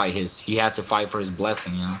had to fight for his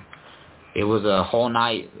blessing, you know. It was a whole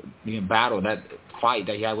night battle, that fight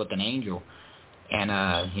that he had with an angel.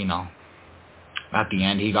 And, you know, at the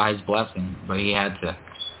end, he got his blessing, but he had to,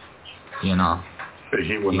 you know.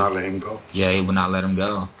 He would not let him go? Yeah, he would not let him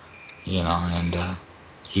go, you know, and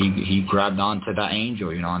he grabbed onto that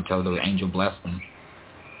angel, you know, until the angel blessed him.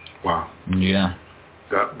 Wow. Yeah.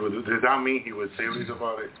 Did that mean he was serious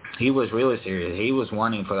about it? He was really serious. He was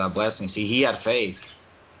wanting for that blessing. See, he had faith,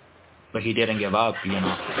 but he didn't give up, you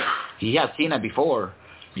know. He had seen it before,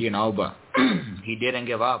 you know, but he didn't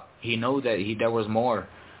give up. He knew that there was more,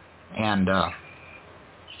 and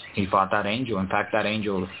he fought that angel. In fact, that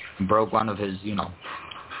angel broke one of his, you know,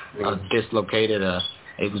 dislocated,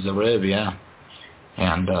 it was a rib, yeah.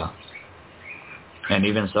 And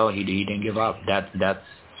even so, he didn't give up.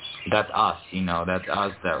 That's us, you know. That's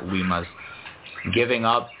us that we must. Giving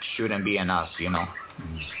up shouldn't be in us, you know.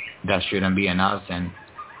 That shouldn't be in us, and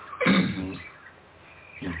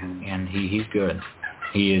and he's good.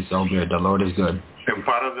 He is so good. The Lord is good. And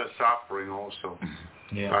part of the suffering also.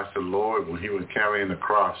 Yeah. That's the Lord when he was carrying the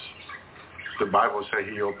cross. The Bible said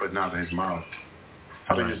he opened not his mouth.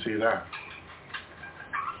 How do you see that?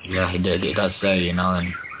 Yeah, he did. It does say, you know,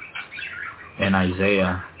 in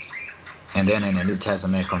Isaiah. And then in the New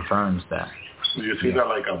Testament it confirms that. Do you see that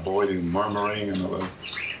like avoiding murmuring and all that?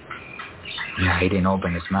 Yeah, he didn't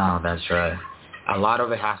open his mouth, that's right. A lot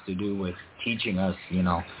of it has to do with teaching us, you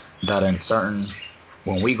know, that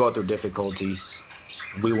when we go through difficulties,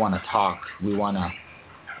 we want to talk. We want to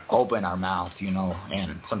open our mouth, you know,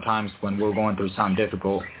 and sometimes when we're going through something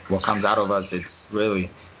difficult, what comes out of us, it's really,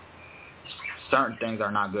 certain things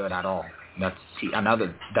are not good at all. That's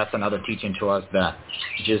another teaching to us that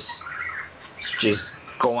just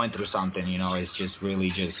going through something, you know, it's just really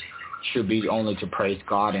just should be only to praise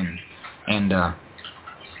God and to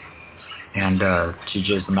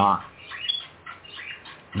just not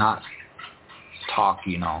talk,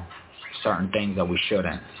 you know, certain things that we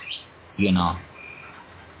shouldn't, you know,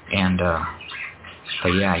 and but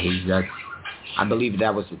yeah, I believe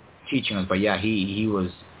that was teaching us, but yeah,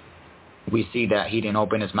 we see that he didn't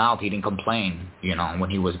open his mouth, he didn't complain, you know, when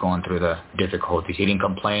he was going through the difficulties. He didn't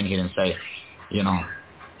complain, he didn't say, you know,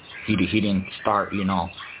 he didn't start, you know,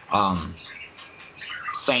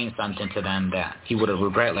 saying something to them that he would have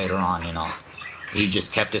regret later on, you know. He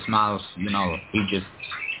just kept his mouth, you know, he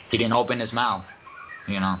didn't open his mouth,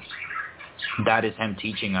 you know. That is him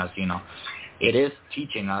teaching us, you know. It is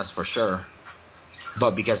teaching us for sure,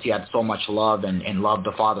 but because he had so much love and loved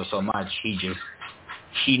the Father so much,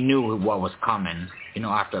 he knew what was coming, you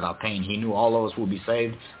know, after that pain. He knew all of us would be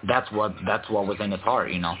saved. That's what was in his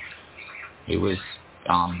heart, you know. It was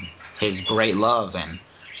his great love,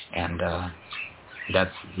 and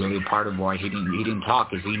that's really part of why he didn't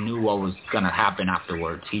talk, is he knew what was going to happen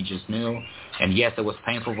afterwards. He just knew, and yes, it was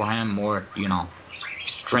painful for him, more, you know,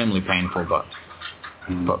 extremely painful, but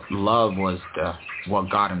love was what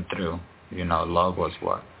got him through. You know, love was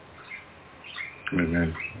what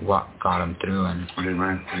Amen. What got him through. And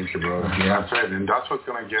Amen. Thank you, brother. Yeah. That's it, and that's what's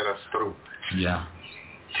going to get us through. Yeah.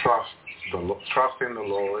 Trust in the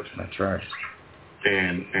Lord. That's right.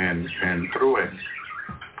 And through it,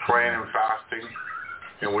 praying and fasting,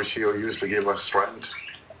 in which He'll use to give us strength.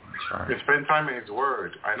 That's right. And spend time in His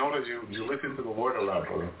Word. I notice you listen to the Word a lot,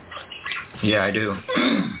 brother. Yeah, I do.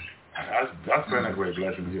 That's been a great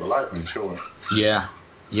blessing to your life, I'm sure. Yeah.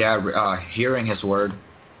 Hearing His Word.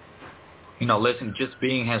 You know, listen, just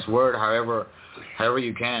being His Word, however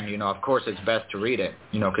you can. You know, of course, it's best to read it.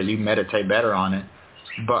 You know, because you meditate better on it.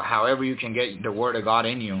 But however you can get the Word of God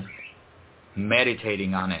in you,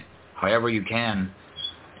 meditating on it, however you can,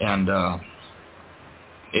 and I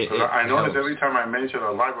notice every time I mention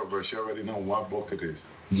a Bible verse, you already know what book it is.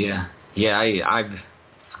 Yeah.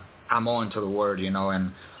 I'm on to the Word, you know,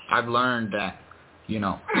 and I've learned that, you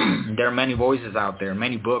know, there are many voices out there,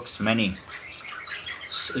 many books, many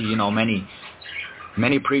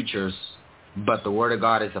preachers, but the Word of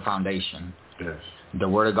God is the foundation. Yes. The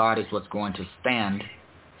Word of God is what's going to stand,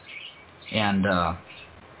 and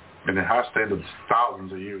it has stayed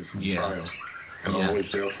thousands of years in trial, and always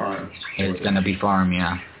still firm. It's going to be firm,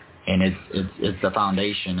 yeah, and it's the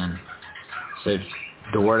foundation, and so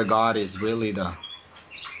the Word of God is really the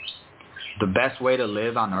best way to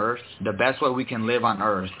live on earth, the best way we can live on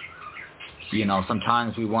earth. You know,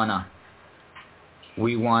 sometimes we wanna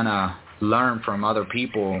learn from other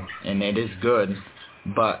people, and it is good,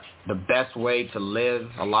 but the best way to live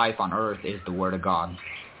a life on earth is the Word of God.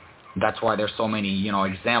 That's why there's so many, you know,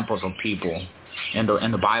 examples of people in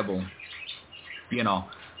the Bible. You know,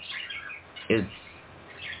 it's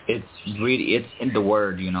in the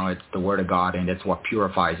Word. You know, it's the Word of God, and it's what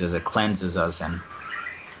purifies us. It cleanses us, and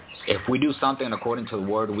if we do something according to the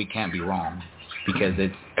Word, we can't be wrong, because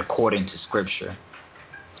it's according to Scripture.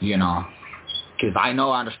 You know, because I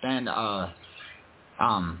understand.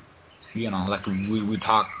 You know, like we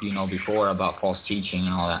talked, you know, before about false teaching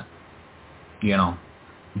and all that. You know,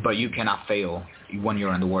 but you cannot fail when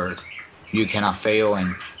you're in the Word. You cannot fail,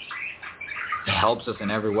 and it helps us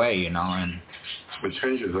in every way, you know, and it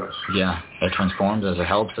changes us. Yeah, it transforms us. It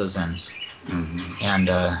helps us, and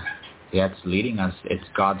it's leading us. It's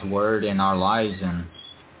God's Word in our lives, and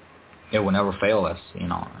it will never fail us. You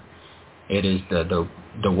know, it is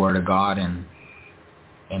the Word of God, and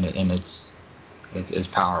it's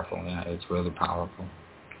powerful. Yeah, it's really powerful.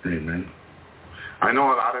 Amen. I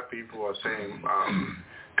know a lot of people are saying,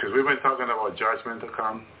 because we've been talking about judgment to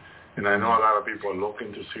come, and I know a lot of people are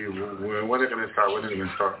looking to see when they're going to start, when they're going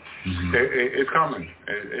to start. Mm-hmm. It's coming.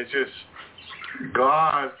 It's just,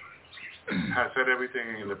 God has said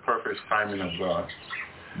everything in the perfect timing of God.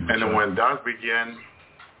 Mm-hmm. And then when that begins,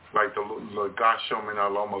 like the God showed me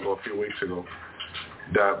not long ago, a few weeks ago,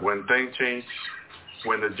 that when things change,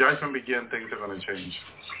 when the judgment begins, things are going to change.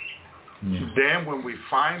 Yeah. Then when we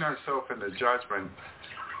find ourselves in the judgment,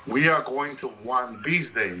 we are going to want these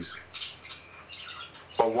days.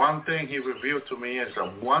 But one thing He revealed to me is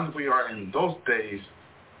that once we are in those days,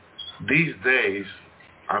 these days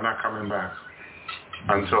are not coming back.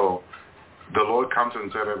 And so the Lord comes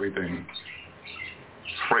and set everything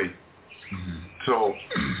free. Mm-hmm. So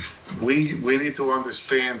we need to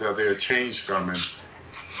understand that there are change coming.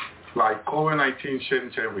 Like COVID-19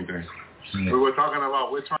 changed everything. Mm-hmm. We were talking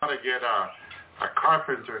about, we're trying to get a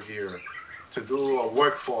carpenter here to do a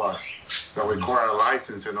work for us that require a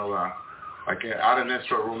license and all that. Like add an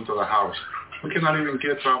extra room to the house. We cannot even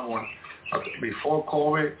get someone. Before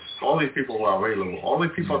COVID, all these people were available. All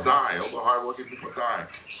these people died. All the hardworking people died.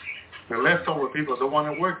 The leftover people don't want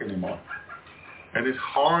to work anymore. And it's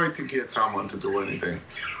hard to get someone to do anything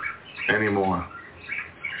anymore.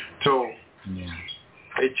 So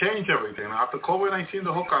it changed everything. After COVID-19,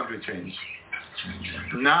 the whole country changed.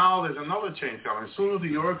 Now there's another change coming. As soon as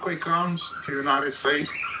the earthquake comes to the United States,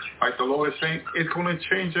 like the Lord is saying, it's going to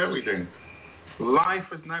change everything. Life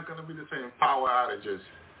is not going to be the same. Power outages.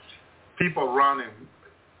 People running.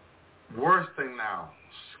 Worst thing now.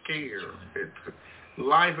 Scared.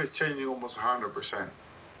 Life is changing almost 100%.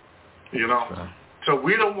 You know? Right. So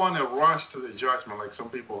we don't want to rush to the judgment like some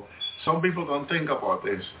people. Some people don't think about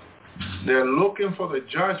this. They're looking for the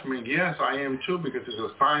judgment. Yes, I am too, because it's a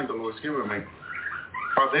sign the Lord's given me.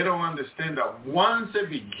 But they don't understand that once it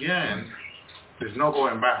begins, there's no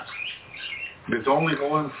going back. There's only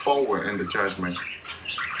going forward in the judgment.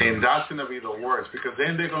 And that's going to be the worst, because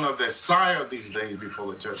then they're going to desire these days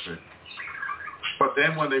before the judgment. But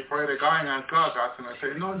then when they pray to God, and God's going to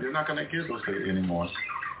say, no, you're not going to get those days anymore.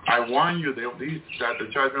 I warn you that the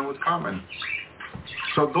judgment was coming.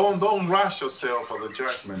 So don't rush yourself for the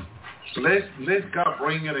judgment. Let God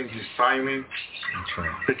bring it in His timing. That's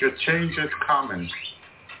right. Because change is coming.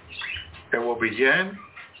 It will begin.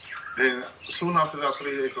 Then soon after that,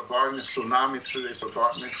 3 days of darkness, tsunami, 3 days of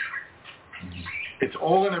darkness. Mm-hmm. It's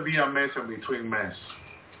all going to be a mess in between mess.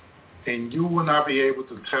 And you will not be able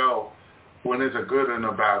to tell when it's a good and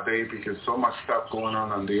a bad day, because so much stuff going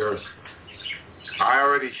on the earth. I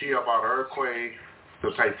already hear about earthquake,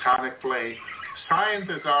 the Titanic plate.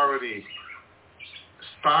 Scientists are already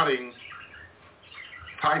starting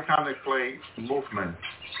Titanic plate movement.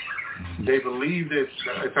 They believe this.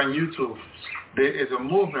 It's on YouTube. There is a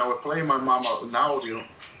movement. I was playing my mom an audio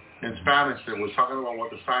in Spanish that was talking about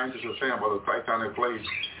what the scientists are saying about the Titanic plate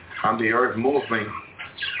and the earth movement.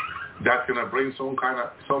 That's going to bring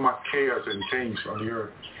so much chaos and change on the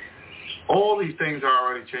earth. All these things are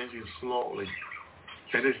already changing slowly.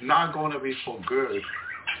 And it's not going to be for good.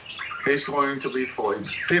 It's going to be for a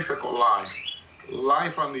difficult life.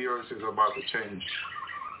 Life on the earth is about to change.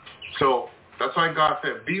 So that's why God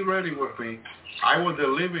said, be ready with me. I will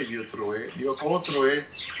deliver you through it. You'll go through it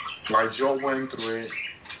like Job went through it.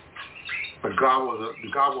 But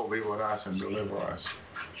God will be with us and deliver us.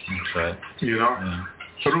 That's right. You know? Yeah.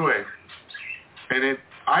 Through it. And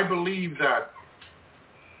I believe that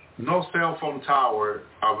no cell phone tower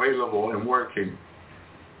available and working,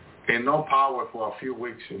 and no power for a few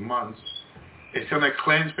weeks and months, it's going to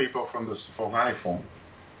cleanse people from iPhone,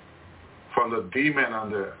 from the demon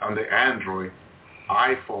on the Android,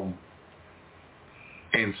 iPhone,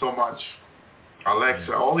 and so much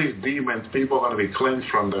Alexa. All these demons, people are going to be cleansed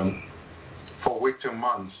from them for weeks and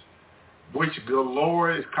months, which the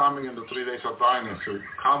Lord is coming in the 3 days of darkness to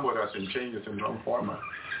come with us and change us and transform us,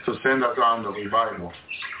 to send us on the revival.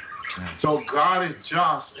 So God is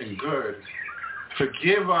just and good to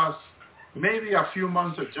give us maybe a few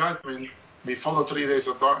months of judgment before the 3 days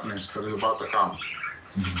of darkness that is about to come.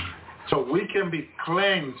 Mm-hmm. So we can be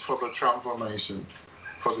cleansed for the transformation,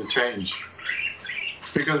 for the change.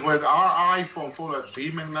 Because with our iPhone full of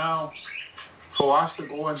demon now, for us to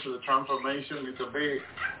go into the transformation, it's a bit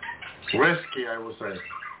risky, I would say.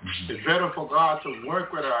 Mm-hmm. It's better for God to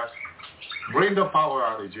work with us, bring the power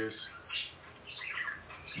outages,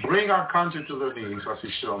 bring our country to the knees, as He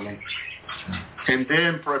showed me, and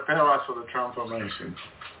then prepare us for the transformation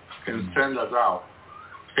and send us out.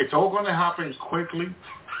 It's all going to happen quickly,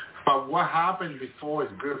 but what happened before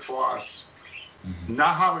is good for us. Mm-hmm.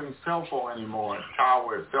 Not having cell phone anymore,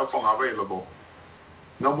 tower, cell phone available,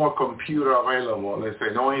 no more computer available, let's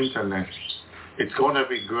say no internet. It's going to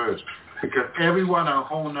be good because everyone at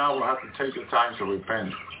home now will have to take the time to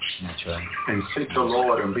repent. That's right. And seek the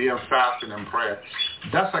Lord and be in fasting and prayer.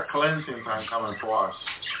 That's a cleansing time coming for us.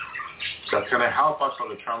 That's going to help us for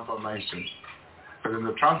the transformation. Because in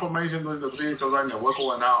the transformation during the 3 days of darkness, we're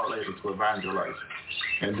going out later to evangelize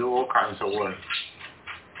and do all kinds of work.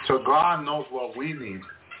 So God knows what we need.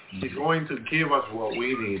 He's going to give us what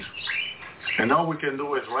we need. And all we can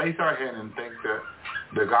do is raise our hand and thank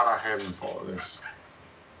the God of heaven for this.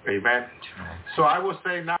 Amen. So I would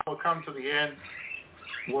say now we'll come to the end.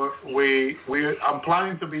 I'm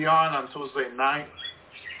planning to be on Tuesday night.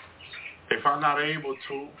 If I'm not able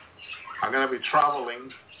to, I'm going to be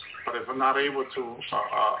traveling. But if I'm not able to,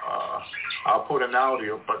 I'll put an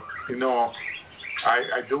audio. But,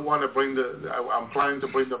 I do want to I'm planning to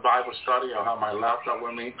bring the Bible study. I'll have my laptop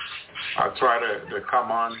with me. I'll try to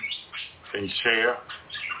come on and share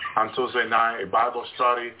on Tuesday night a Bible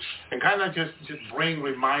study and kind of just bring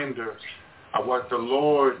reminder of what the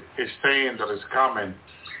Lord is saying that is coming.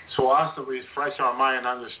 So us to refresh our mind and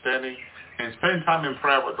understanding and spend time in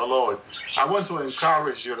prayer with the Lord. I want to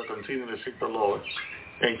encourage you to continue to seek the Lord.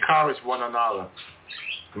 Encourage one another.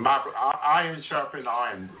 Iron sharpen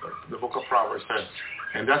iron, the book of Proverbs says.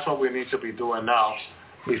 And that's what we need to be doing now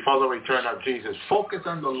before the return of Jesus. Focus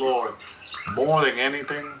on the Lord more than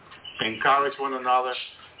anything. Encourage one another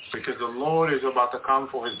because the Lord is about to come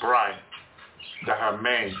for His bride that her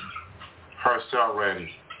man, First already.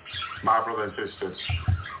 My brothers and sisters,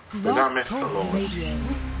 do not miss the Lord.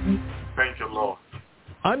 Thank you, Lord.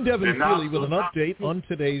 I'm Devin Seeley with an update on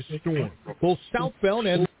today's storm, both southbound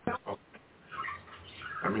and...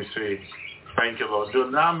 Let me see. Thank you, Lord.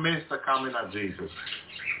 Do not miss the coming of Jesus.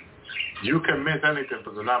 You can miss anything,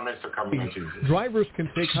 but do not miss the coming of Jesus. Drivers can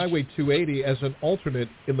take Highway 280 as an alternate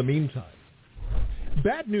in the meantime.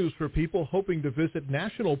 Bad news for people hoping to visit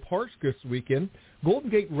national parks this weekend. Golden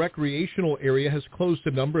Gate Recreational Area has closed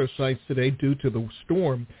a number of sites today due to the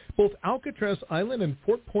storm. Both Alcatraz Island and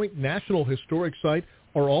Fort Point National Historic Site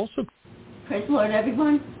are also... Praise the Lord,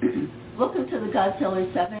 everyone. Welcome to the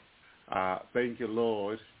Godzilla 7. Thank you,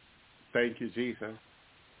 Lord. Thank you, Jesus.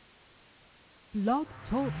 Blog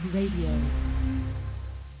Talk Radio.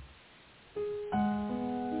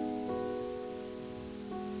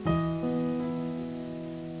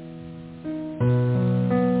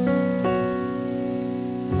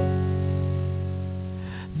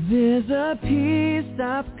 There's a peace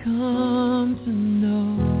I've come to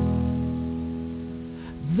know,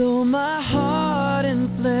 though my heart and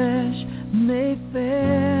flesh may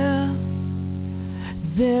fail.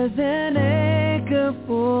 There's an anchor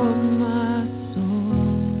for my soul.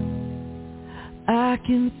 I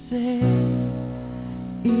can say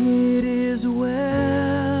it is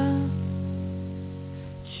well.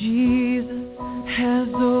 Jesus has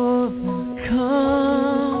overcome,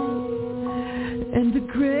 and the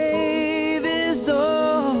grave is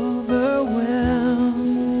overwhelmed.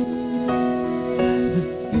 The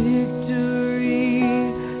victory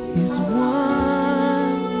is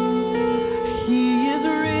won. He is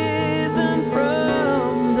risen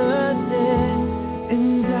from the dead,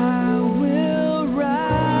 and I will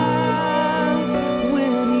rise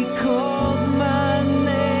when He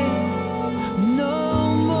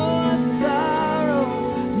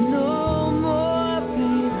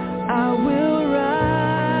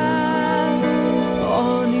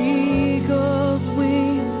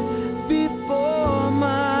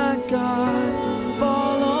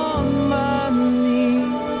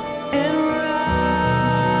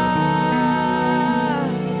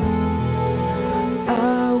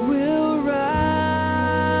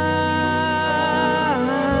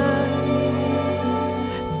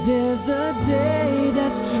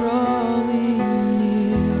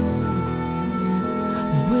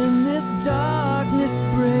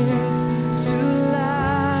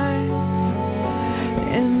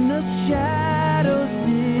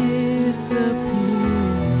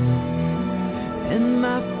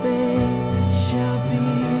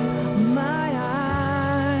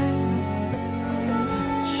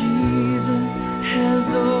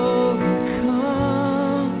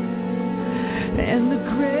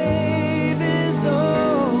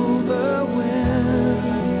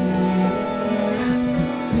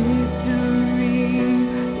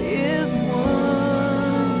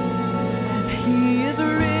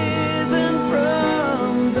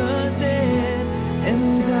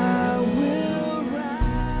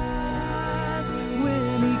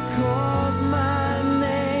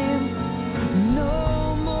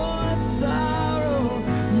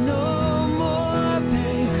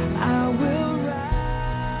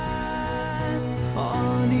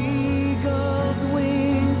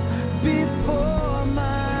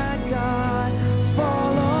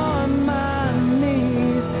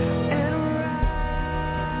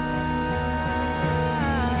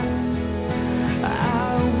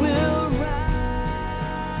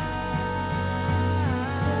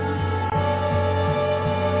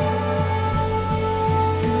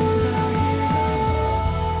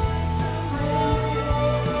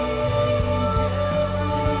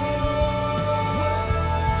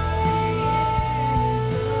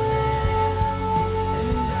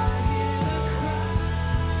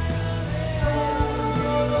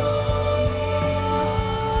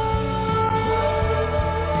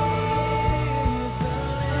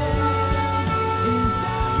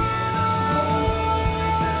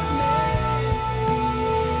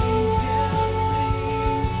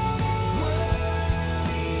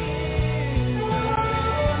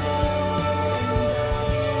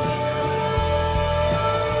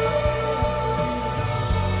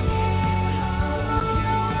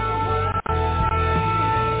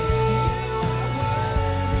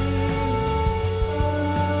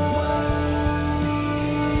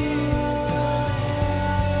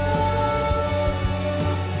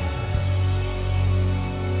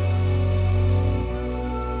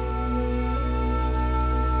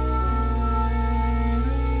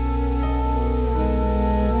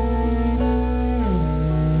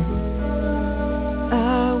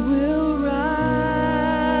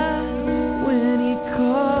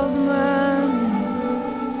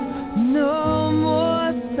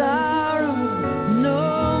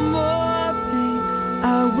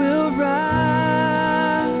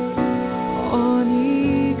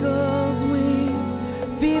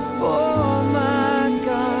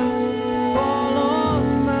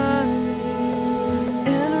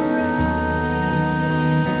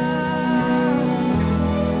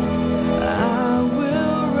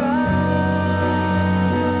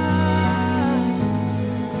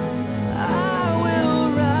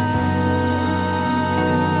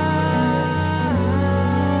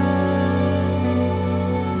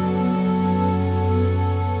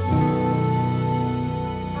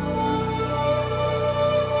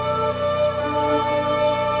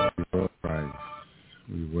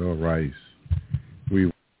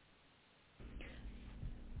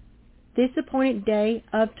This appointed day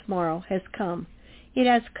of tomorrow has come. It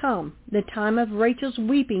has come. The time of Rachel's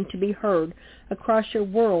weeping to be heard across your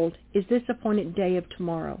world is this appointed day of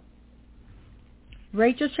tomorrow.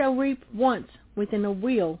 Rachel shall weep once within a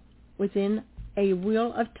wheel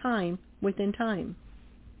of time within time.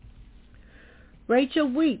 Rachel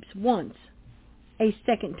weeps once. A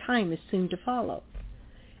second time is soon to follow.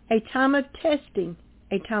 A time of testing,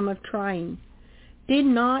 a time of trying. Did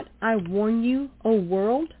not I warn you, O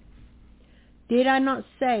world? Did I not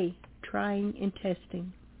say, trying and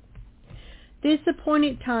testing? This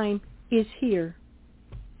appointed time is here,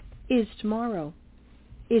 is tomorrow,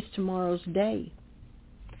 is tomorrow's day.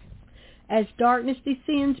 As darkness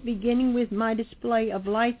descends, beginning with my display of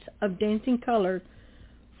lights of dancing colors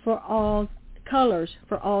for all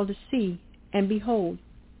to see and behold.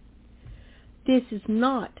 This is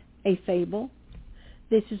not a fable.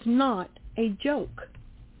 This is not a joke.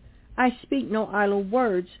 I speak no idle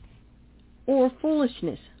words or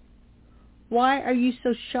foolishness. Why are you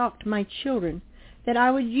so shocked, my children, that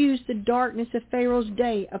I would use the darkness of Pharaoh's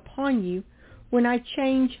day upon you when I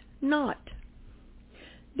change not?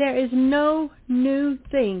 There is no new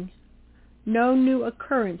thing, no new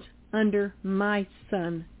occurrence under my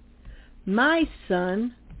sun. My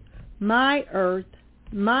sun, my earth,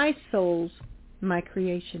 my souls, my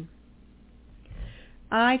creation.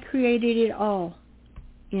 I created it all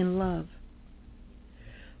in love.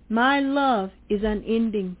 My love is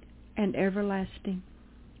unending and everlasting.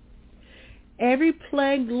 Every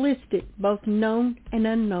plague listed, both known and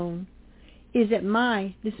unknown, is at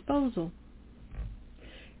my disposal.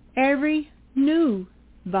 Every new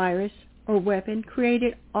virus or weapon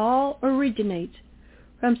created all originates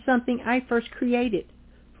from something I first created,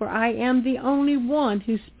 for I am the only one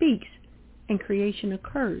who speaks and creation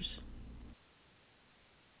occurs.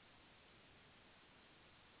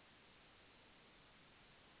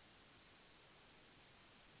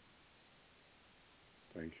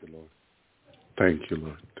 Thank you, Lord. Thank you,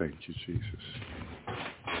 Lord. Thank you, Jesus.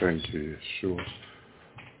 Thank you, Yeshua.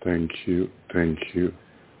 Thank you,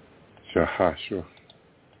 Jehoshua.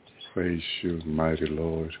 Praise you, mighty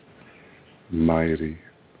Lord. Mighty,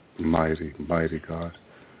 mighty, mighty God.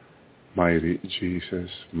 Mighty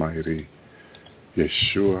Jesus. Mighty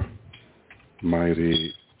Yeshua.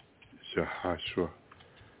 Mighty Jehoshua.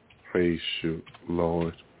 Praise you,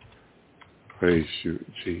 Lord. Praise you,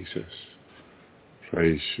 Jesus.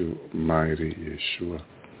 Praise you, mighty Yeshua.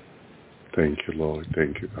 Thank you, Lord.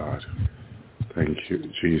 Thank you, God. Thank you,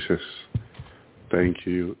 Jesus. Thank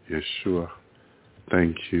you, Yeshua.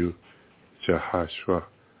 Thank you, Jehoshua.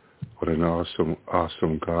 What an awesome,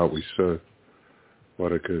 awesome God we serve.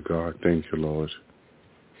 What a good God. Thank you, Lord.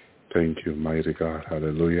 Thank you, mighty God.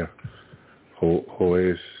 Hallelujah. Who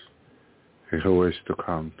is and who is to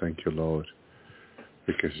come. Thank you, Lord.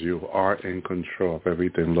 Because you are in control of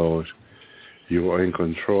everything, Lord. You are in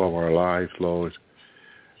control of our lives, Lord.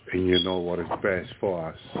 And you know what is best for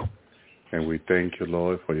us. And we thank you,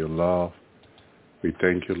 Lord, for your love. We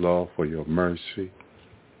thank you, Lord, for your mercy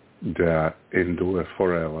that endure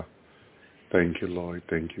forever. Thank you, Lord.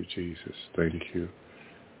 Thank you, Jesus. Thank you.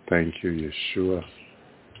 Thank you, Yeshua.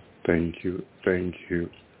 Thank you. Thank you,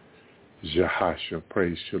 Jehoshua.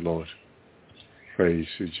 Praise you, Lord. Praise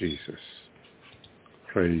you, Jesus.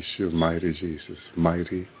 Praise you, mighty Jesus.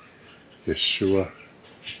 Mighty Yeshua.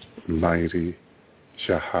 Mighty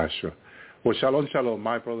Jehoshua. Well, shalom, shalom,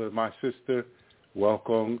 my brother, my sister.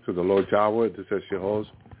 Welcome to the Lord's Hour. This is your host,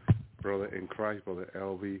 brother in Christ, Brother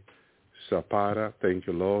Elvi Zapata. Thank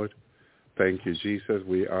you, Lord. Thank you, Jesus.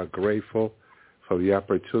 We are grateful for the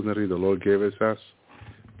opportunity the Lord gave us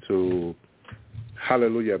to,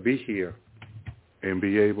 hallelujah, be here and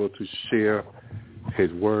be able to share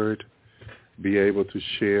his word, be able to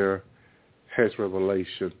share his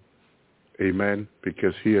revelation. Amen.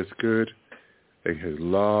 Because he is good and his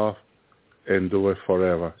love endureth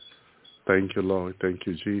forever. Thank you, Lord. Thank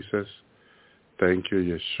you, Jesus. Thank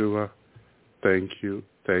you, Yeshua. Thank you,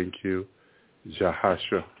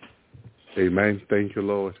 Jehoshua. Amen. Thank you,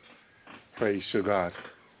 Lord. Praise you, God.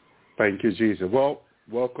 Thank you, Jesus. Well,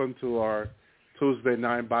 welcome to our Tuesday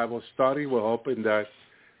night Bible study. We're hoping that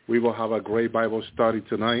we will have a great Bible study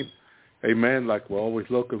tonight. Amen. Like we're always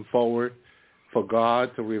looking forward for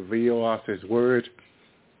God to reveal us his word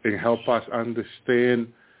and help us understand,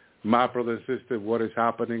 my brother and sister, what is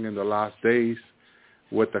happening in the last days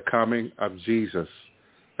with the coming of Jesus.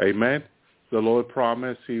 Amen. The Lord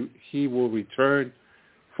promised he will return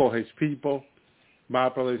for his people, my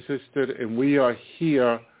brother and sister, and we are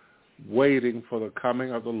here waiting for the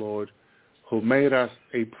coming of the Lord, who made us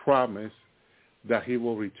a promise that he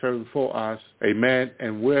will return for us. Amen.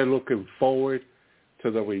 And we're looking forward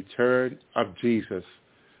to the return of Jesus.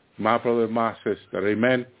 My brother and my sister.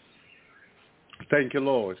 Amen. Thank you,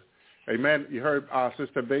 Lord. Amen. You heard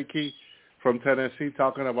Sister Becky from Tennessee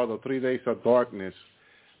talking about the 3 days of darkness.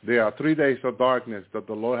 There are 3 days of darkness that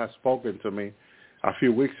the Lord has spoken to me a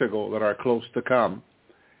few weeks ago that are close to come.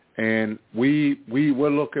 And we were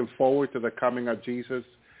looking forward to the coming of Jesus.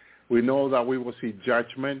 We know that we will see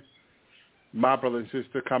judgment, my brother and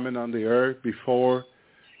sister, coming on the earth before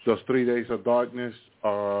those 3 days of darkness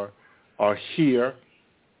are here.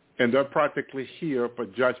 And they're practically here,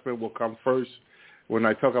 but judgment will come first. When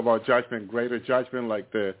I talk about judgment, greater judgment,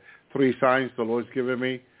 like the 3 signs the Lord's given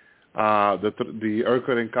me, the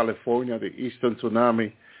earthquake in California, the Eastern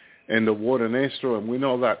tsunami, and the war in Israel. And we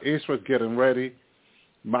know that Israel's getting ready.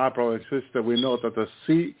 My brother and sister, we know that the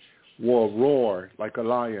sea will roar like a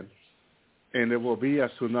lion, and there will be a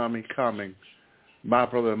tsunami coming. My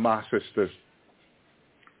brother and my sister.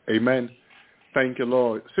 Amen. Thank you,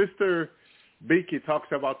 Lord. Sister Becky talks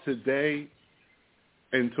about today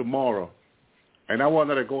and tomorrow. And I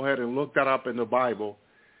wanted to go ahead and look that up in the Bible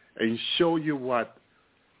and show you why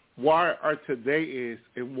our today is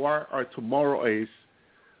and why our tomorrow is.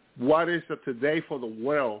 What is the today for the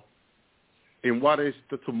world and what is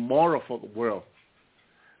the tomorrow for the world.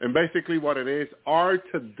 And basically what it is, our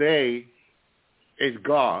today is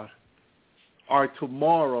God. Our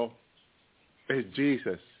tomorrow is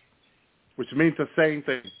Jesus, which means the same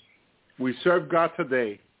thing. We serve God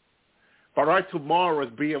today, but our tomorrow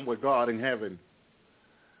is being with God in heaven.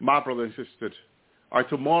 My brother and sister, our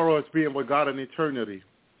tomorrow is being with God in eternity.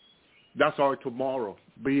 That's our tomorrow,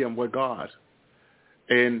 being with God.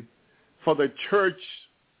 And for the church,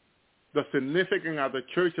 the significance of the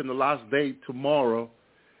church in the last day, tomorrow,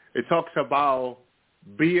 it talks about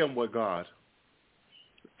being with God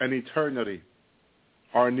in eternity,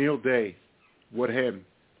 our new day with him.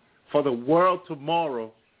 For the world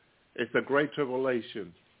tomorrow is the great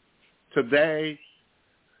tribulation. Today,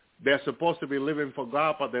 they're supposed to be living for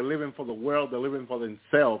God, but they're living for the world, they're living for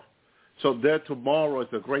themselves. So their tomorrow is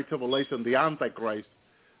the great tribulation, the Antichrist,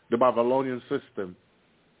 the Babylonian system.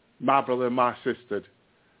 My brother and my sister.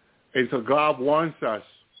 And so God wants us,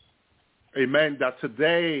 amen, that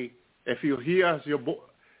today, if you hear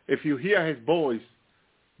his voice,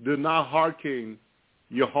 do not hearken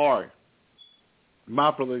your heart.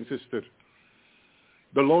 My brother and sister.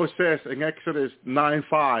 The Lord says in Exodus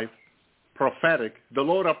 9:5, prophetic, the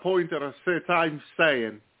Lord appointed a set time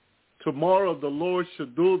saying, tomorrow the Lord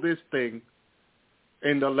should do this thing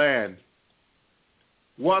in the land.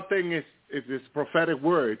 What thing is this prophetic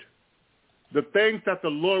word? The things that the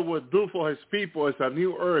Lord will do for his people is a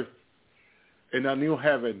new earth and a new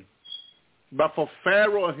heaven. But for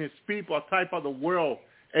Pharaoh and his people, a type of the world,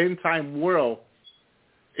 end-time world,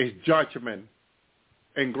 is judgment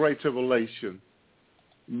and great tribulation.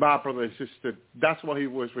 My brother and sister, that's what he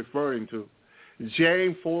was referring to.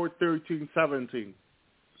 James 4:13-17.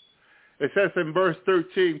 It says in verse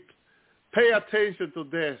 13, pay attention to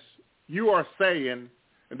this. You are saying,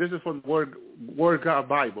 and this is from the Word God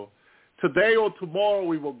Bible, today or tomorrow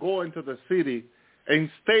we will go into the city and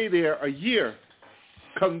stay there a year,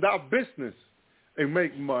 conduct business, and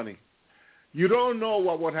make money. You don't know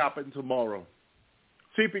what would happen tomorrow.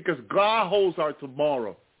 See, because God holds our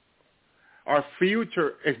tomorrow. Our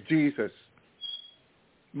future is Jesus.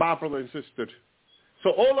 My brother and sister.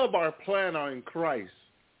 So all of our plans are in Christ,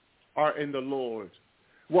 are in the Lord.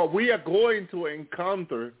 What we are going to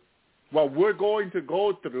encounter, what we're going to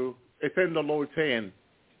go through, is in the Lord's hand.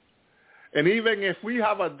 And even if we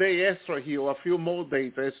have a day extra here, or a few more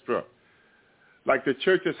days extra, like the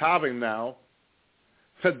church is having now,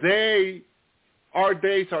 today our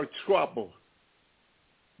days are trouble.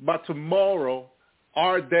 But tomorrow,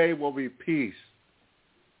 our day will be peace,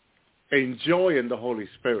 enjoying the Holy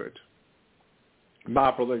Spirit.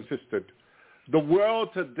 My brother and sister, the world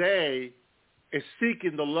today is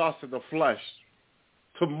seeking the lust of the flesh.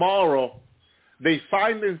 Tomorrow, they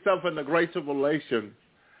find themselves in the great tribulation,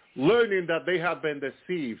 learning that they have been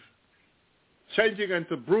deceived, changing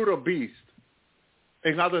into brutal beasts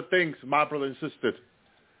and other things, my brother and sister,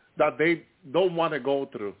 that they don't want to go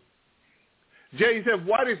through. James said,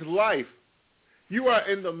 what is life? You are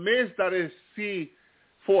in the midst that is see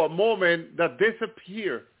for a moment that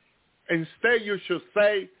disappear. Instead, you should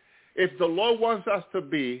say, if the Lord wants us to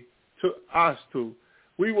be,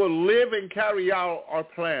 we will live and carry out our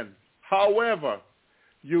plan. However,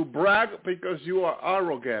 you brag because you are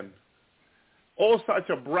arrogant. All such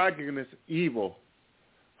a bragging is evil.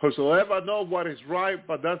 Whosoever knows what is right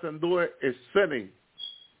but doesn't do it is sinning.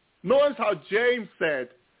 Notice how James said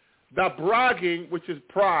that bragging, which is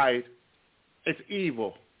pride, is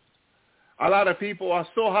evil. A lot of people are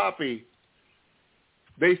so happy.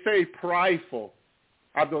 They say prideful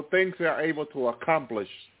at the things they are able to accomplish.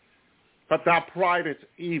 But that pride is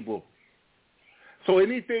evil. So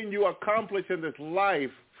anything you accomplish in this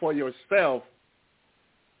life for yourself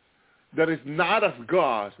that is not of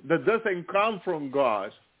God, that doesn't come from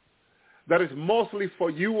God, that is mostly for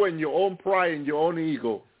you and your own pride and your own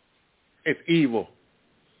ego, it's evil.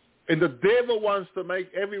 And the devil wants to make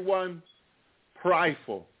everyone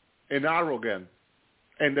prideful and arrogant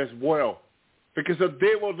in this world. Because the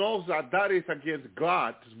devil knows that that is against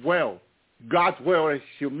God's will. God's will is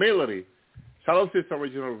humility. Shalom, Sister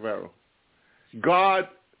Regina Rivero. God's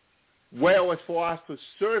will is for us to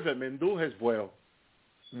serve him and do his will.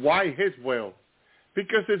 Why his will?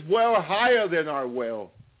 Because his will is higher than our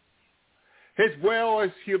will. His will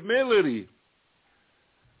is humility,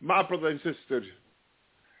 my brothers and sisters.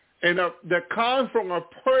 And that comes from a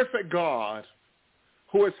perfect God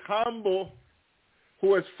who is humble,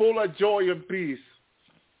 who is full of joy and peace,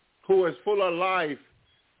 who is full of life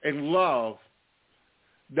and love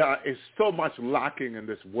that is so much lacking in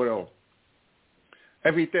this world.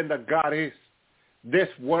 Everything that God is, this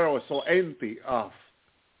world is so empty of.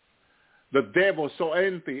 The devil is so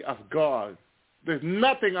empty of God. There's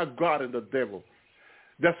nothing of God in the devil.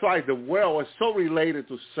 That's why the world is so related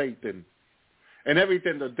to Satan and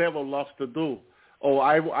everything the devil loves to do. Oh,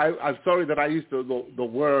 I'm sorry that I used the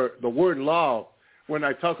word love when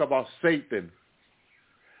I talk about Satan.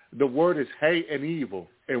 The word is hate and evil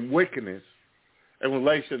and wickedness in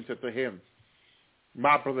relationship to him,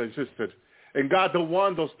 my brother and sister. And God don't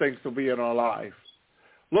want those things to be in our life.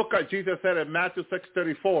 Look at Jesus said in Matthew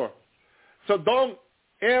 6:34. So don't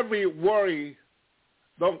ever worry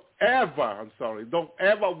about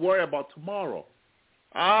tomorrow.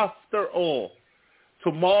 After all,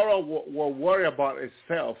 tomorrow will worry about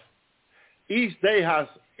itself. Each day has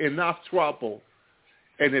enough trouble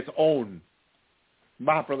in its own,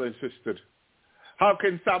 my brother and sister. How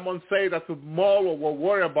can someone say that tomorrow will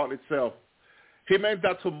worry about itself? He meant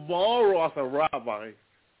that tomorrow, as a rabbi,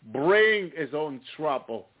 bring his own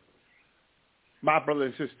trouble, my brother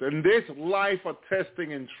and sister. In this life of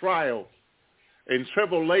testing and trial and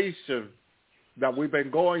tribulation that we've been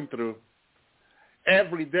going through,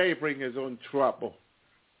 every day bring his own trouble.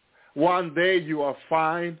 One day you are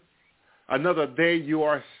fine. Another day you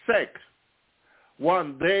are sick.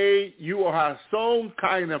 One day you will have some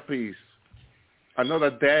kind of peace. Another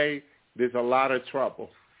day there's a lot of trouble,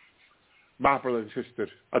 my brother and sister.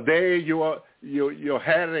 A day your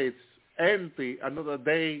head is empty. Another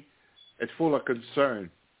day it's full of concern.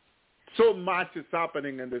 So much is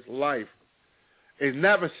happening in this life. It's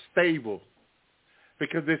never stable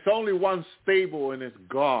because there's only one stable, and it's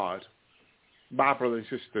God, my brother and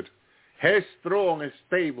sister. His throne is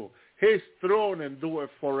stable. His throne endures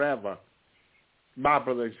forever, my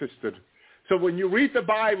brother and sister. So when you read the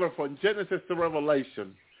Bible from Genesis to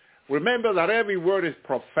Revelation, remember that every word is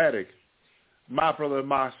prophetic, my brother and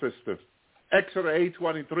my sister. Exodus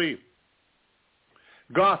 8:23.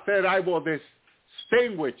 God said, I will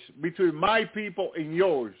distinguish between my people and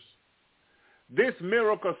yours. This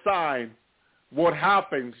miracle sign, what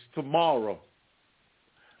happens tomorrow.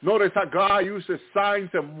 Notice how God uses signs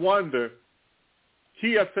and wonder.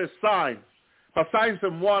 Here says signs. But signs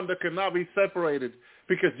and wonder cannot be separated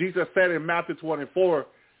because Jesus said in Matthew 24,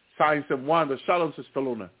 signs and wonders. Shalom, Sister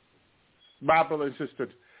Luna, my brother and sister.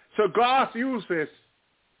 So God uses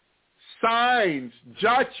signs,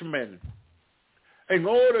 judgment, in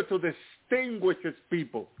order to distinguish his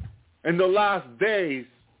people. In the last days,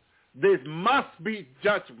 there must be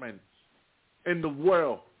judgment in the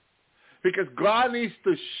world. Because God needs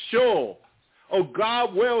to show, or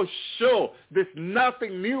God will show, there's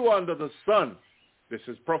nothing new under the sun. This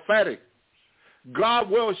is prophetic. God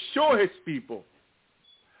will show his people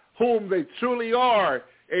whom they truly are,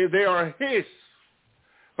 and they are his.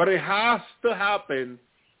 But it has to happen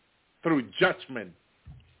through judgment,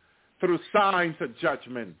 through signs of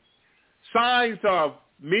judgment, signs of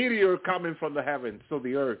meteor coming from the heavens to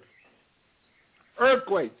the earth,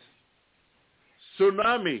 earthquakes,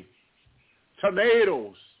 tsunami,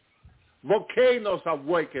 tornadoes, volcanoes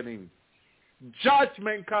awakening,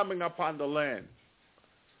 judgment coming upon the land.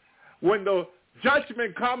 When the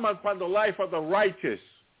judgment comes upon the life of the righteous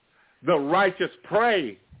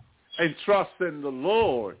pray and trust in the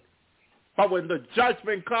Lord. But when the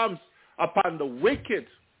judgment comes upon the wicked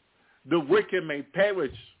may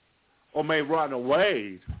perish or may run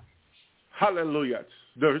away. Hallelujah.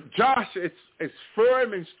 The Josh is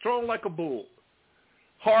firm and strong like a bull,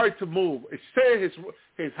 hard to move. It says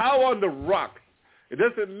he's how on the rock. It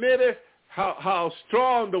doesn't matter how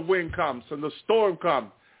strong the wind comes and the storm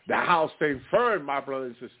comes, The house staying firm, my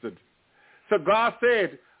brothers and sisters. So God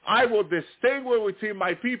said, I will distinguish between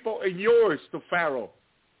my people and yours to Pharaoh.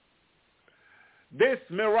 This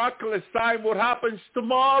miraculous sign will happen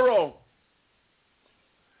tomorrow.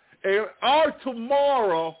 And our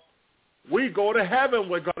tomorrow, we go to heaven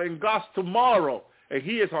with God. And God's tomorrow, and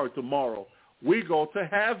he is our tomorrow, we go to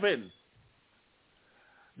heaven.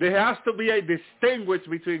 There has to be a distinguish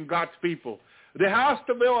between God's people. There has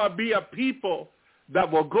to be a people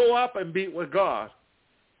that will go up and be with God.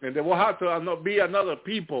 And there will have to be another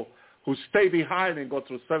people who stay behind and go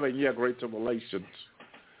through 7-year great tribulations.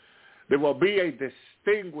 There will be a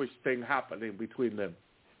distinguished thing happening between them.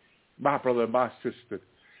 My brother and my sister.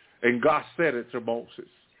 And God said it to Moses.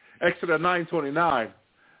 Exodus 9:29.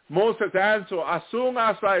 Moses answered, as soon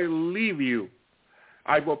as I leave you,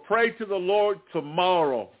 I will pray to the Lord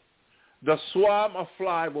tomorrow. The swarm of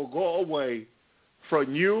flies will go away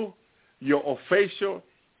from you, your official,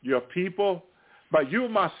 your people. But you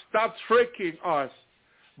must stop tricking us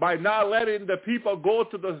by not letting the people go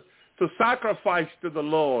to sacrifice to the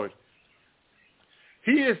Lord.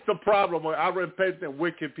 He is the problem with our repentant,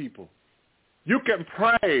 wicked people. You can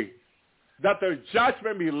pray that their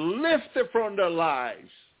judgment be lifted from their lives.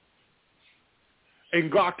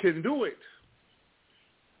 And God can do it.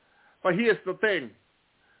 But here's the thing.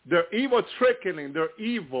 They're evil tricking, they're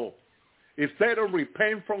evil if they don't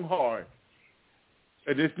repent from heart.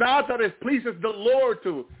 And it's not that it pleases the Lord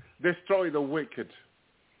to destroy the wicked.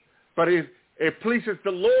 But it pleases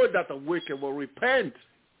the Lord that the wicked will repent,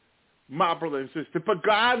 my brother and sister. But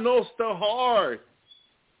God knows the heart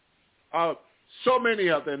of so many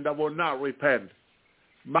of them that will not repent,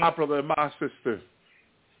 my brother and my sister.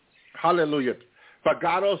 Hallelujah. But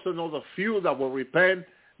God also knows the few that will repent,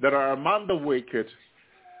 that are among the wicked,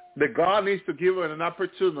 that God needs to give them an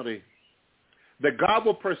opportunity, that God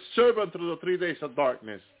will preserve them through the 3 days of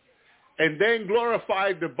darkness, and then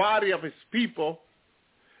glorify the body of his people,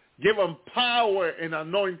 give them power and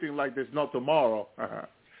anointing like there's no tomorrow,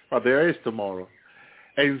 but there is tomorrow,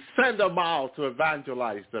 and send them out to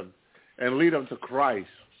evangelize them and lead them to Christ.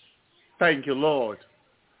 Thank you, Lord.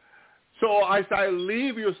 So as I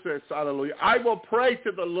leave you, says, hallelujah, I will pray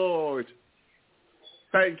to the Lord.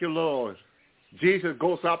 Thank you, Lord. Jesus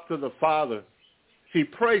goes up to the Father. He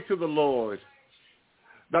prays to the Lord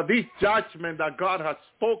that these judgments that God has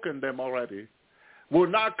spoken them already will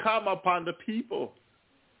not come upon the people,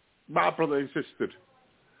 my brother and sister.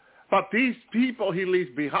 But these people he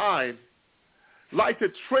leaves behind like to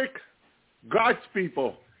trick God's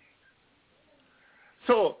people.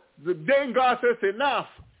 So then God says, enough.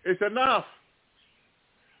 It's enough.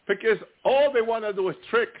 Because all they want to do is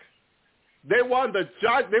trick. They want the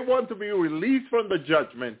judge. They want to be released from the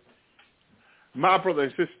judgment, my brother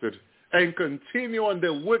and sister, and continue on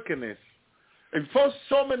their wickedness. And for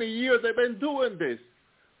so many years they've been doing this,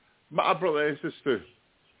 my brother and sister.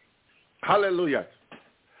 Hallelujah.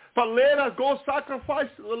 But let us go sacrifice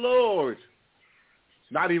to the Lord.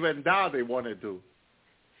 Not even that they want to do.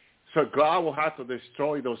 So God will have to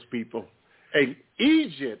destroy those people. And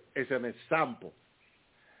Egypt is an example.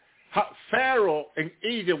 Pharaoh in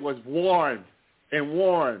Egypt was warned and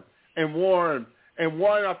warned and warned and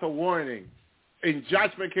warned after warning. And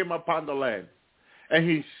judgment came upon the land. And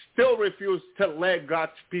he still refused to let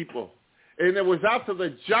God's people. And it was after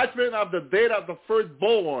the judgment of the death of the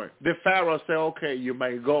firstborn, the Pharaoh said, okay, you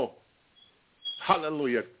may go.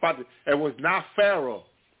 Hallelujah. But it was not Pharaoh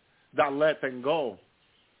that let them go.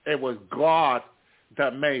 It was God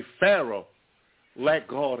that made Pharaoh let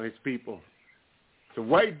go of his people. It's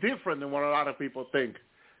way different than what a lot of people think.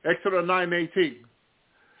 Exodus 9:18.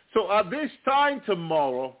 So at this time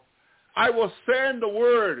tomorrow, I will send the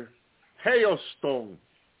word hailstone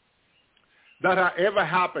that had ever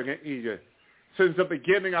happened in Egypt since the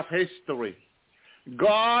beginning of history.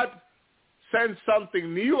 God sent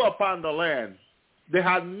something new upon the land that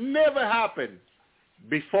had never happened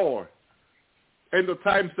before in the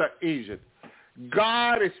times of Egypt.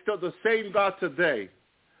 God is still the same God today.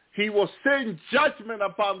 He will send judgment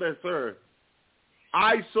upon this earth.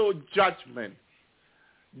 I saw judgment,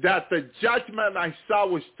 that the judgment I saw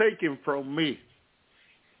was taken from me.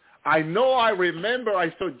 I remember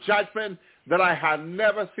I saw judgment that I had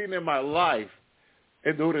never seen in my life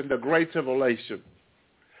during the Great Tribulation.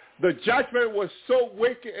 The judgment was so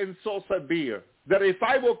wicked and so severe that if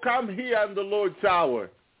I will come here in the Lord's hour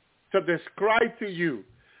to describe to you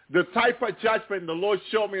the type of judgment the Lord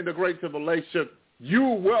showed me in the Great Tribulation, you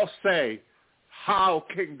will say, how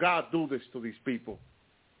can God do this to these people?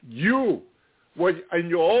 You, in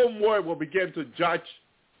your own word, will begin to judge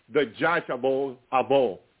the judge of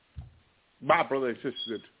all. My brother and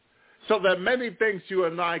sister. So there are many things you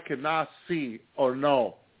and I cannot see or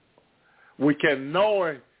know. We can know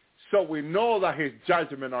it, so we know that his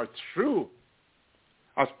judgments are true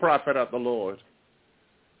as prophet of the Lord.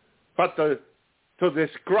 But to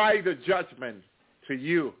describe the judgment to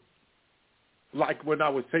you, like when I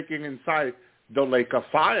was taken inside the lake of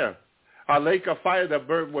fire, a lake of fire that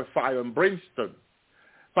burned with fire and brimstone.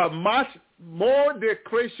 But much more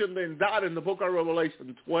description than that in the book of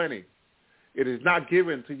Revelation 20. It is not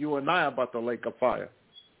given to you and I about the lake of fire.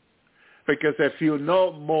 Because if you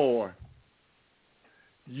know more,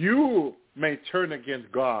 you may turn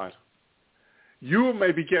against God. You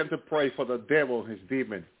may begin to pray for the devil and his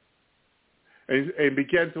demons. And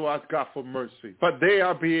begin to ask God for mercy. But they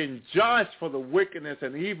are being judged for the wickedness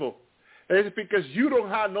and evil. It's because you don't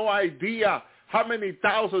have no idea how many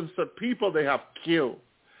thousands of people they have killed.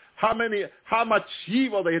 How much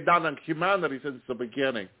evil they have done on humanity since the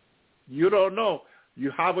beginning. You don't know.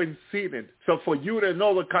 You haven't seen it. So for you to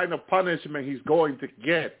know the kind of punishment he's going to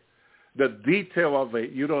get, the detail of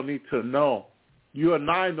it, you don't need to know. You and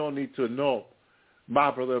I don't need to know,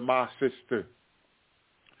 my brother, my sister.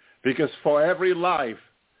 Because for every life,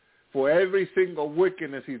 for every single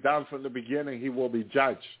wickedness he's done from the beginning, he will be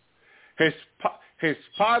judged. His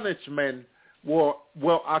punishment will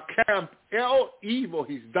account all evil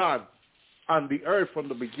he's done on the earth from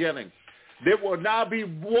the beginning. There will not be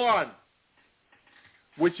one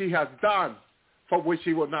which he has done for which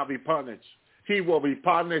he will not be punished. He will be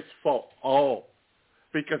punished for all.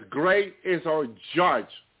 Because great is our judge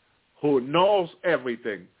who knows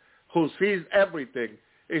everything, who sees everything,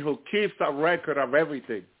 and who keeps a record of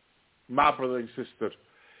everything, my brother and sister.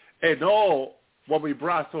 And all what we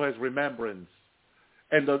brought to his remembrance.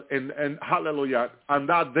 And hallelujah, on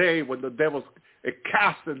that day when the devil is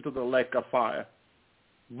cast into the lake of fire,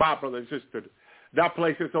 my brother and sister, that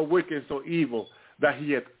place is so wicked, so evil, that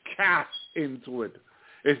he is cast into it.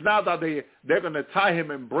 It's not that they're going to tie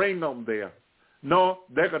him and bring him there. No,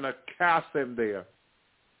 they're going to cast him there,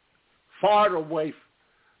 far away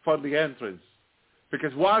from the entrance.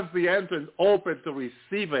 Because once the entrance opens to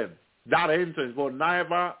receive him, that entrance will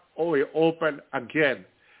never open again.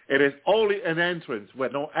 It is only an entrance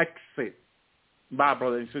with no exit, my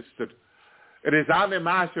brother and sister. It is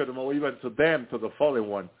unimaginable even to them, to the fallen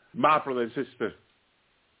one, my brother and sister.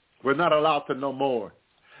 We're not allowed to know more.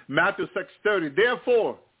 Matthew 6:30,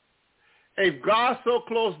 therefore, if God so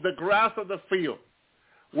clothes the grass of the field,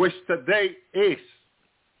 which today is,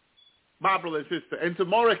 my brother and sister, and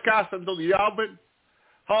tomorrow cast into the oven,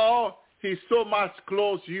 how he so much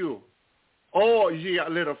clothes you, oh ye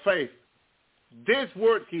of little faith. This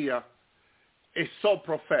word here is so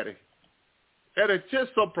prophetic. It is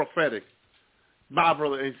just so prophetic, my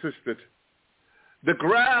brother and sister. The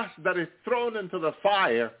grass that is thrown into the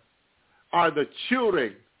fire are the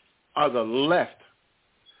children of the left.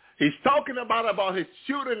 He's talking about his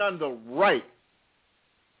children on the right.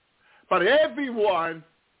 But everyone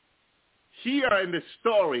here in the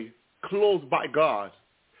story clothed by God.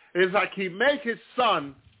 It's like he makes his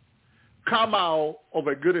son come out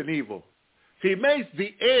over good and evil. He makes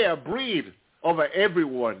the air breathe over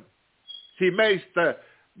everyone. He makes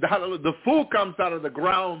the food comes out of the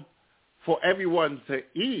ground for everyone to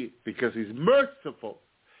eat because he's merciful.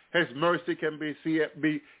 His mercy can be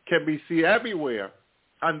seen everywhere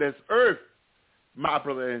on this earth, my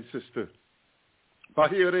brother and sister.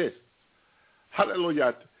 But here it is.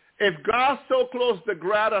 Hallelujah. If God so clothes the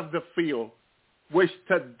grass of the field, which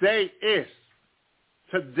today is,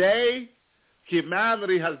 today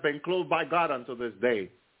humanity has been clothed by God until this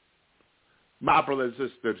day. My brothers and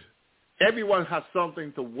sisters, everyone has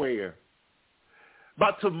something to wear.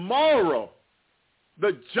 But tomorrow,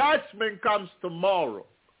 the judgment comes tomorrow.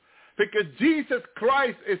 Because Jesus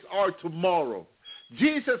Christ is our tomorrow.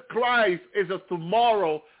 Jesus Christ is a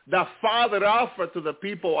tomorrow that Father offered to the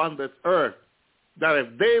people on this earth. That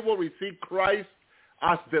if they will receive Christ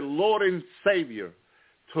as the Lord and Savior,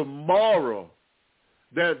 tomorrow,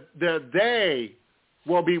 their day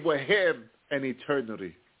will be with him in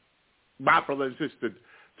eternity. My brother and sister,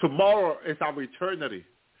 tomorrow is our eternity.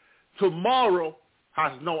 Tomorrow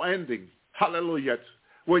has no ending. Hallelujah.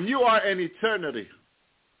 When you are in eternity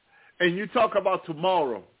and you talk about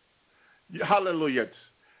tomorrow, hallelujah,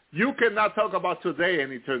 you cannot talk about today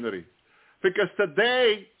in eternity. Because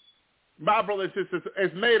today, my brothers and sisters,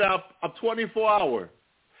 is made up of 24 hours.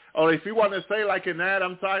 Or if you want to say like in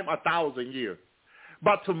Adam time, 1,000 years.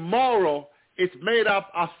 But tomorrow, it's made up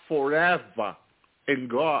of forever in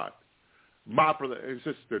God, my brother and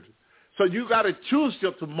sister. So you got to choose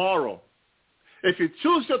your tomorrow. If you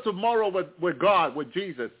choose your tomorrow with God, with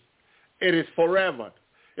Jesus, it is forever.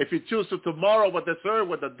 If you choose to tomorrow with the third,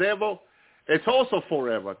 with the devil, it's also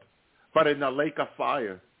forever, but in a lake of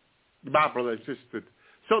fire, my brother and sister.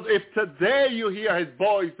 So if today you hear his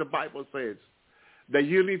voice, the Bible says, that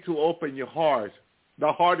you need to open your heart.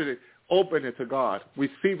 The heart of it, open it to God.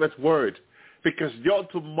 Receive his word. Because your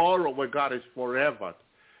tomorrow with God is forever.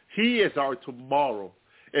 He is our tomorrow.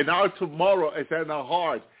 And our tomorrow is in our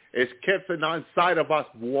heart. It's kept inside of us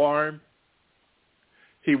warm.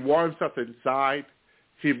 He warms us inside.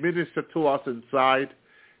 He ministers to us inside.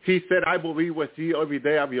 He said, I will be with you every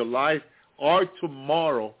day of your life. Our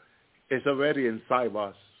tomorrow is already inside of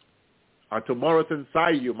us. Our tomorrow is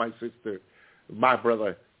inside you, my sister, my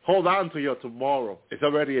brother. Hold on to your tomorrow. It's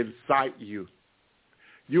already inside you.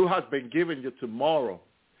 You have been given your tomorrow.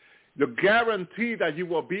 The guarantee that you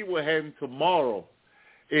will be with him tomorrow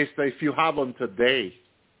is that if you have him today.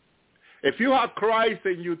 If you have Christ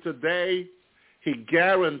in you today, he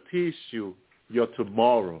guarantees you your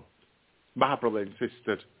tomorrow. My brother and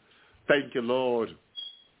sister, thank you, Lord.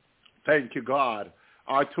 Thank you, God.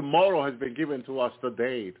 Our tomorrow has been given to us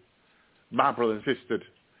today, my brother and sister.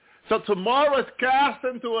 So tomorrow is cast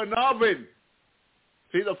into an oven.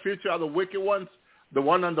 See the future of the wicked ones? The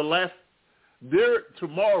one on the left? Their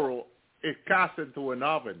tomorrow is cast into an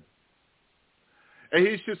oven. And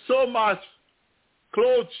he should so much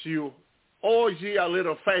clothe you, all ye a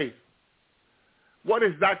little faith. What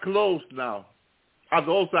is that clothes now? Of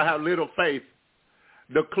those that have little faith.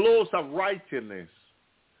 The clothes of righteousness.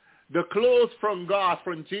 The clothes from God,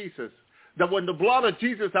 from Jesus. That when the blood of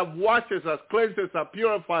Jesus washes us, cleanses us,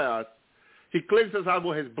 purifies us, he cleanses us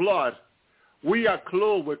with his blood. We are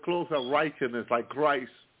clothed with clothes of righteousness like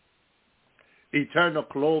Christ. Eternal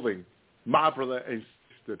clothing, my brother and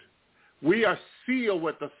sister. We are sealed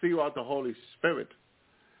with the seal of the Holy Spirit.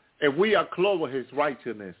 And we are clothed with his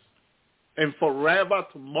righteousness. And forever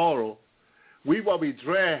tomorrow, we will be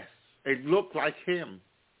dressed and look like him,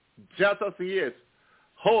 just as he is,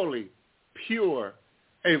 holy, pure,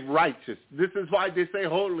 and righteous. This is why they say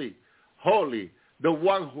holy, holy, the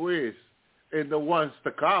one who is and the ones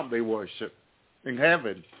to come they worship in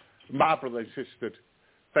heaven. My brother and sister,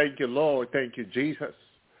 thank you, Lord. Thank you, Jesus.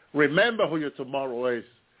 Remember who your tomorrow is.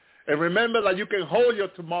 And remember that you can hold your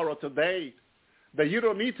tomorrow today, that you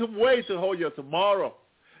don't need to wait to hold your tomorrow.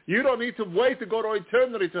 You don't need to wait to go to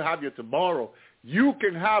eternity to have your tomorrow. You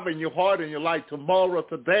can have in your heart and your life tomorrow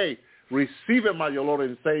today. Receive him as your Lord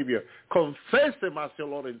and Savior. Confess him as your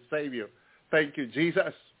Lord and Savior. Thank you,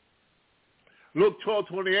 Jesus. Luke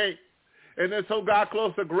 12:28. And then so God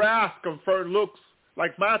clothes the grass, conferred looks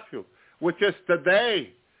like Matthew, which is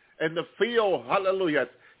today in the field. Hallelujah.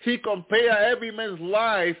 He compared every man's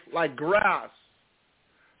life like grass.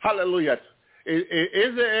 Hallelujah.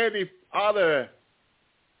 Is there any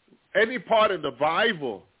part in the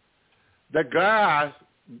Bible that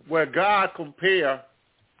where God compare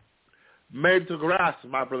men to grass,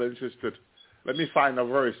 my brother and sister? Let me find a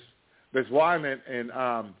verse. There's one in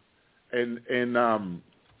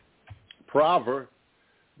Proverbs,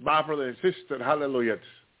 my brother and sister. Hallelujah.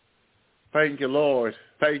 Thank you, Lord.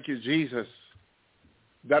 Thank you, Jesus.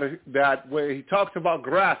 That where he talks about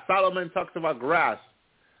grass, Solomon talks about grass.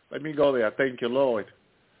 Let me go there. Thank you, Lord.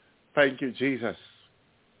 Thank you, Jesus.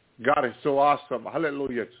 God is so awesome.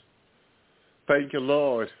 Hallelujah. Thank you,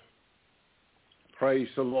 Lord. Praise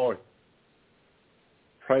the Lord.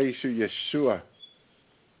 Praise you, Yeshua.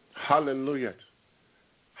 Hallelujah.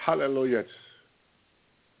 Hallelujah.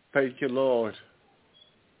 Thank you, Lord.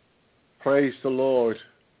 Praise the Lord.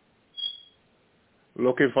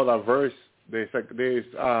 Looking for that verse. There's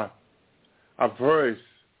a verse.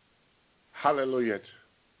 Hallelujah.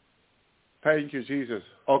 Thank you, Jesus.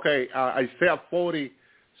 Okay, Isaiah 46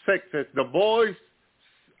 says, the voice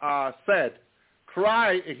said,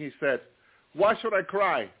 cry, and he said, why should I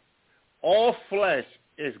cry? All flesh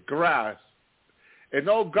is grass, and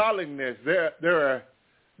all godliness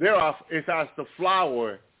thereof is as the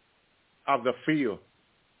flower of the field.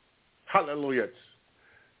 Hallelujah.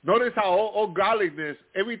 Notice how all godliness,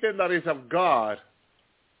 everything that is of God,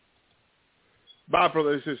 my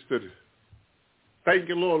brother and sister, thank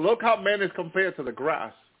you, Lord. Look how man is compared to the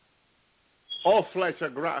grass. All flesh are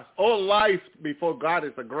grass. All life before God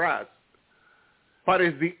is a grass. But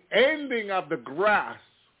it's the ending of the grass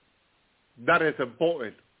that is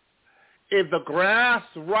important. If the grass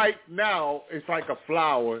right now is like a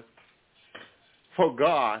flower for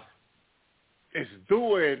God, it's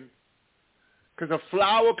doing, because a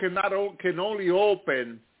flower can only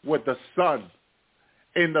open with the sun.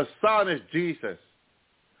 And the sun is Jesus.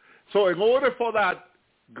 So in order for that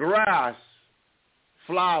grass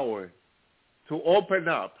flower to open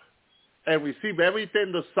up and receive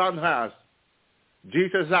everything the sun has,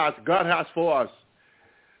 Jesus has, God has for us.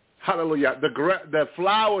 Hallelujah. The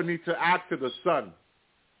flower needs to act to the sun.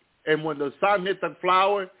 And when the sun hits the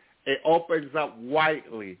flower, it opens up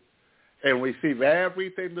widely and receive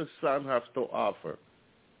everything the sun has to offer.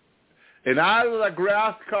 And out of the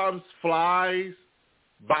grass comes flies,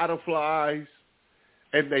 butterflies,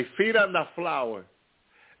 and they feed on the flower.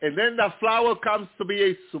 And then the flower comes to be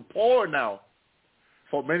a support now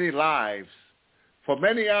for many lives, for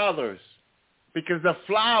many others, because the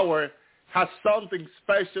flower has something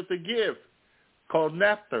special to give called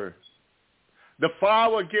nectar. The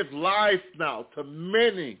flower gives life now to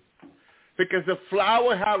many because the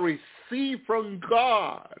flower has received from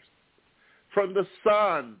God, from the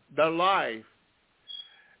sun, the life.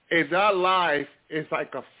 And that life is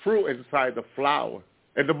like a fruit inside the flower.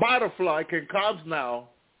 And the butterfly can come now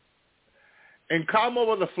and come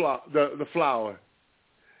over the flower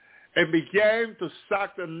and begin to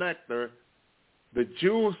suck the nectar, the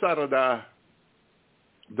juice out of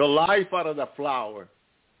the life out of the flower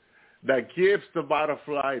that gives the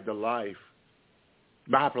butterfly the life.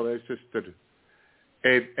 My brother and sister.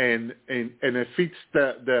 And it feeds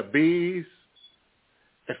the bees.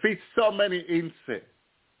 It feeds so many insects.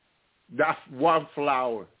 That's one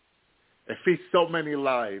flower. It feeds so many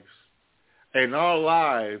lives. In our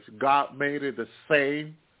lives, God made it the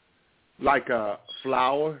same, like a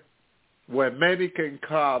flower, where many can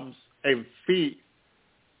come and feed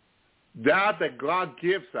that God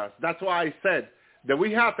gives us. That's why I said that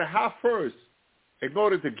we have to have first in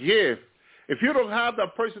order to give. If you don't have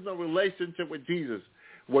that personal relationship with Jesus,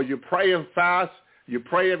 where you pray and fast, you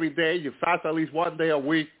pray every day, you fast at least one day a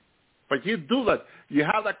week, but you do that, you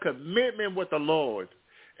have that commitment with the Lord,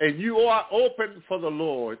 and you are open for the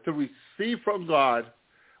Lord to receive from God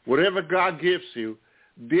whatever God gives you,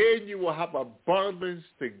 then you will have abundance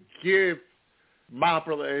to give, my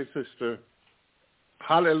brother and sister,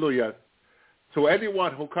 hallelujah, to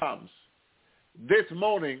anyone who comes. This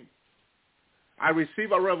morning, I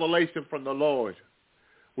received a revelation from the Lord.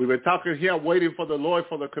 We've been talking here, waiting for the Lord,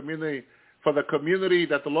 for the community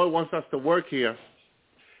that the Lord wants us to work here.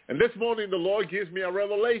 And this morning, the Lord gives me a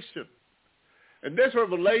revelation. In this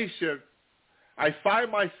revelation, I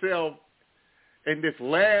find myself in this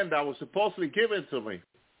land that was supposedly given to me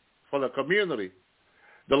for the community.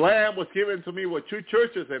 The land was given to me with 2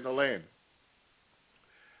 churches in the land.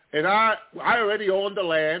 And I already owned the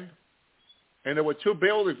land, and there were 2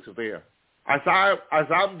 buildings there. As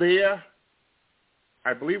I'm there,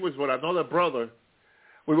 I believe it was with another brother,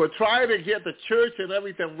 we were trying to get the church and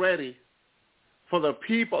everything ready for the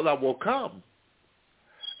people that will come.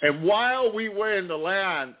 And while we were in the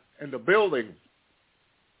land, in the building,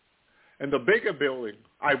 in the bigger building,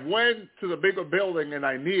 I went to the bigger building and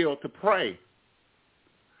I kneeled to pray.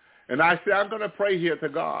 And I said, I'm going to pray here to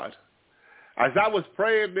God. As I was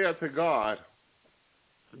praying there to God,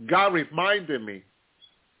 God reminded me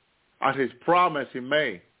of his promise he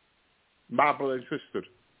made, my brother and sister.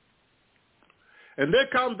 And there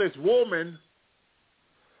comes this woman,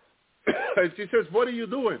 and she says, what are you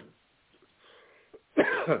doing?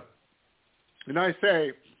 And I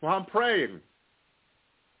say, well, I'm praying.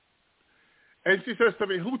 And she says to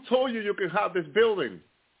me, who told you can have this building?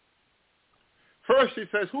 First she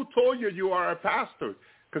says, who told you are a pastor?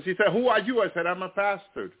 Because she said, who are you? I said, I'm a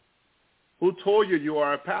pastor. Who told you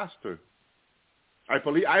are a pastor? I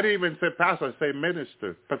didn't even say pastor, I say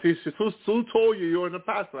minister. But she said, who told you're a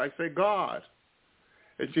pastor? I say, God.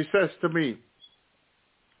 And she says to me,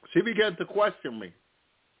 she began to question me.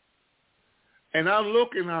 And I'm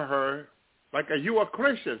looking at her like, are you a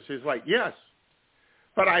Christian? She's like, yes.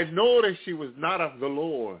 But I noticed she was not of the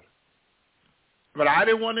Lord. But I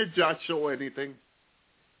didn't want to judge her or anything.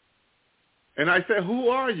 And I said, who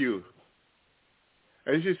are you?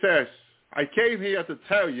 And she says, I came here to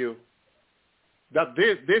tell you that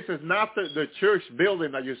this is not the church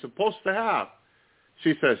building that you're supposed to have,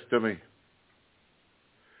 she says to me.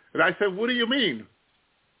 And I said, what do you mean?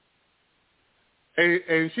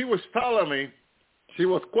 And she was telling me, she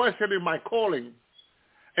was questioning my calling.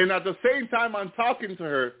 And at the same time I'm talking to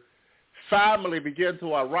her, family began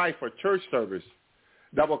to arrive for church service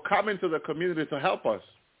that were coming to the community to help us,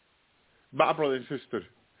 my brother and sister.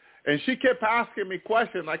 And she kept asking me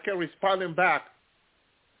questions. I kept responding back.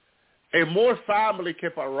 And more family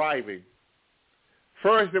kept arriving.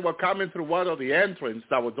 First, they were coming through one of the entrances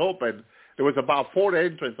that was open. There was about 4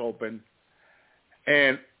 entrances open.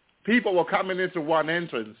 And people were coming into one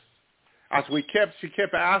entrance. As she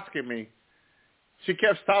kept asking me. She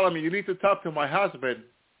kept telling me, you need to talk to my husband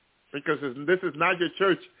because this is not your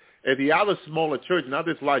church. And the other smaller church, not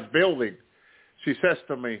this large building, she says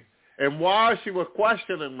to me. And while she was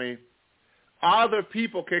questioning me, other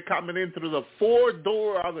people can come in through the 4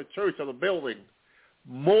 door of the church or the building.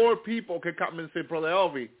 More people can come and say, Brother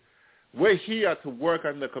Elvi, we're here to work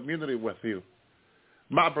in the community with you.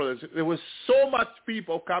 My brothers, there was so much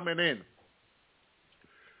people coming in.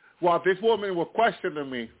 While this woman was questioning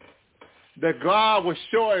me, that God was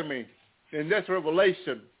showing me in this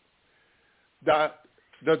revelation that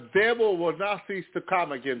the devil will not cease to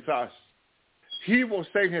come against us. He will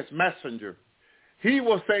send his messenger. He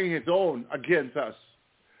will send his own against us.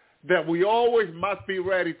 That we always must be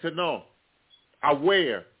ready to know,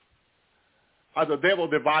 aware of the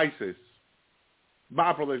devil's devices.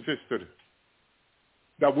 My brother and sister,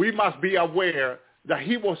 that we must be aware that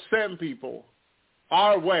he will send people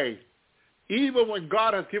our way, even when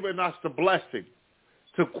God has given us the blessing,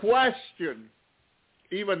 to question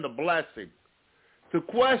even the blessing, to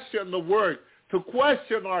question the word, to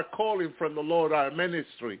question our calling from the Lord, our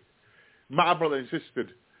ministry, my brother and sister.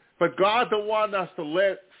 But God don't want us to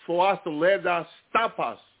let us stop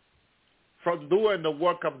us from doing the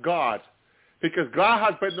work of God, because God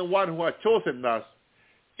has been the one who has chosen us,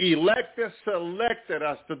 elected, selected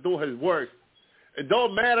us to do his work. It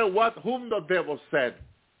don't matter whom the devil said.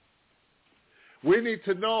 We need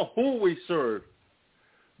to know who we serve,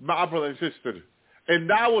 my brother and sister. And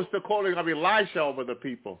that was the calling of Elisha over the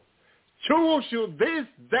people. Choose you this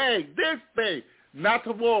day, not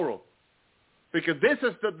tomorrow. Because this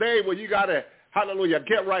is the day when you got to, hallelujah,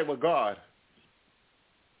 get right with God.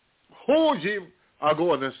 Who you are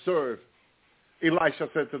going to serve? Elisha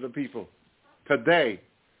said to the people, today.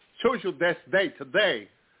 Choose you this day, today,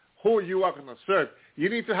 who you are going to serve. You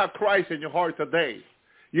need to have Christ in your heart today.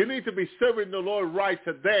 You need to be serving the Lord right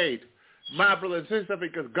today, my brother and sister,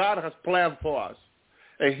 because God has planned for us.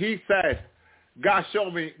 And he said, God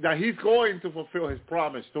showed me that he's going to fulfill his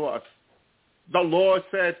promise to us. The Lord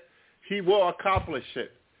said he will accomplish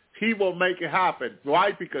it. He will make it happen.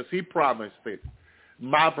 Why? Because he promised it.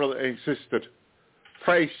 My brother and sister,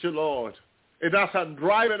 praise the Lord. And as I'm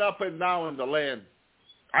driving up and down in the land,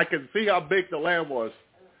 I can see how big the land was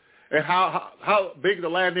and how big the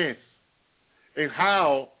land is and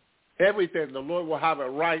how everything the Lord will have it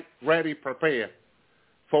right, ready, prepared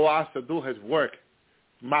for us to do his work,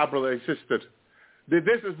 my brother and sister.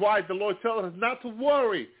 This is why the Lord tells us not to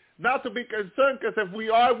worry, not to be concerned, because if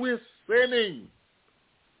we're sinning.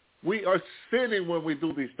 We are sinning when we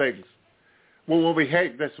do these things, when we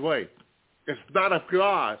behave this way. It's not of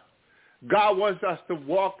God. God wants us to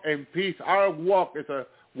walk in peace. Our walk is a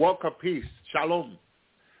walk of peace, shalom.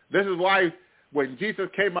 This is why when Jesus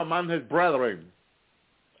came among his brethren,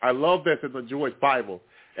 I love this in the Jewish Bible,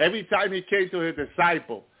 every time he came to his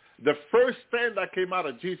disciple, the first thing that came out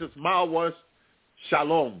of Jesus' mouth was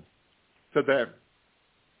shalom to them.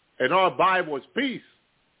 In our Bible, it's peace,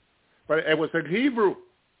 but it was in Hebrew.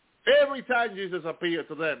 Every time Jesus appeared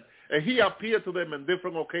to them, and he appeared to them in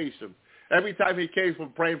different occasions. Every time he came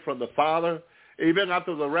from praying from the Father, even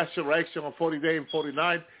after the resurrection on 40 days and 40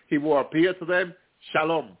 nights, he will appear to them,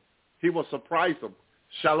 shalom. He will surprise them,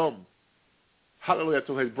 shalom. Hallelujah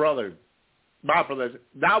to his brother. My brothers,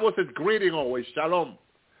 that was his greeting always, shalom.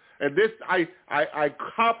 And this, I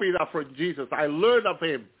copied that from Jesus. I learned of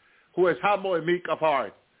him, who is humble and meek of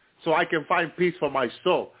heart, so I can find peace for my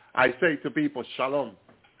soul. I say to people, shalom.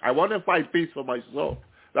 I want to find peace for my soul.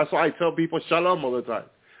 That's why I tell people shalom all the time.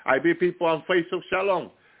 I meet people on Facebook, shalom.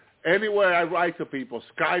 Anywhere I write to people,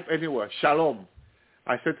 Skype, anywhere, shalom.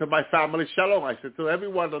 I said to my family, shalom. I said to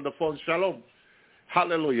everyone on the phone, shalom.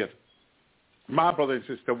 Hallelujah. My brother and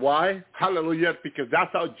sister, why? Hallelujah, because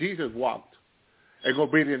that's how Jesus walked in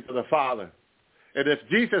obedience to the Father. And if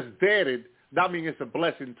Jesus did it, that means it's a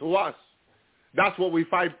blessing to us. That's what we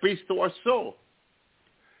find peace to our soul.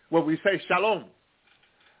 When we say shalom,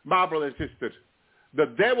 my brother and sister,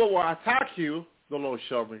 the devil will attack you, the Lord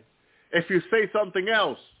showed me, if you say something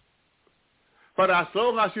else. But as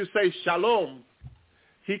long as you say shalom,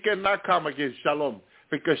 he cannot come against shalom,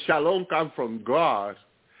 because shalom comes from God.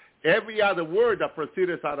 Every other word that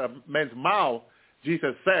proceeds out of man's mouth,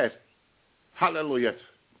 Jesus said, hallelujah,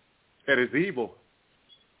 it is evil.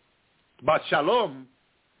 But shalom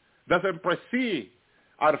doesn't proceed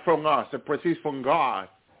out from us. It proceeds from God.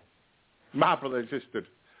 My brother and sister.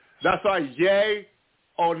 That's why yea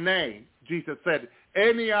or nay, Jesus said,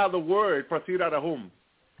 any other word proceed out of whom?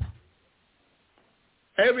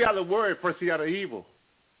 Every other word proceed out of evil.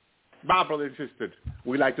 My brother and sister,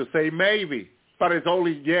 we like to say maybe, but it's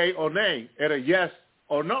only yea or nay, and a yes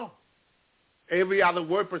or no. Every other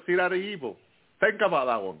word proceed out of evil. Think about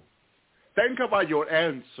that one. Think about your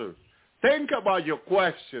answer. Think about your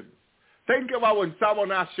question. Think about when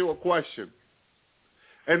someone asks you a question.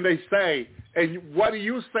 And they say, and what do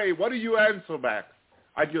you say? What do you answer back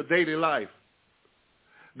at your daily life?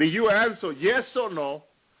 Do you answer yes or no,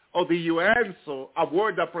 or do you answer a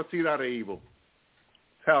word that proceeds out of evil?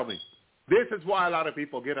 Tell me. This is why a lot of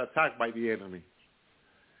people get attacked by the enemy.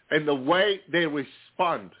 And the way they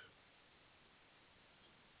respond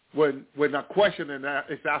when a question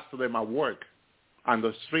is asked to them at work, on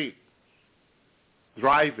the street,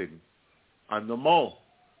 driving, on the mall,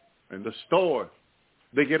 in the store.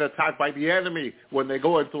 They get attacked by the enemy when they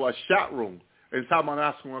go into a chat room and someone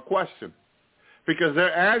asks them a question. Because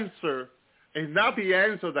their answer is not the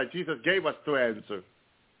answer that Jesus gave us to answer.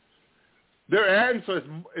 Their answer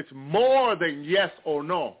is more than yes or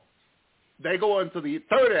no. They go into the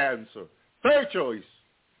third answer, third choice,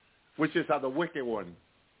 which is of the wicked one.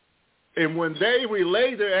 And when they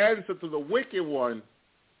relay their answer to the wicked one,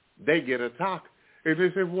 they get attacked. And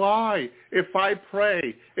they say, why? If I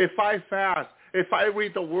pray, if I fast, if I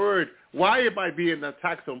read the word, why am I being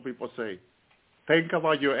attacked? Some people say. Think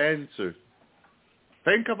about your answer.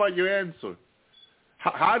 Think about your answer.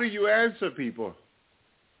 How do you answer people?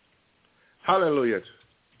 Hallelujah.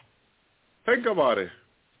 Think about it.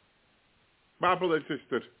 My brother and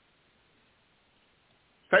sister.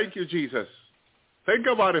 Thank you, Jesus. Think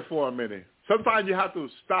about it for a minute. Sometimes you have to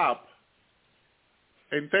stop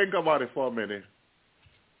and think about it for a minute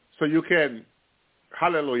so you can,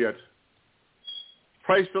 hallelujah,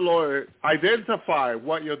 praise the Lord, identify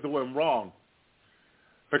what you're doing wrong.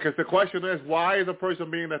 Because the question is, why is the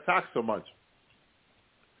person being attacked so much?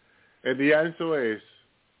 And the answer is,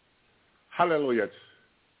 hallelujah,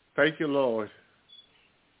 thank you, Lord.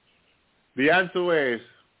 The answer is,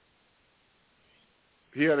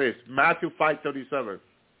 here it is, Matthew 5:37.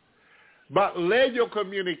 But let your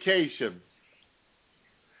communication,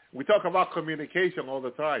 we talk about communication all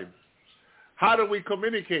the time. How do we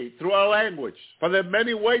communicate? Through our language. But there are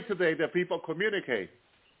many ways today that people communicate.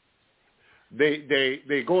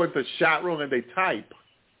 They go into chat room and they type.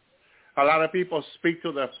 A lot of people speak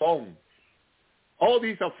to their phone. All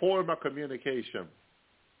these are form of communication.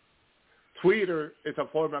 Twitter is a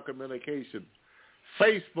form of communication.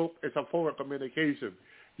 Facebook is a form of communication.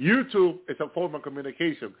 YouTube is a form of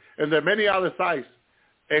communication. And there are many other sites.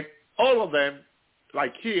 And all of them,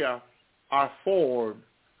 like here, are form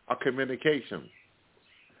of communication.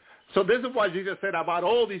 So this is what Jesus said about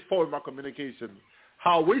all these forms of communication,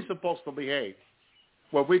 how we're supposed to behave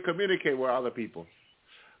when we communicate with other people.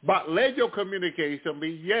 But let your communication be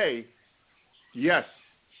yea, yes,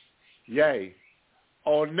 yea,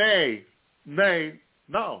 or nay, nay,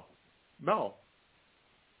 no, no.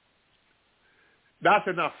 That's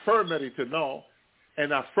an affirmative to no,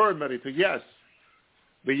 an affirmative to yes.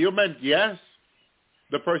 Do you mean yes?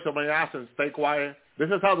 The person may ask and stay quiet. This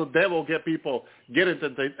is how the devil get people get into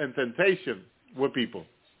temptation with people.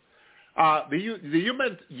 Do you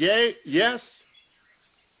mean yea, yes,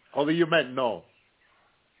 or do you mean no?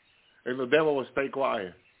 And the devil will stay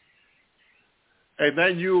quiet. And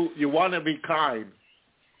then you want to be kind.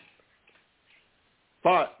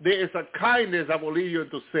 But there is a kindness that will lead you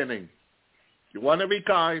into sinning. You want to be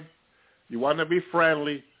kind. You want to be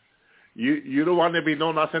friendly. You don't want to be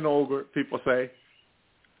known as an ogre, people say.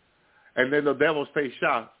 And then the devil stays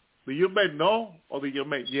shocked. Do you mean no or do you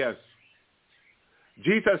mean yes?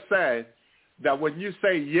 Jesus said that when you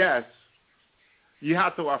say yes, you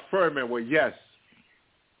have to affirm it with yes.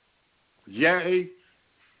 Yea,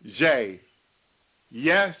 yea.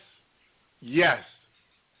 Yes, yes.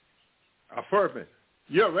 Affirm it.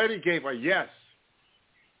 You already gave a yes.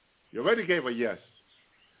 You already gave a yes.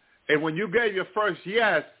 And when you gave your first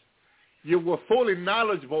yes, you were fully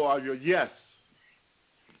knowledgeable of your yes.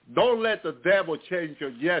 Don't let the devil change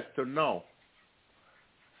your yes to no.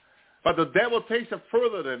 But the devil takes it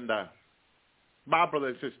further than that, my brother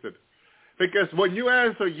and sister. Because when you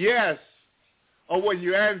answer yes or when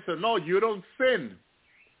you answer no, you don't sin.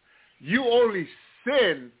 You only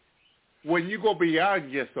sin when you go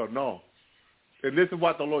beyond yes or no. And this is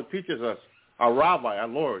what the Lord teaches us, our Rabbi, our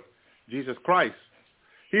Lord, Jesus Christ.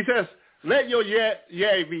 He says, let your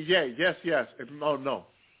yea be yea, yes, yes, and no, no.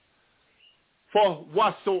 For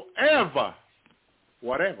whatsoever,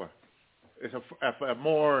 whatever, is a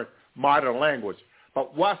more modern language,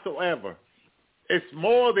 but whatsoever, it's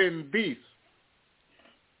more than these.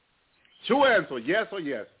 Two answers, yes or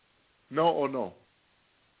yes, no or no.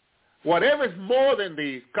 Whatever is more than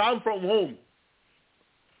these, come from whom?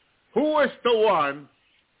 Who is the one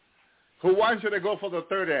who wants you to go for the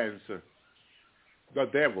third answer? The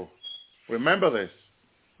devil. Remember this.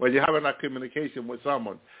 When you're having a communication with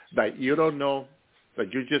someone that you don't know,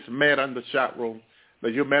 that you just met on the chat room,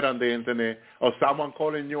 that you met on the internet, or someone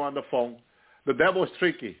calling you on the phone, The devil is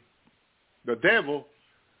tricky. The devil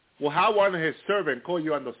will have one of his servants call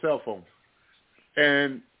you on the cell phone,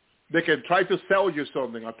 and they can try to sell you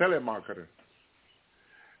something, a telemarketer,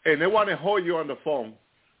 and they want to hold you on the phone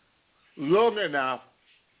long enough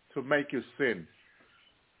to make you sin.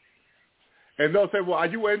 And they'll say, well, are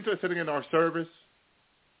you interested in our service?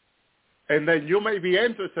 And then you may be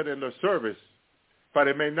interested in the service, but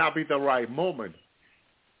it may not be the right moment.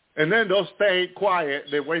 And then they'll stay quiet.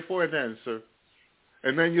 They wait for an answer.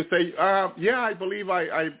 And then you say, yeah, I believe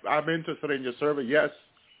I'm interested in your service. Yes.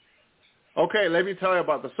 Okay, let me tell you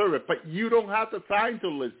about the service. But you don't have the time to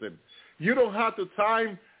listen. You don't have the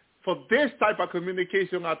time for this type of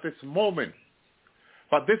communication at this moment.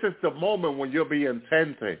 But this is the moment when you're being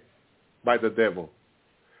tempted by the devil.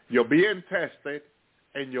 You're being tested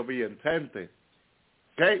and you're being tempted.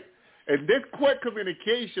 Okay? And this quick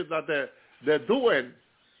communication that they're doing,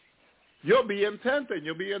 you're being tempted,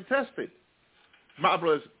 you're being tested. My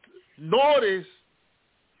brothers, notice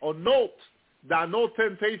or note that no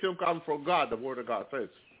temptation comes from God, the Word of God says.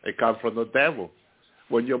 It comes from the devil.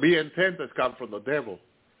 When you're being tempted, it comes from the devil.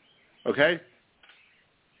 Okay?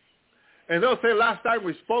 And they'll say, last time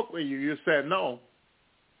we spoke with you, you said no.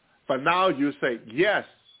 But now you say yes.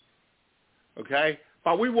 Okay?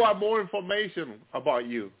 But we want more information about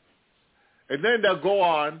you. And then they'll go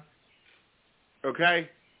on. Okay?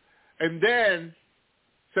 And then,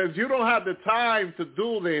 since you don't have the time to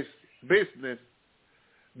do this business,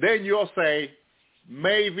 then you'll say,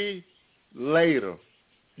 maybe later.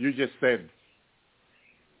 You just sin.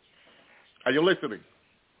 Are you listening?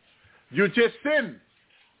 You just sin.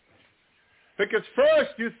 Because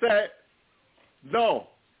first you said no.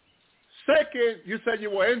 Second, you said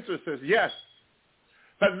you were interested. Yes.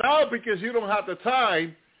 But now because you don't have the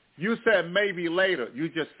time, you said maybe later. You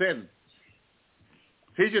just sinned.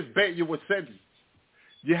 He just bet you would sin.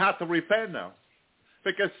 You have to repent now.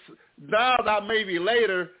 Because now that maybe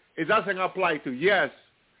later, it doesn't apply to yes,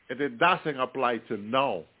 and it doesn't apply to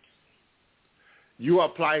no. You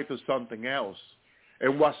apply it to something else.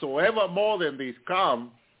 And whatsoever more than these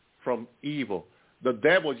come from evil. The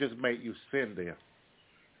devil just made you sin there.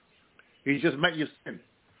 He just made you sin.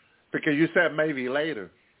 Because you said maybe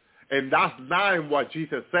later. And that's not what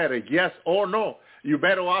Jesus said, a yes or no. You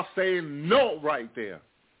better off saying no right there.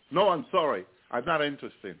 No, I'm sorry. I'm not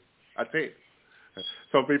interested. That's it.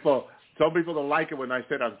 Some people don't like it when I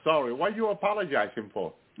said I'm sorry. What are you apologizing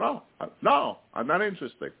for? No, I'm not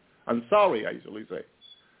interested. I'm sorry, I usually say.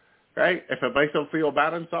 Okay? If it makes them feel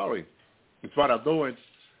bad, I'm sorry. It's what I'm doing.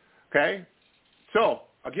 Okay? So,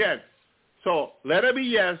 again, let it be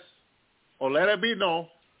yes or let it be no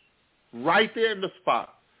right there in the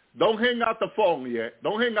spot. Don't hang out the phone yet.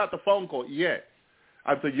 Don't hang out the phone call yet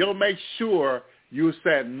until you'll make sure you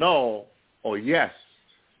said no or yes,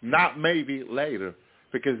 not maybe later,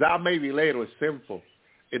 because that maybe later is sinful.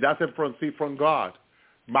 It doesn't proceed from God.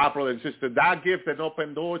 My brother and sister, that gives an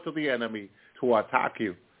open door to the enemy to attack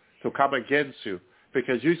you, to come against you,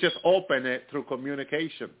 because you just open it through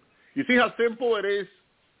communication. You see how simple it is?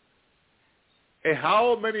 And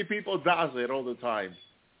how many people does it all the time?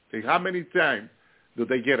 And how many times do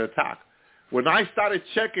they get attacked? When I started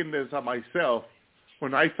checking this on myself,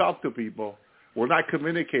 when I talk to people, when I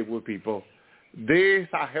communicate with people, this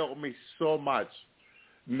has helped me so much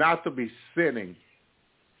not to be sinning,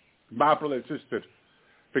 my brother and sister,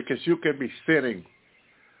 because you can be sinning,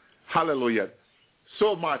 hallelujah,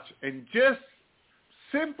 so much. And just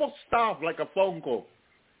simple stuff like a phone call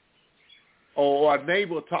or a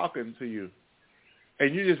neighbor talking to you,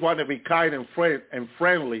 and you just want to be kind and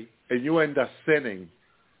friendly, and you end up sinning,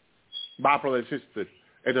 my brother and sister,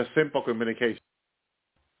 in a simple communication.